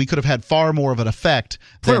places that we could have had far more of an effect.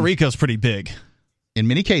 Puerto Rico's pretty big. In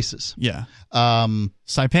many cases. Yeah.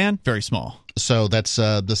 Saipan, very small. So that's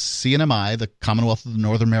the CNMI, the Commonwealth of the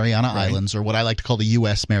Northern Mariana Islands, or what I like to call the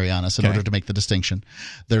U.S. Marianas in order to make the distinction.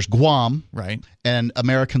 There's Guam. Right. And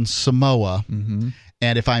American Samoa. Mm-hmm.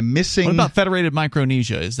 And if I'm missing... What about Federated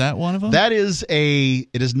Micronesia? Is that one of them? That is it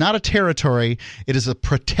is not a territory. It is a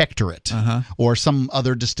protectorate or some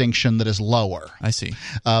other distinction that is lower. I see.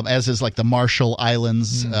 As is like the Marshall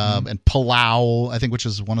Islands and Palau, I think, which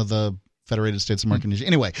is one of the Federated States of Micronesia.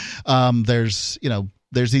 Anyway, there's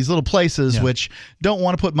these little places which don't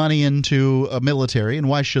want to put money into a military, and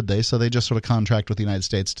why should they? So they just sort of contract with the United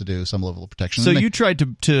States to do some level of protection. So you tried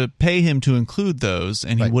to pay him to include those,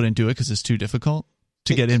 and he wouldn't do it because it's too difficult?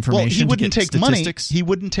 To get information, he wouldn't take statistics? money. He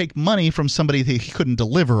wouldn't take money from somebody that he couldn't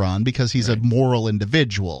deliver on because he's a moral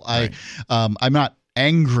individual. I'm not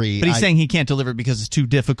angry, but he's saying he can't deliver because it's too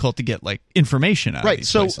difficult to get information out. Right. Of these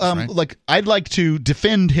so, places, I'd like to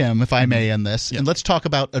defend him, if I may, in this, and let's talk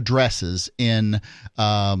about addresses in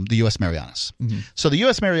the U.S. Marianas. So the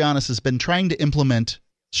U.S. Marianas has been trying to implement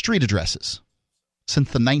street addresses since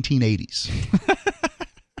the 1980s.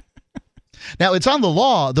 Now, it's on the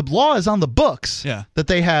law. The law is on the books that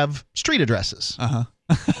they have street addresses.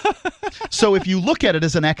 So if you look at it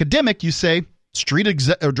as an academic, you say street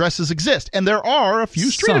addresses exist. And there are a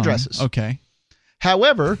few street addresses. Okay.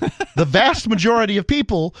 However, the vast majority of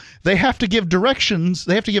people, they have to give directions.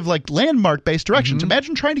 They have to give landmark-based directions.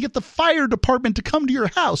 Imagine trying to get the fire department to come to your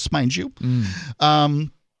house, mind you. So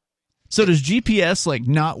does GPS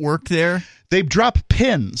not work there? They drop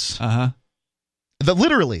pins.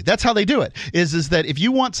 Literally, that's how they do it. Is that if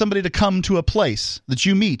you want somebody to come to a place that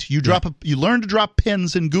you meet, you you learn to drop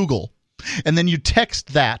pins in Google, and then you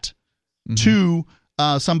text that to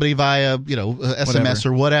somebody via SMS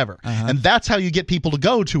or whatever, and that's how you get people to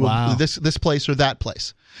go to this place or that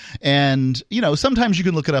place. And sometimes you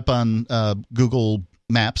can look it up on Google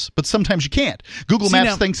Maps, but sometimes you can't. Google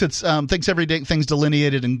Maps thinks everything's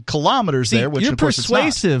delineated in kilometers there, which you're of course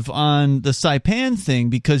persuasive it's not. on the Saipan thing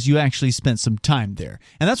because you actually spent some time there,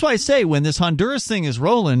 and that's why I say when this Honduras thing is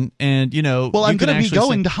rolling, and well, I'm going to be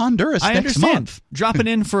going to Honduras next month, dropping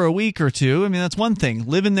in for a week or two. I mean, that's one thing.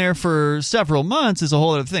 Living there for several months is a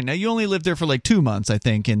whole other thing. Now, you only lived there for 2 months, I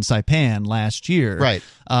think, in Saipan last year, right?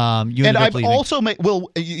 And I've also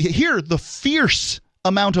hear the fierce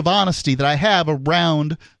amount of honesty that I have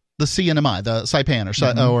around the CNMI, the Saipan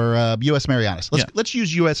or U.S. Marianas. Let's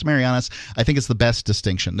use U.S. Marianas. I think it's the best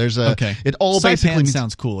distinction. There's it all Saipan basically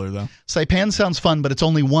sounds cooler though. Saipan sounds fun, but it's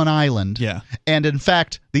only one island. Yeah, and in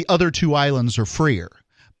fact, the other two islands are freer.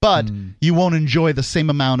 But you won't enjoy the same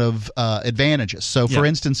amount of advantages. So, for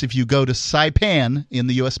instance, if you go to Saipan in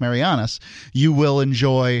the U.S. Marianas, you will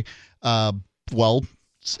enjoy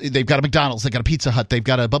they've got a McDonald's, they've got a Pizza Hut, they've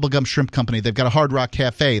got a Bubblegum Shrimp Company, they've got a Hard Rock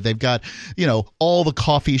Cafe, they've got, all the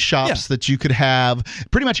coffee shops that you could have,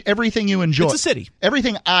 pretty much everything you enjoy. It's a city.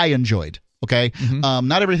 Everything I enjoyed, okay?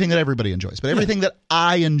 Not everything that everybody enjoys, but everything that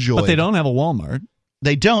I enjoyed. But they don't have a Walmart.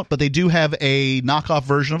 They don't, but they do have a knockoff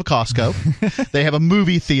version of a Costco. They have a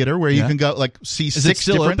movie theater where you can go see Is 6 it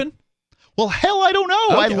still different. Open? Well, hell, I don't know.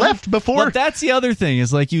 Okay. I left before. Well, that's the other thing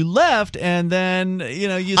is like you left and then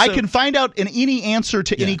I can find out any answer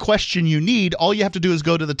to any question you need. All you have to do is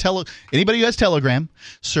go to the anybody who has Telegram,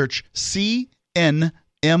 search CNMI.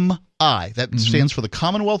 That stands for the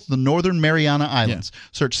Commonwealth of the Northern Mariana Islands.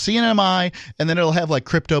 Search CNMI, and then it'll have like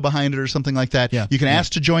crypto behind it or something like that. You can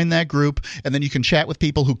ask to join that group, and then you can chat with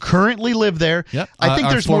people who currently live there. I think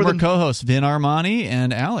there's more than co-hosts Vin Armani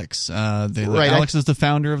and Alex. Alex is the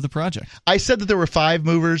founder of the project. I said that there were 5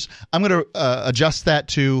 movers. I'm going to adjust that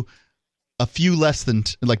to a few less than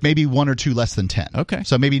maybe 1 or 2 less than 10. Okay,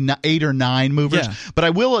 so maybe 8 or 9 movers. But I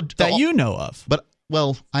will that you know of. But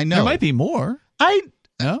I know there might be more.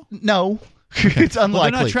 No. It's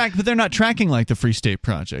unlikely. But they're not tracking like the Free State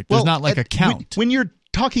Project. There's not like a count. When you're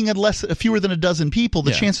talking at fewer than a dozen people,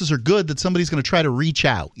 the chances are good that somebody's going to try to reach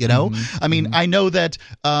out. I mean, I know that.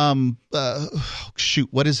 Why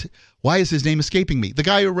is his name escaping me? The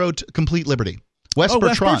guy who wrote Complete Liberty. Wes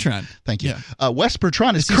Bertrand. Thank you. Wes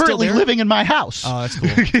Bertrand is currently living in my house. Oh, that's cool.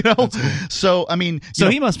 That's cool. So I mean,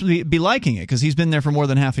 he must be liking it because he's been there for more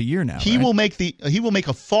than half a year now. He will make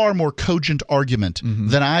a far more cogent argument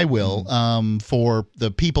than I will for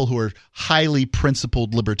the people who are highly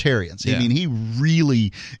principled libertarians. I mean, he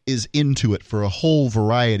really is into it for a whole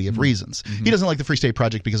variety of reasons. He doesn't like the Free State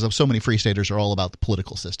Project because of so many Free Staters are all about the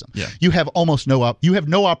political system. You have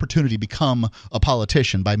no opportunity to become a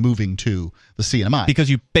politician by moving to the CNMI. Because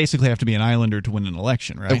you basically have to be an islander to win an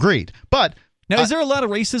election, right? Agreed. But now, is there a lot of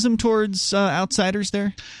racism towards outsiders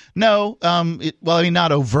there? No.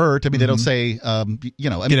 Not overt. I mean, they don't say, get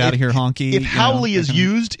out of here, honky. If howly is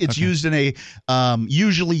used, it's used in a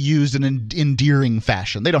usually used in an endearing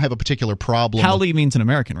fashion. They don't have a particular problem. Howly means an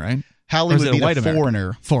American, right? Howly would be a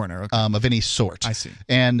foreigner. Foreigner, okay. Of any sort. I see.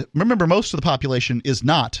 And remember, most of the population is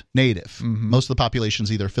not native. Most of the population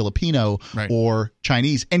is either Filipino or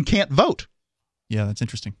Chinese and can't vote. Yeah, that's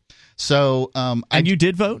interesting. So, and you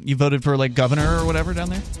did vote? You voted for like governor or whatever down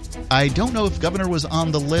there? I don't know if governor was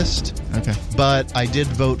on the list. Okay. But I did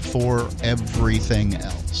vote for everything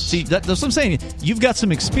else. See, that's what I'm saying. You've got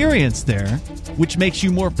some experience there, which makes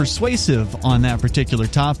you more persuasive on that particular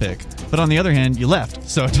topic. But on the other hand, you left,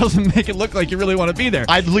 so it doesn't make it look like you really want to be there.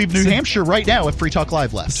 I'd leave New Hampshire right now if Free Talk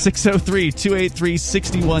Live left.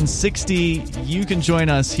 603-283-6160. You can join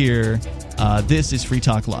us here. This is Free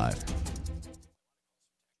Talk Live.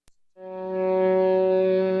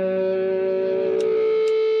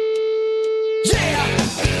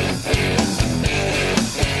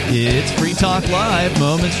 It's Free Talk Live.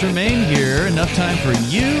 Moments remain here. Enough time for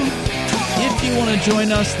you. If you want to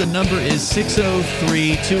join us, the number is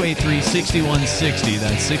 603-283-6160.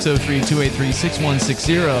 That's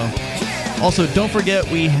 603-283-6160. Also, don't forget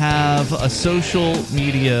we have a social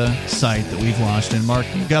media site that we've launched. And Mark,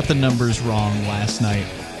 you got the numbers wrong last night.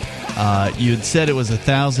 You had said it was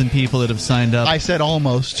 1,000 people that have signed up. I said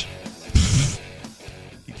almost.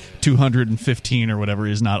 215 or whatever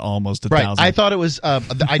is not almost 1,000. Right. I thought it was.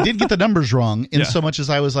 I did get the numbers wrong in so much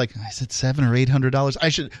as I was like, I said $700 or $800. I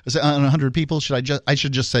should on 100 people. I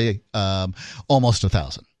should just say almost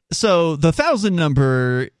 1,000. So the 1,000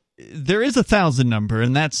 number. There is 1,000 number,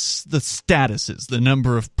 and that's the statuses, the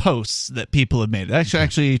number of posts that people have made.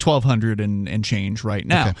 Actually 1,200 and change right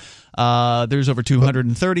now. Okay. There's over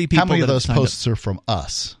 230 people. How many of those posts are from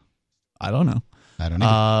us? I don't know. I don't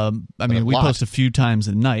know. I mean, we post a few times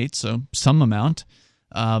a night, so some amount.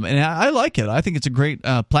 And I like it. I think it's a great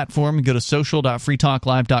platform. You go to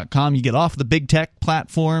social.freetalklive.com. You get off the big tech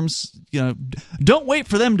platforms. Don't wait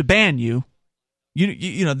for them to ban you.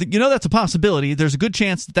 You know that's a possibility. There's a good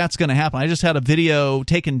chance that that's going to happen. I just had a video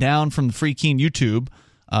taken down from the Free Keen YouTube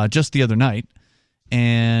just the other night,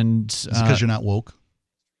 and it's because you're not woke.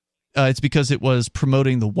 It's because it was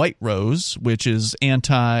promoting the White Rose, which is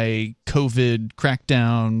anti-COVID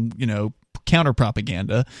crackdown, counter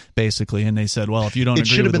propaganda, basically. And they said, well, if you don't, it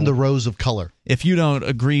should have been the rose of color. If you don't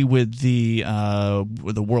agree with the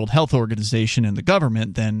World Health Organization and the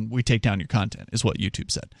government, then we take down your content, is what YouTube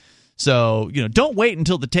said. So, don't wait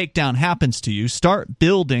until the takedown happens to you. Start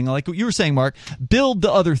building, like what you were saying, Mark, build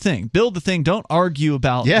the other thing. Build the thing. Don't argue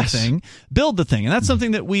about the thing. Build the thing. And that's something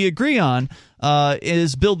that we agree on,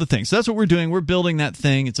 is build the thing. So that's what we're doing. We're building that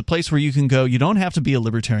thing. It's a place where you can go. You don't have to be a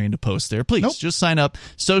libertarian to post there. Please, just sign up,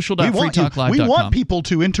 social.freetalklive.com. We want people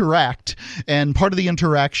to interact, and part of the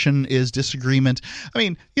interaction is disagreement. I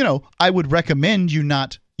mean, I would recommend you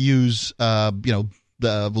not use,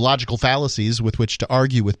 the logical fallacies with which to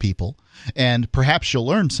argue with people, and perhaps you'll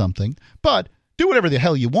learn something, but do whatever the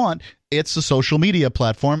hell you want. It's a social media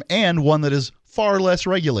platform, and one that is far less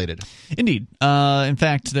regulated. Indeed. In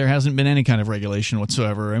fact, there hasn't been any kind of regulation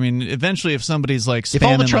whatsoever. I mean, eventually, if somebody's like spamming if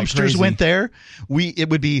all the like Trumpsters crazy, went there, it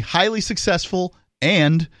would be highly successful,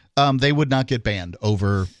 and they would not get banned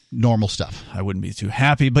over normal stuff. I wouldn't be too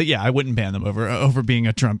happy, but yeah, I wouldn't ban them over being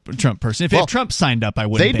a Trump person. If Trump signed up, I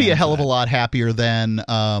wouldn't. They'd ban be a hell them of a lot happier than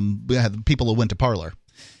people who went to Parler.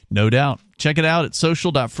 No doubt. Check it out at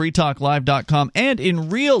social.freetalklive.com. And in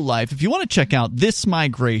real life, if you want to check out this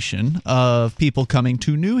migration of people coming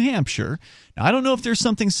to New Hampshire, now, I don't know if there's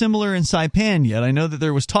something similar in Saipan yet. I know that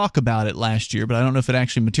there was talk about it last year, but I don't know if it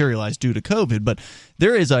actually materialized due to COVID. But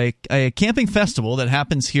there is a camping festival that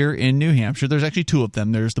happens here in New Hampshire. There's actually two of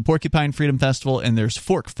them. There's the Porcupine Freedom Festival and there's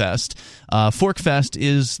Fork Fest. Fork Fest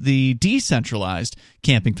is the decentralized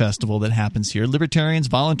camping festival that happens here. Libertarians,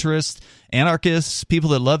 voluntarists, anarchists, people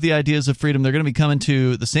that love the ideas of freedom, they're going to be coming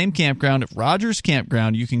to the same campground at Rogers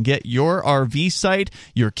Campground. You can get your RV site,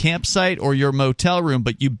 your campsite, or your motel room,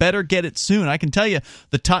 but you better get it soon. I can tell you,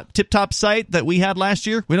 the tip-top site that we had last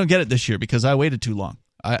year, we don't get it this year because I waited too long.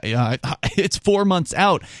 It's 4 months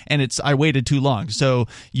out, and I waited too long. So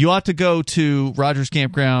you ought to go to Rogers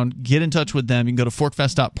Campground, get in touch with them. You can go to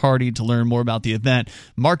forkfest.party to learn more about the event.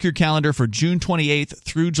 Mark your calendar for June 28th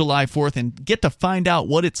through July 4th and get to find out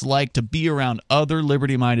what it's like to be around other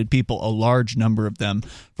liberty-minded people, a large number of them,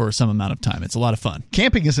 for some amount of time. It's a lot of fun.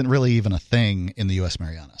 Camping isn't really even a thing in the U.S.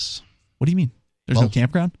 Marianas. What do you mean? There's no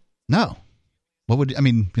campground? No. Why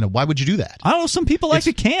would you do that? I don't know. Some people like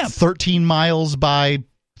to camp. 13 miles by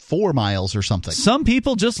 4 miles or something. Some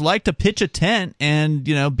people just like to pitch a tent and,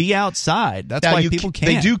 be outside. That's why people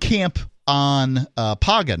camp. They do camp on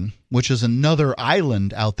Pagan, which is another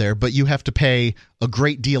island out there, but you have to pay a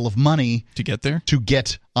great deal of money to get there, to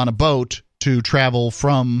get on a boat to travel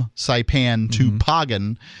from Saipan to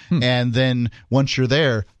Pagan. And then once you're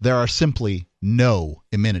there are simply no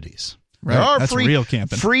amenities. Right. There are That's real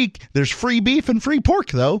camping. There's free beef and free pork,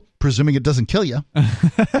 though, presuming it doesn't kill you.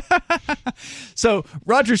 So,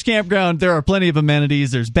 Rogers Campground, there are plenty of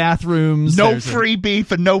amenities. There's bathrooms. No free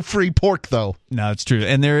beef and no free pork, though. No, it's true.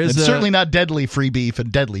 And there is certainly not deadly free beef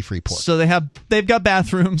and deadly free pork. So they've got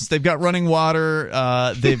bathrooms. They've got running water.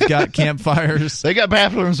 They've got campfires. They got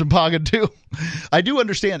bathrooms in Pagan, too. I do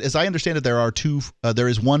understand. As I understand it, there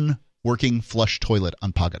is one working flush toilet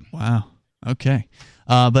on Pagan. Wow. Okay.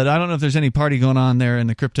 But I don't know if there's any party going on there in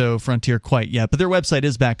the crypto frontier quite yet. But their website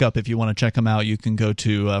is back up if you want to check them out. You can go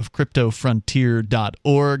to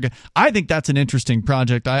cryptofrontier.org. I think that's an interesting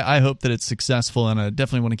project. I hope that it's successful, and I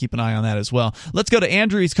definitely want to keep an eye on that as well. Let's go to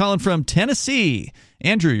Andrew. He's calling from Tennessee.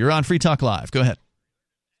 Andrew, you're on Free Talk Live. Go ahead.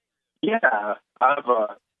 Yeah, at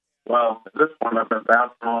this point I've been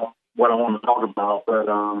bouncing off what I want to talk about, but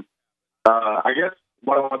I guess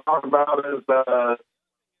what I want to talk about is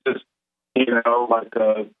just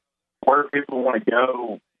where people want to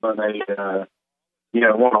go when they,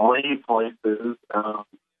 want to leave places. I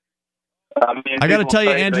got to tell you,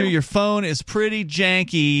 Andrew, your phone is pretty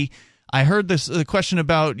janky. I heard the question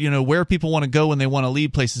about, where people want to go when they want to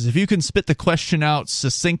leave places. If you can spit the question out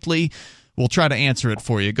succinctly, we'll try to answer it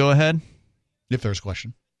for you. Go ahead. If there's a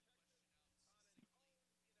question.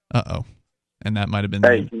 Uh-oh. And that might have been...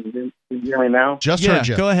 Hey, can you hear me now? Just heard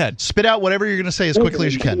you. Go ahead. Spit out whatever you're going to say as quickly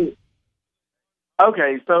as you can.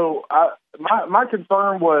 Okay, so my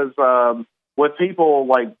concern was with people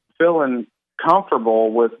feeling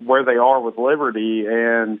comfortable with where they are with liberty,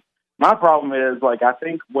 and my problem is I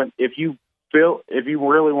think if you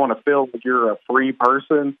really want to feel like you're a free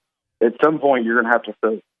person, at some point you're going to have to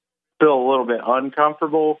feel a little bit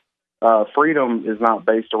uncomfortable. Freedom is not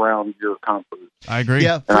based around your comfort. I agree.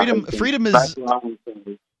 Yeah, freedom is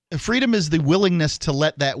the willingness to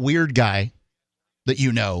let that weird guy that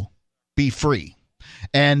be free.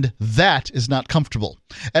 And that is not comfortable,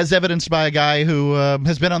 as evidenced by a guy who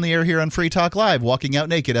has been on the air here on Free Talk Live, walking out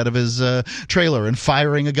naked out of his trailer and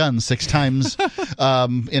firing a gun 6 times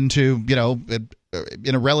into,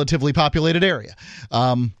 in a relatively populated area.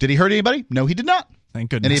 Did he hurt anybody? No, he did not. Thank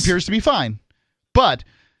goodness. And he appears to be fine. But,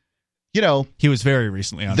 he was very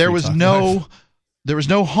recently on there Free was Talk no Live. There was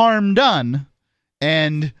no harm done,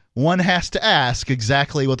 and one has to ask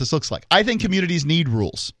exactly what this looks like. I think communities need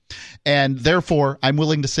rules, and therefore I'm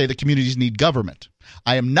willing to say that communities need government.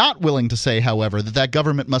 I am not willing to say, however, that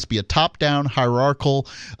government must be a top-down, hierarchical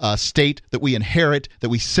state that we inherit, that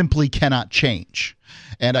we simply cannot change.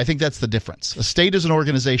 And I think that's the difference. A state is an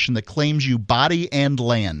organization that claims you body and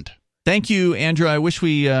land. Thank you, Andrew. I wish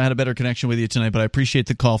we had a better connection with you tonight, but I appreciate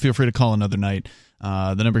the call. Feel free to call another night.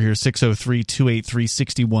 The number here is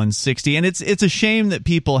 603-283-6160. And it's a shame that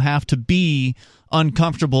people have to be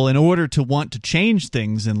uncomfortable in order to want to change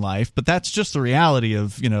things in life, but that's just the reality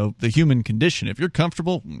of, the human condition. If you're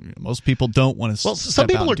comfortable, most people don't want to. Well, some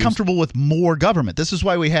people are comfortable with more government. This is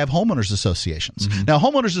why we have homeowners associations. Mm-hmm. Now,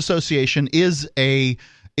 homeowners association is a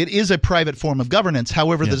private form of governance.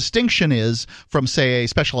 However, the distinction is from, say, a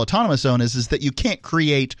special autonomous zone is that you can't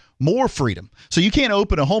create more freedom. So you can't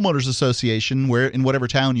open a homeowners association in whatever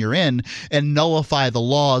town you're in and nullify the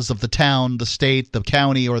laws of the town, the state, the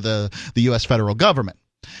county, or the U.S. federal government.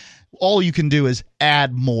 All you can do is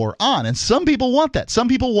add more on. And some people want that. Some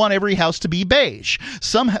people want every house to be beige.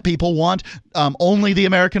 Some people want only the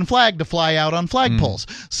American flag to fly out on flagpoles.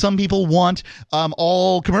 Some people want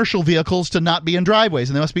all commercial vehicles to not be in driveways.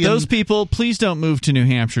 And they must be Those people, please don't move to New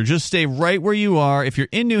Hampshire. Just stay right where you are. If you're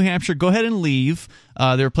in New Hampshire, go ahead and leave.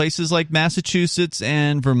 There are places like Massachusetts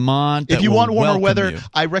and Vermont that if you want warmer weather, you.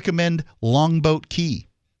 I recommend Longboat Key.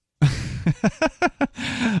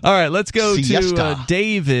 All right, let's go to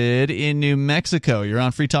David in New Mexico. You're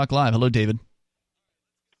on Free Talk Live. Hello, David.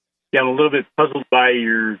 Yeah, I'm a little bit puzzled by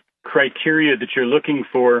your criteria that you're looking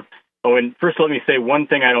for. Oh, and first let me say one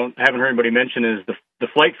thing I haven't heard anybody mention is the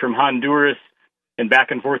flight from Honduras and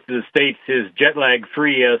back and forth to the States is jet lag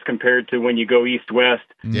free as compared to when you go east-west.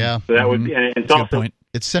 Yeah. So that would be, and it's also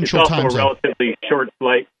it's Central Time Zone. Relatively short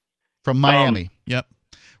flight. From Miami. Yep.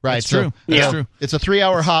 Right, that's true. That's true. It's a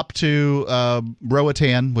 3-hour hop to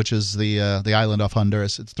Roatan, which is the island off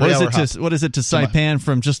Honduras. It's 3-hour hop. What is it to Saipan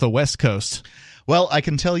from just the West Coast? Well, I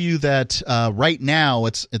can tell you that right now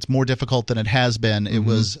it's more difficult than it has been. It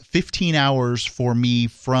was 15 hours for me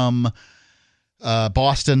from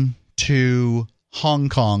Boston to Hong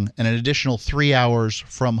Kong, and an additional 3 hours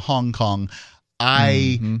from Hong Kong.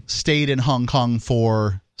 I stayed in Hong Kong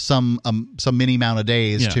for some mini amount of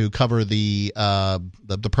days to cover the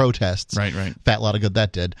protests. Right. Fat lot of good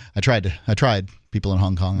that did. I tried. People in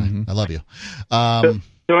Hong Kong. I love you. So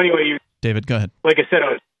anyway, David, go ahead. Like I said,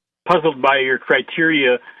 I was puzzled by your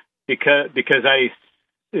criteria because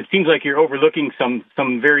it seems like you're overlooking some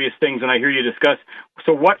various things, and I hear you discuss.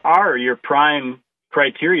 So what are your prime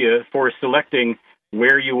criteria for selecting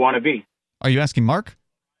where you want to be? Are you asking Mark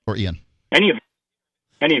or Ian? Any of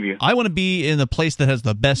you. I want to be in the place that has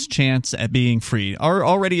the best chance at being free.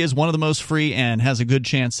 Already is one of the most free and has a good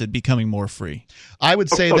chance at becoming more free. I would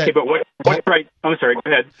say Okay, but what right? I'm sorry. Go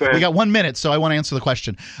ahead. We got 1 minute, so I want to answer the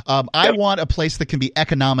question. I want a place that can be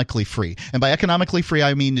economically free. And by economically free,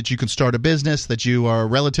 I mean that you can start a business, that you are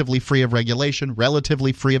relatively free of regulation,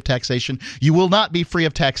 relatively free of taxation. You will not be free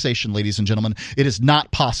of taxation, ladies and gentlemen. It is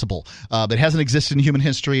not possible. It hasn't existed in human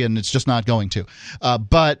history, and it's just not going to.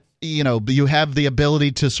 But you have the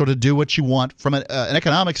ability to sort of do what you want from an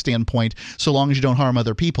economic standpoint, so long as you don't harm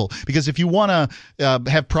other people. Because if you want to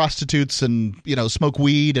have prostitutes and smoke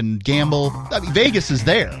weed and gamble, Vegas is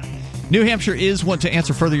there. New Hampshire is to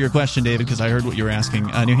answer further your question, David, because I heard what you were asking.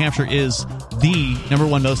 New Hampshire is the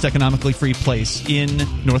 #1 most economically free place in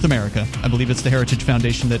North America. I believe it's the Heritage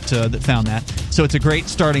Foundation that found that. So it's a great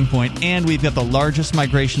starting point, and we've got the largest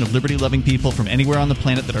migration of liberty-loving people from anywhere on the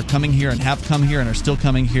planet that are coming here and have come here and are still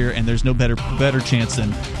coming here, and there's no better chance than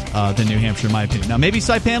New Hampshire, in my opinion. Now, maybe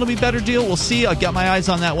Saipan will be a better deal. We'll see. I've got my eyes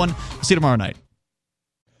on that one. See you tomorrow night.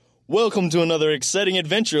 Welcome to another exciting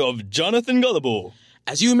adventure of Jonathan Gullible.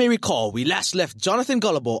 As you may recall, we last left Jonathan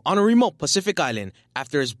Gullible on a remote Pacific island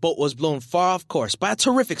after his boat was blown far off course by a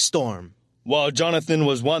terrific storm. While Jonathan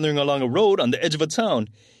was wandering along a road on the edge of a town,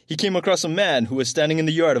 he came across a man who was standing in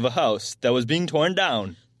the yard of a house that was being torn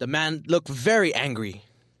down. The man looked very angry.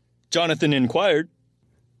 Jonathan inquired,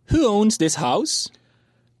 "Who owns this house?"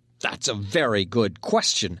 "That's a very good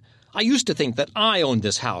question. I used to think that I owned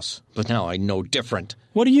this house, but now I know different."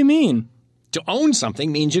 "What do you mean?" "To own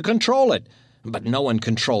something means you control it. But no one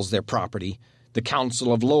controls their property. The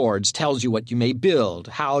Council of Lords tells you what you may build,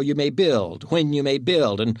 how you may build, when you may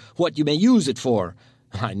build, and what you may use it for.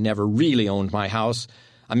 I never really owned my house.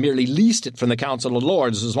 I merely leased it from the Council of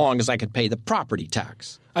Lords as long as I could pay the property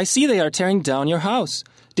tax." "I see they are tearing down your house.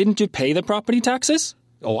 Didn't you pay the property taxes?"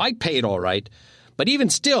 "Oh, I paid all right. But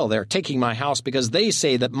even still, they're taking my house because they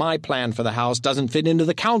say that my plan for the house doesn't fit into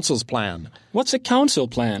the Council's plan." "What's a council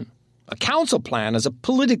plan?" "A council plan is a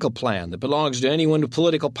political plan that belongs to anyone with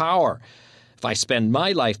political power. If I spend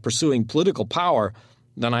my life pursuing political power,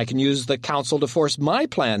 then I can use the council to force my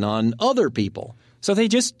plan on other people." "So they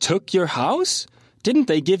just took your house? Didn't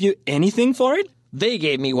they give you anything for it?" "They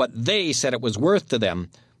gave me what they said it was worth to them.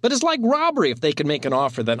 But it's like robbery if they can make an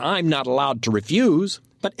offer that I'm not allowed to refuse."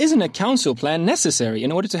 "But isn't a council plan necessary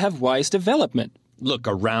in order to have wise development?" "Look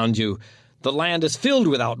around you. The land is filled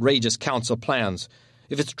with outrageous council plans.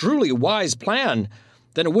 If it's truly a wise plan,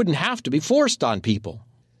 then it wouldn't have to be forced on people."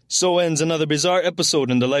 So ends another bizarre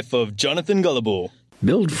episode in the life of Jonathan Gullible.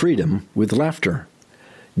 Build freedom with laughter.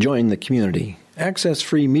 Join the community. Access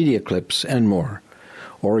free media clips and more.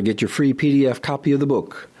 Or get your free PDF copy of the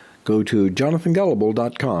book. Go to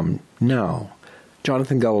jonathangullible.com now.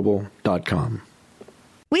 jonathangullible.com.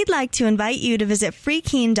 We'd like to invite you to visit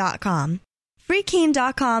freekeen.com.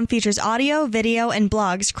 Freekeen.com features audio, video, and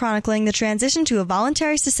blogs chronicling the transition to a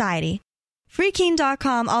voluntary society.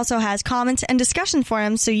 Freekeen.com also has comments and discussion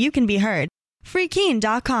forums so you can be heard.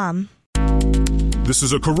 Freekeen.com. This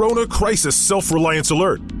is a Corona Crisis Self-Reliance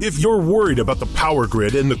Alert. If you're worried about the power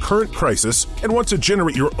grid in the current crisis and want to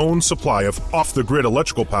generate your own supply of off-the-grid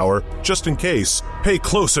electrical power, just in case, pay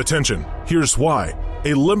close attention. Here's why.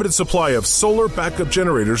 A limited supply of solar backup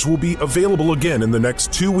generators will be available again in the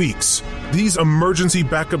next 2 weeks. These emergency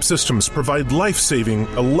backup systems provide life-saving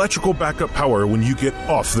electrical backup power when you get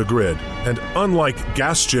off the grid. And unlike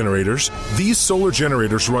gas generators, these solar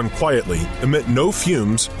generators run quietly, emit no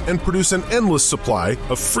fumes, and produce an endless supply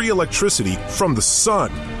of free electricity from the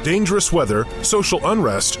sun. Dangerous weather, social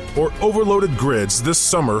unrest, or overloaded grids this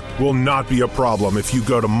summer will not be a problem if you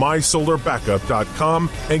go to mysolarbackup.com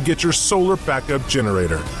and get your solar backup generator.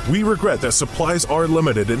 We regret that supplies are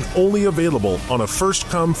limited and only available on a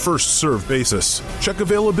first-come, first-served basis. Check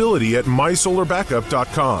availability at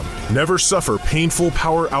mysolarbackup.com. Never suffer painful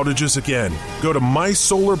power outages again. Go to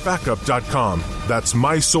mysolarbackup.com. That's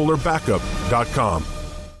mysolarbackup.com.